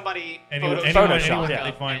because what? somebody anyone Photoshop, that yeah.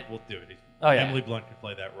 they find will do it. Oh, yeah. Emily Blunt can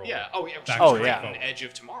play that role. Yeah. Oh yeah. She's Oh, great yeah. in Edge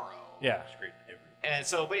of Tomorrow. Yeah. She's great in everything. And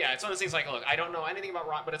so, but yeah, it's one of those things like, look, I don't know anything about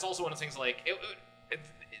Ron, but it's also one of those things like,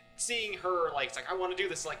 seeing her, like, it's like, I want to do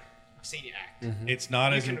this, like, I've seen you act. It's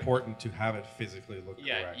not You as can- important to have it physically look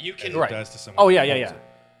Yeah, correct you can- as Right. it does to someone. Oh, yeah, who yeah, holds yeah.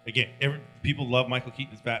 it. Again, people love Michael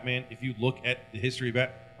Keaton as Batman. If you look at the history of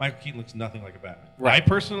Batman, Michael Keaton looks nothing like a Batman. Right. I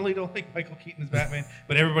personally don't think Michael Keaton is Batman,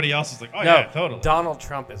 but everybody else is like, oh No, yeah, totally. Donald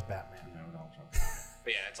Trump is Batman. No, Donald Trump.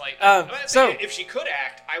 But yeah, it's like, so- if she could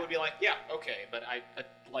act, I would be like, yeah, okay, but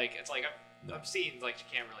it's like, I've seen, like, she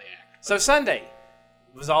can't really act. So Sunday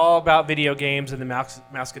was all about video games and the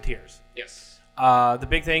Mouseketeers. Yes. The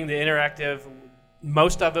big thing, the interactive,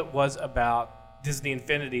 most of it was about Disney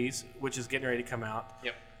Infinities, which is getting ready to come out.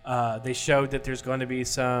 Yep. They showed that there's going to be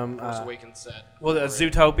some, Force Awakens set.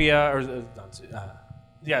 Zootopia, or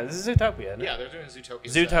this is Zootopia, isn't it? Yeah, they're doing a Zootopia.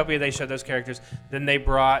 Zootopia, they showed those characters. Then they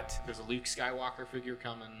brought There's a Luke Skywalker figure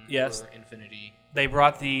coming Yes. for Infinity. the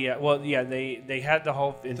they had the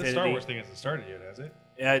whole The Infinity. Star Wars thing hasn't started yet, has it?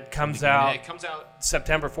 It comes Yeah, out it comes out.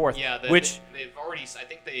 September 4th. Yeah, which they've already.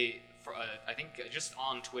 I think just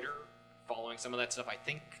on Twitter, following some of that stuff, I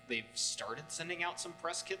think they've started sending out some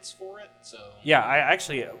press kits for it. So yeah, I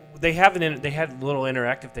actually they have they had a little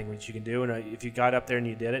interactive thing which you can do, and if you got up there and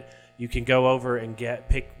you did it, you can go over and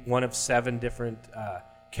pick one of 7 different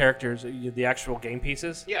characters, the actual game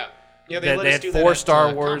pieces. yeah, they They let us had do 4 that at,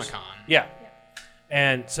 Star Wars. Comic-Con. Yeah.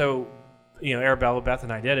 And so, Arabella, Beth,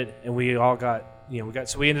 and I did it, and we all got,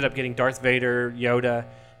 so we ended up getting Darth Vader, Yoda,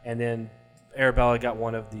 and then Arabella got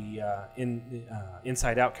one of the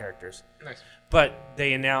Inside Out characters. Nice. But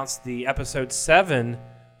they announced the Episode 7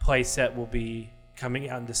 playset will be coming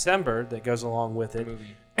out in December that goes along with it.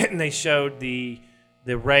 Movie. And they showed the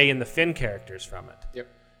Rey and the Finn characters from it. Yep.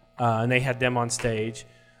 And they had them on stage.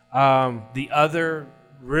 The other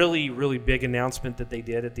really, really big announcement that they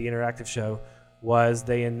did at the interactive show was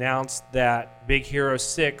they announced that Big Hero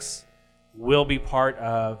 6 will be part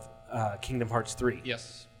of Kingdom Hearts 3,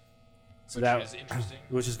 Yes. So Which that- is interesting.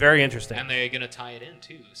 which is very interesting. And they're going to tie it in,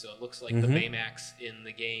 too. So it looks like the Baymax in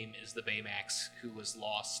the game is the Baymax who was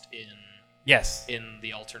lost Yes. in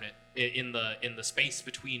the alternate in the space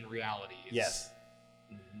between realities. Yes.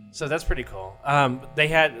 So that's pretty cool. They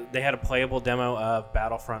had a playable demo of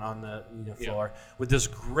Battlefront on the floor with this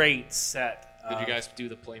great set. Did you guys do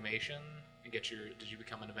the Playmation and get your? Did you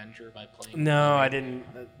become an Avenger by playing? No, I Playmation?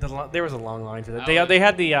 didn't. There was a long line for that. Oh, They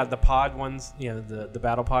had the pod ones, the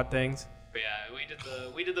battle pod things. But yeah,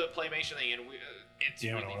 we did the Playmation thing, and it's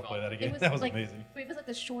Damn, I really want to fun. play that It again. was, That was like, amazing. It was like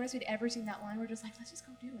the shortest we'd ever seen that line. We're just like, let's just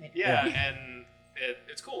go do it. Yeah, Yeah. and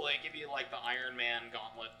it's cool. They give you like the Iron Man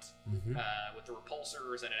gauntlet with the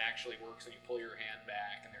repulsors, and it actually works when you pull your hand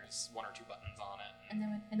back, and there's 1 or 2 buttons on it.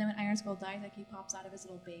 And then when Iron Skull dies, like he pops out of his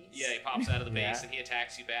little base. Yeah, he pops out of the base Yeah. and he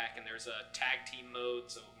attacks you back, and there's a tag team mode,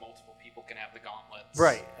 so multiple people can have the gauntlets.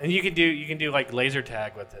 Right, and you can do like laser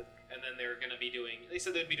tag with it. And then they're going to be doing. They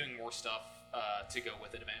said they'd be doing more stuff to go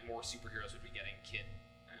with it. More superheroes would be getting kit,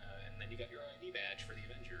 and then you got your ID badge for the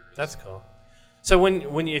Avengers. That's cool. So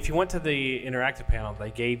if you went to the interactive panel, they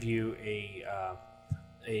gave you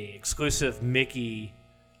exclusive Mickey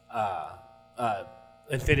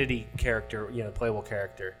Infinity character, playable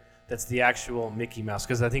character. That's the actual Mickey Mouse.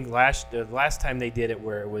 Because I think the last time they did it,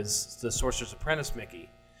 where it was the Sorcerer's Apprentice Mickey,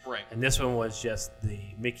 Right. and this one was just the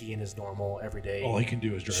Mickey in his normal everyday. All he can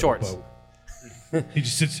do is drive Shorts. a boat. He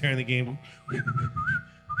just sits there in the game.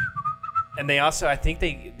 And they also, I think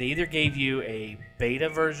they either gave you a beta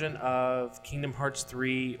version of Kingdom Hearts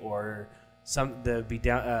 3 or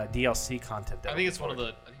DLC content. I think it's one of the.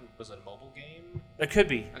 I think was it a mobile game? It could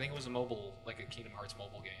be. I think it was a mobile, like a Kingdom Hearts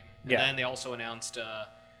mobile game. And Yeah. then they also announced.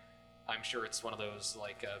 I'm sure it's one of those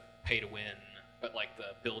like pay to win, but like the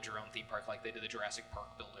build your own theme park, like they did the Jurassic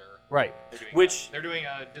Park builder. Right. They're doing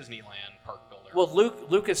a Disneyland park builder. Well,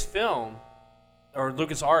 Lucasfilm or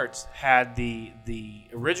LucasArts had the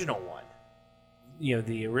original one.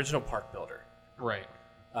 The original park builder. right.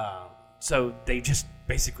 So they just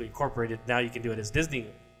basically incorporated. Now you can do it as Disney,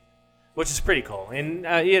 which is pretty cool. And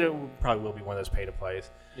it probably will be one of those pay to plays.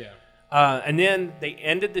 Yeah. And then they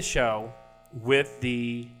ended the show with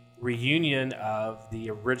the reunion of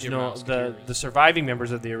the original, the surviving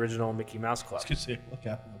members of the original Mickey Mouse Club. I was gonna say, look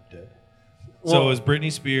out, I'm dead. Well- So it was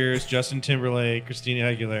Britney Spears, Justin Timberlake, Christina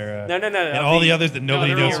Aguilera, No. and all the others that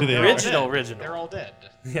nobody they're knows all- who they they're are. all Original, dead. original. They're all dead.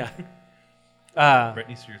 Yeah.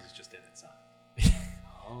 Britney Spears is just in it, son.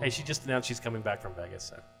 Hey, she just announced she's coming back from Vegas,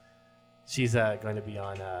 so she's going to be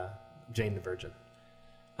on Jane the Virgin.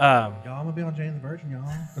 Y'all, I'm gonna be on Jane the Virgin, y'all,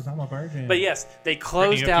 because I'm a virgin. But yes, they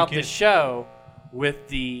closed Britney, you have out two the kids? show with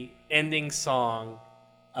the ending song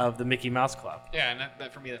of the Mickey Mouse Club. Yeah, and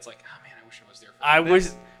that for me, that's like, oh man, I wish I was there. For I that. wish-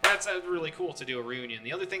 That's really cool to do a reunion.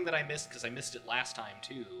 The other thing that I missed, because I missed it last time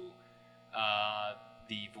too,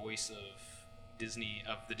 the voice of the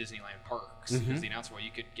Disneyland parks Mm-hmm. is the announcer where you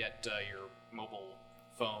could get your mobile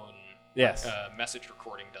phone Yes. message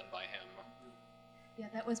recording done by him. Yeah,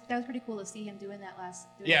 that was pretty cool to see him doing that last.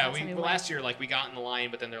 Yeah, time last year we got in the line,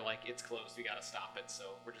 but then they're like, it's closed, we gotta stop it. So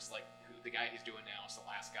we're just like, the guy he's doing now is the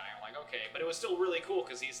last guy. I'm like, okay, but it was still really cool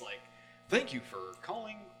because he's like, thank you for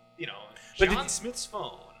calling, But John did- Smith's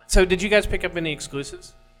phone. So did you guys pick up any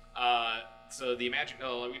exclusives? So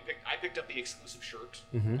I picked up the exclusive shirt,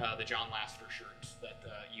 the John Lasseter shirt that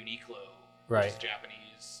Uniqlo, Right. which is a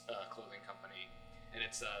Japanese clothing company, and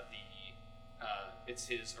it's it's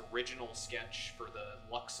his original sketch for the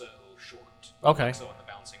Luxo short. Okay. Luxo and the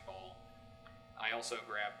bouncing ball. I also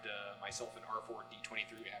grabbed myself an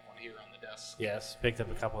R4D23. I have one here on the desk. Yes, picked up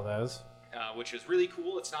a couple of those. Which is really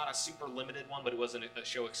cool. It's not a super limited one, but it wasn't a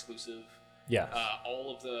show exclusive. Yeah.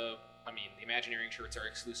 All of the Imagineering shirts are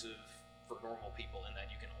exclusive for normal people in that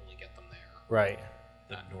you can only get them there. Right.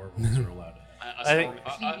 The normals are allowed to have.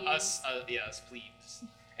 Us plebes.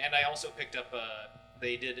 And I also picked up,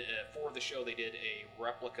 they did, for the show, they did a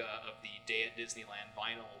replica of the Day at Disneyland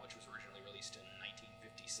vinyl, which was originally released in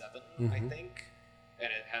 1957, I think. And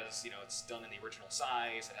it has, it's done in the original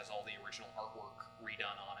size. It has all the original artwork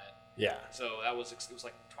redone on it. Yeah. So it was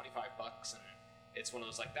like $25, and it's one of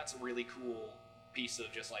those like that's a really cool piece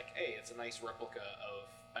of just like, hey, it's a nice replica of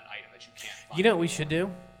an item that you can't find. You know what we should do?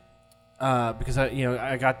 Because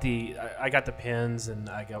I got the pins, and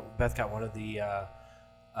Beth got one of the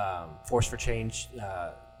Force for Change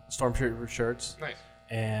Stormtrooper shirts. Nice.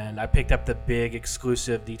 And I picked up the big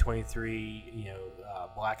exclusive D23,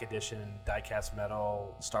 Black Edition die-cast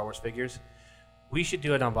metal Star Wars figures. We should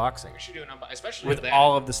do an unboxing We should do an unboxing, especially with that.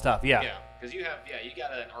 all of the stuff. Yeah. Yeah, because you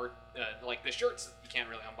got an art like the shirts. You can't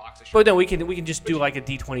really unbox a shirt. But no, we can just do like a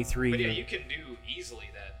D23. But yeah, you can do easily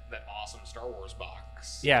that awesome Star Wars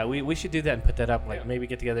box. Yeah, we should do that and put that up. Like Yeah. maybe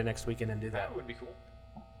get together next weekend and do that. That would be cool.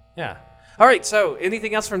 Yeah. All right. So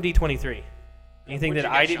anything else from D23? Anything What'd that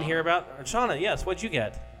you I get, didn't hear about? Shauna, yes. What'd you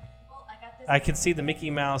get? Well, I got this. I can see the Mickey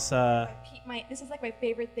Mouse. This is like my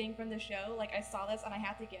favorite thing from the show. Like I saw this and I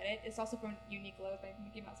had to get it. It's also from Uniqlo. It's my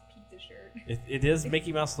Mickey Mouse pizza shirt. It is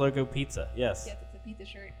Mickey Mouse logo pizza. Yes. Yes, it's a pizza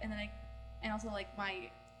shirt. And then and also like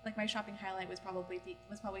my shopping highlight was probably the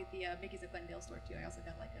Mickey's at Glendale store too. I also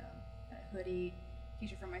got like a hoodie,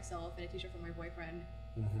 t-shirt for myself, and a t-shirt for my boyfriend.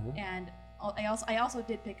 Mm-hmm. And I also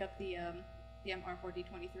did pick up the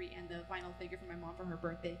R4D23 and the vinyl figure for my mom for her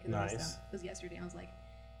birthday because Nice. it was yesterday. I was like,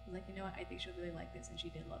 you know what? I think she'll really like this, and she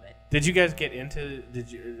did love it. Did you guys get into?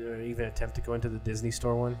 Did you even attempt to go into the Disney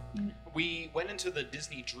store one? We went into the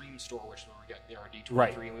Disney Dream store, which is where we got the RD23,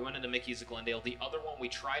 Right. and we went into Mickey's at Glendale. The other one, we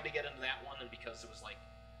tried to get into that one, and because it was like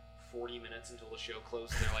 40 minutes until the show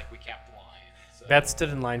closed, they're like, we capped the line. So, Beth stood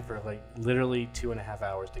in line for like literally 2.5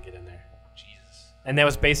 hours to get in there, Jesus. and that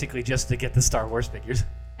was basically just to get the Star Wars figures.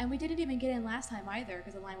 And we didn't even get in last time either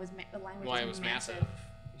because the line was Why it was massive.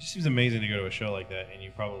 It just seems amazing to go to a show like that and you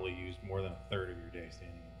probably used more than a third of your day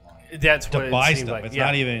standing in line. That's what to it buy seemed stuff. like. It's Yeah.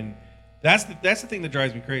 not even. That's the thing that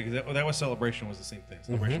drives me crazy. Because that was Celebration was the same thing.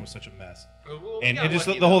 Celebration was such a mess, Well, we and got it just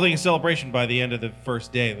lucky, the whole though. thing is Celebration by the end of the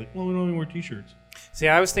first day. Like, well, we don't even wear T-shirts. See,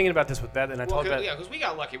 I was thinking about this with Beth, and I Well, told Beth. because we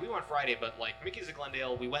got lucky. We went Friday, but like Mickey's at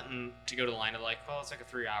Glendale, we went in to go to the line. And like, well, it's like a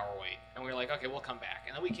 3-hour wait, and we were like, okay, we'll come back.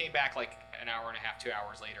 And then we came back like an hour and a half, 2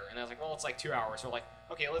 hours later, and I was like, well, it's like 2 hours. So we're like,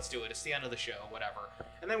 okay, let's do it. It's the end of the show, whatever.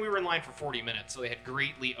 And then we were in line for 40 minutes, so they had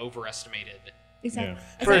greatly overestimated. Exactly.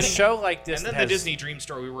 For a Exactly. show like this, And then that the has- Disney Dream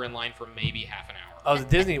Store, we were in line for maybe half an hour. Oh, the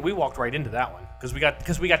Disney. We walked right into that one because we got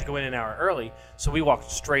to go in an hour early, so we walked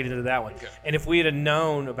straight into that one. Okay. And if we had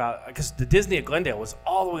known about, because the Disney at Glendale was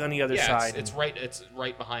all the way on the other Yeah, side. it's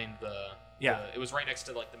right behind the. Yeah. It was right next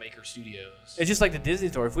to like the Maker Studios. It's just like the Disney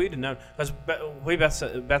store. If we had known, because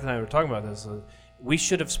Beth and I were talking about this, we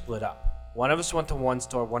should have split up. One of us went to one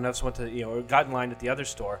store, one of us went to or got in line at the other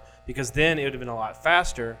store, because then it would have been a lot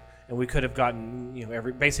faster, and we could have gotten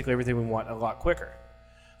basically everything we want a lot quicker.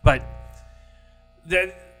 But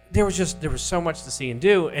there was so much to see and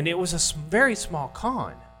do, and it was a very small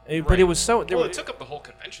con. But Right. it was so. Well, it took up the whole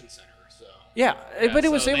convention center, so. Yeah, but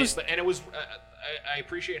it was. so It they- was. and it was. I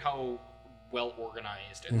appreciate how well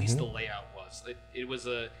organized, at least the layout was.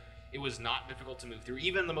 It was not difficult to move through,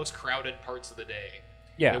 even the most crowded parts of the day.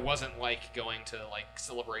 Yeah. It wasn't like going to like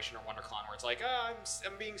Celebration or WonderCon where it's like,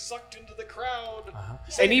 I'm being sucked into the crowd.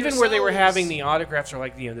 Save And even where they were yourselves." having the autographs, or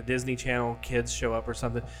like the Disney Channel kids show up or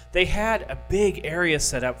something, they had a big area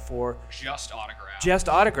set up for just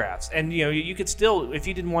autographs. And you could still, if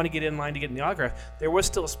you didn't want to get in line to get in the autograph, there was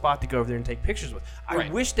still a spot to go over there and take pictures with. I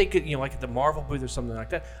Right. wish they could, like at the Marvel booth or something like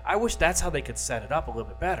that. I wish that's how they could set it up a little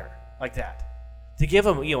bit better, like that, to give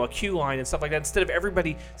them a queue line and stuff like that instead of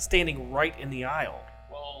everybody standing right in the aisle.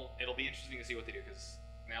 Well, it'll be interesting to see what they do because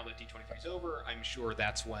now that D23 is over, I'm sure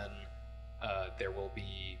that's when there will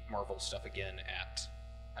be Marvel stuff again at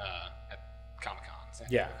Comic Con. San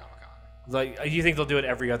Diego Yeah. Comic Con. Like, you think they'll do it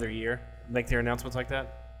every other year, make their announcements like that?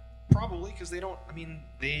 Probably because they don't. I mean,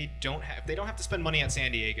 they don't have to spend money at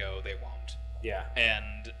San Diego. They won't. Yeah.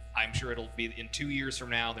 And I'm sure it'll be in 2 years from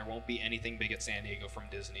now. There won't be anything big at San Diego from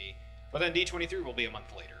Disney. But then D23 will be a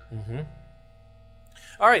month later. Mm-hmm.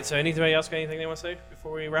 All right. So, anybody else got anything they want to say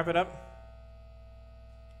before we wrap it up?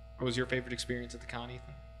 What was your favorite experience at the con,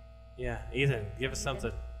 Ethan? Yeah, Ethan, give us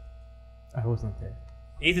something. I wasn't there.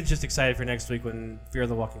 Ethan's just excited for next week when Fear of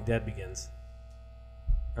the Walking Dead begins.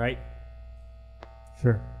 Right?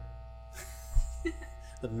 Sure.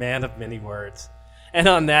 The man of many words. And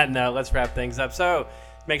on that note, let's wrap things up. So,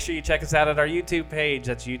 make sure you check us out at our YouTube page.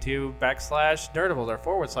 That's YouTube.com/Nerdables or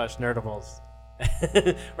 /Nerdables.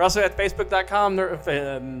 We're also at Facebook.com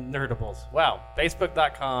Nerdables. Wow.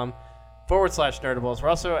 Facebook.com /Nerdables. We're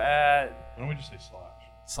also at Why don't we just say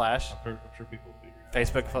slash? I'm sure people will figure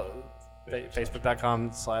it out.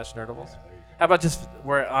 Facebook.com/Nerdables. How about just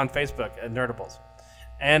we're on Facebook at Nerdables,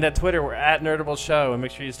 and at Twitter we're at Nerdables Show. And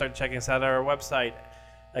make sure you start checking us out at our website.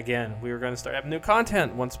 Again, we were going to start having new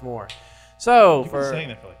content once more. So You've been saying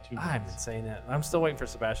that for like 2 months. I've been saying that. I'm still waiting for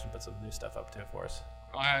Sebastian to put some new stuff up too for us.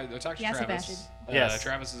 I talked to Yeah, Travis. Sebastian. Yes.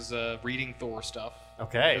 Travis is reading Thor stuff.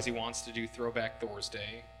 Okay. Because he wants to do Throwback Thor's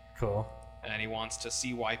Day. Cool. And he wants to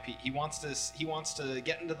see why he wants to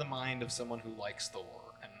get into the mind of someone who likes Thor.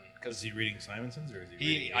 And Is because he reading Simonson's or is he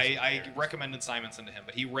reading? I recommended Simonson to him,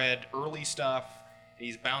 but he read early stuff. And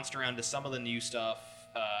he's bounced around to some of the new stuff,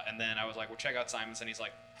 and then I was like, "Well, check out Simonson." He's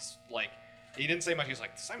like, he didn't say much. He's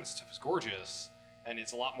like, "Simonson stuff is gorgeous, and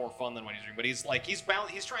it's a lot more fun than what he's reading." But he's like, he's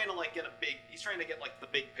trying to like get like the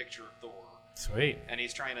big picture of Thor. Sweet. And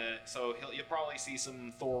he's trying to, so you'll probably see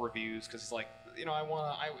some Thor reviews because he's like,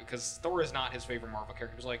 because Thor is not his favorite Marvel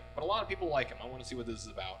character. He's like, but a lot of people like him. I want to see what this is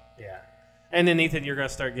about. Yeah. And then Ethan, you're going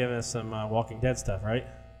to start giving us some Walking Dead stuff, right?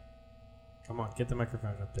 Come on, get the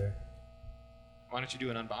microphone up there. Why don't you do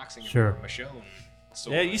an unboxing Sure. of your Michonne swords?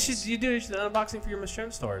 Yeah, you should do an unboxing for your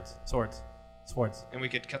Michonne swords. And we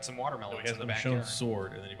could cut some No, watermelons he has in the the backyard. Michonne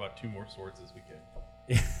sword, and then he bought 2 more swords this weekend.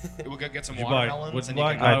 We'll go get some Did you buy- watermelons. what'd and you you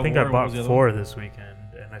buy? can, God I of think War, I what bought was the other 4 this weekend,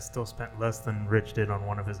 and I still spent less than Rich did on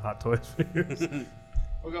one of his Hot Toys figures.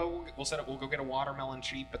 we'll go get a watermelon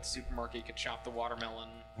cheap at the supermarket. You could chop the watermelon.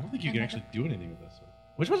 I don't think you can actually do anything with this one.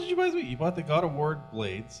 Which one did you buy this week? You bought the God of War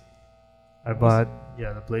blades. I bought,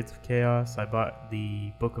 the Blades of Chaos. I bought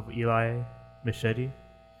the Book of Eli machete.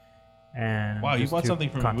 And Wow, you just bought 2 something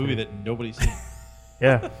from a movie continuity. that nobody's seen.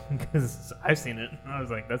 Yeah, because I've seen it. And I was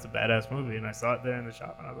like, that's a badass movie. And I saw it there in the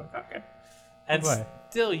shop, and I was like, okay. And Why?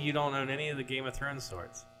 still, you don't own any of the Game of Thrones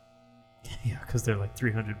swords. Yeah, because they're like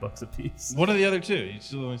 $300 a piece. What are the other 2? You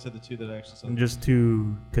still only said the 2 that I actually saw. And just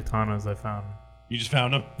 2 katanas I found. You just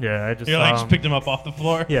found them? Yeah, I just You saw just picked them up off the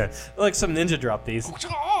floor? Yes. Like some ninja drop these.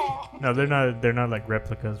 No, they're not like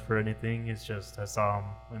replicas for anything. It's just I saw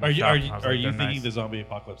them. Are you thinking the zombie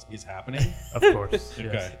apocalypse is happening? Of course. Okay.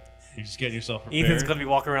 Yes. You're just getting yourself prepared. Ethan's gonna be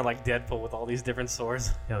walking around like Deadpool with all these different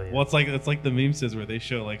swords. Hell yeah. Well, it's like the meme says where they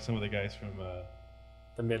show like some of the guys from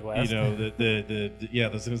The Midwest. you know the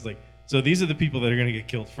it's like, so these are the people that are gonna get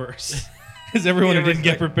killed first because everyone who didn't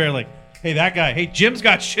get prepared, like, hey, that guy, hey, Jim's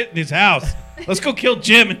got shit in his house, let's go kill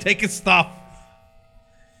Jim and take his stuff.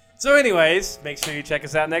 So anyways, make sure you check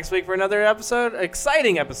us out next week for another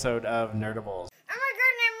exciting episode of Nerdables.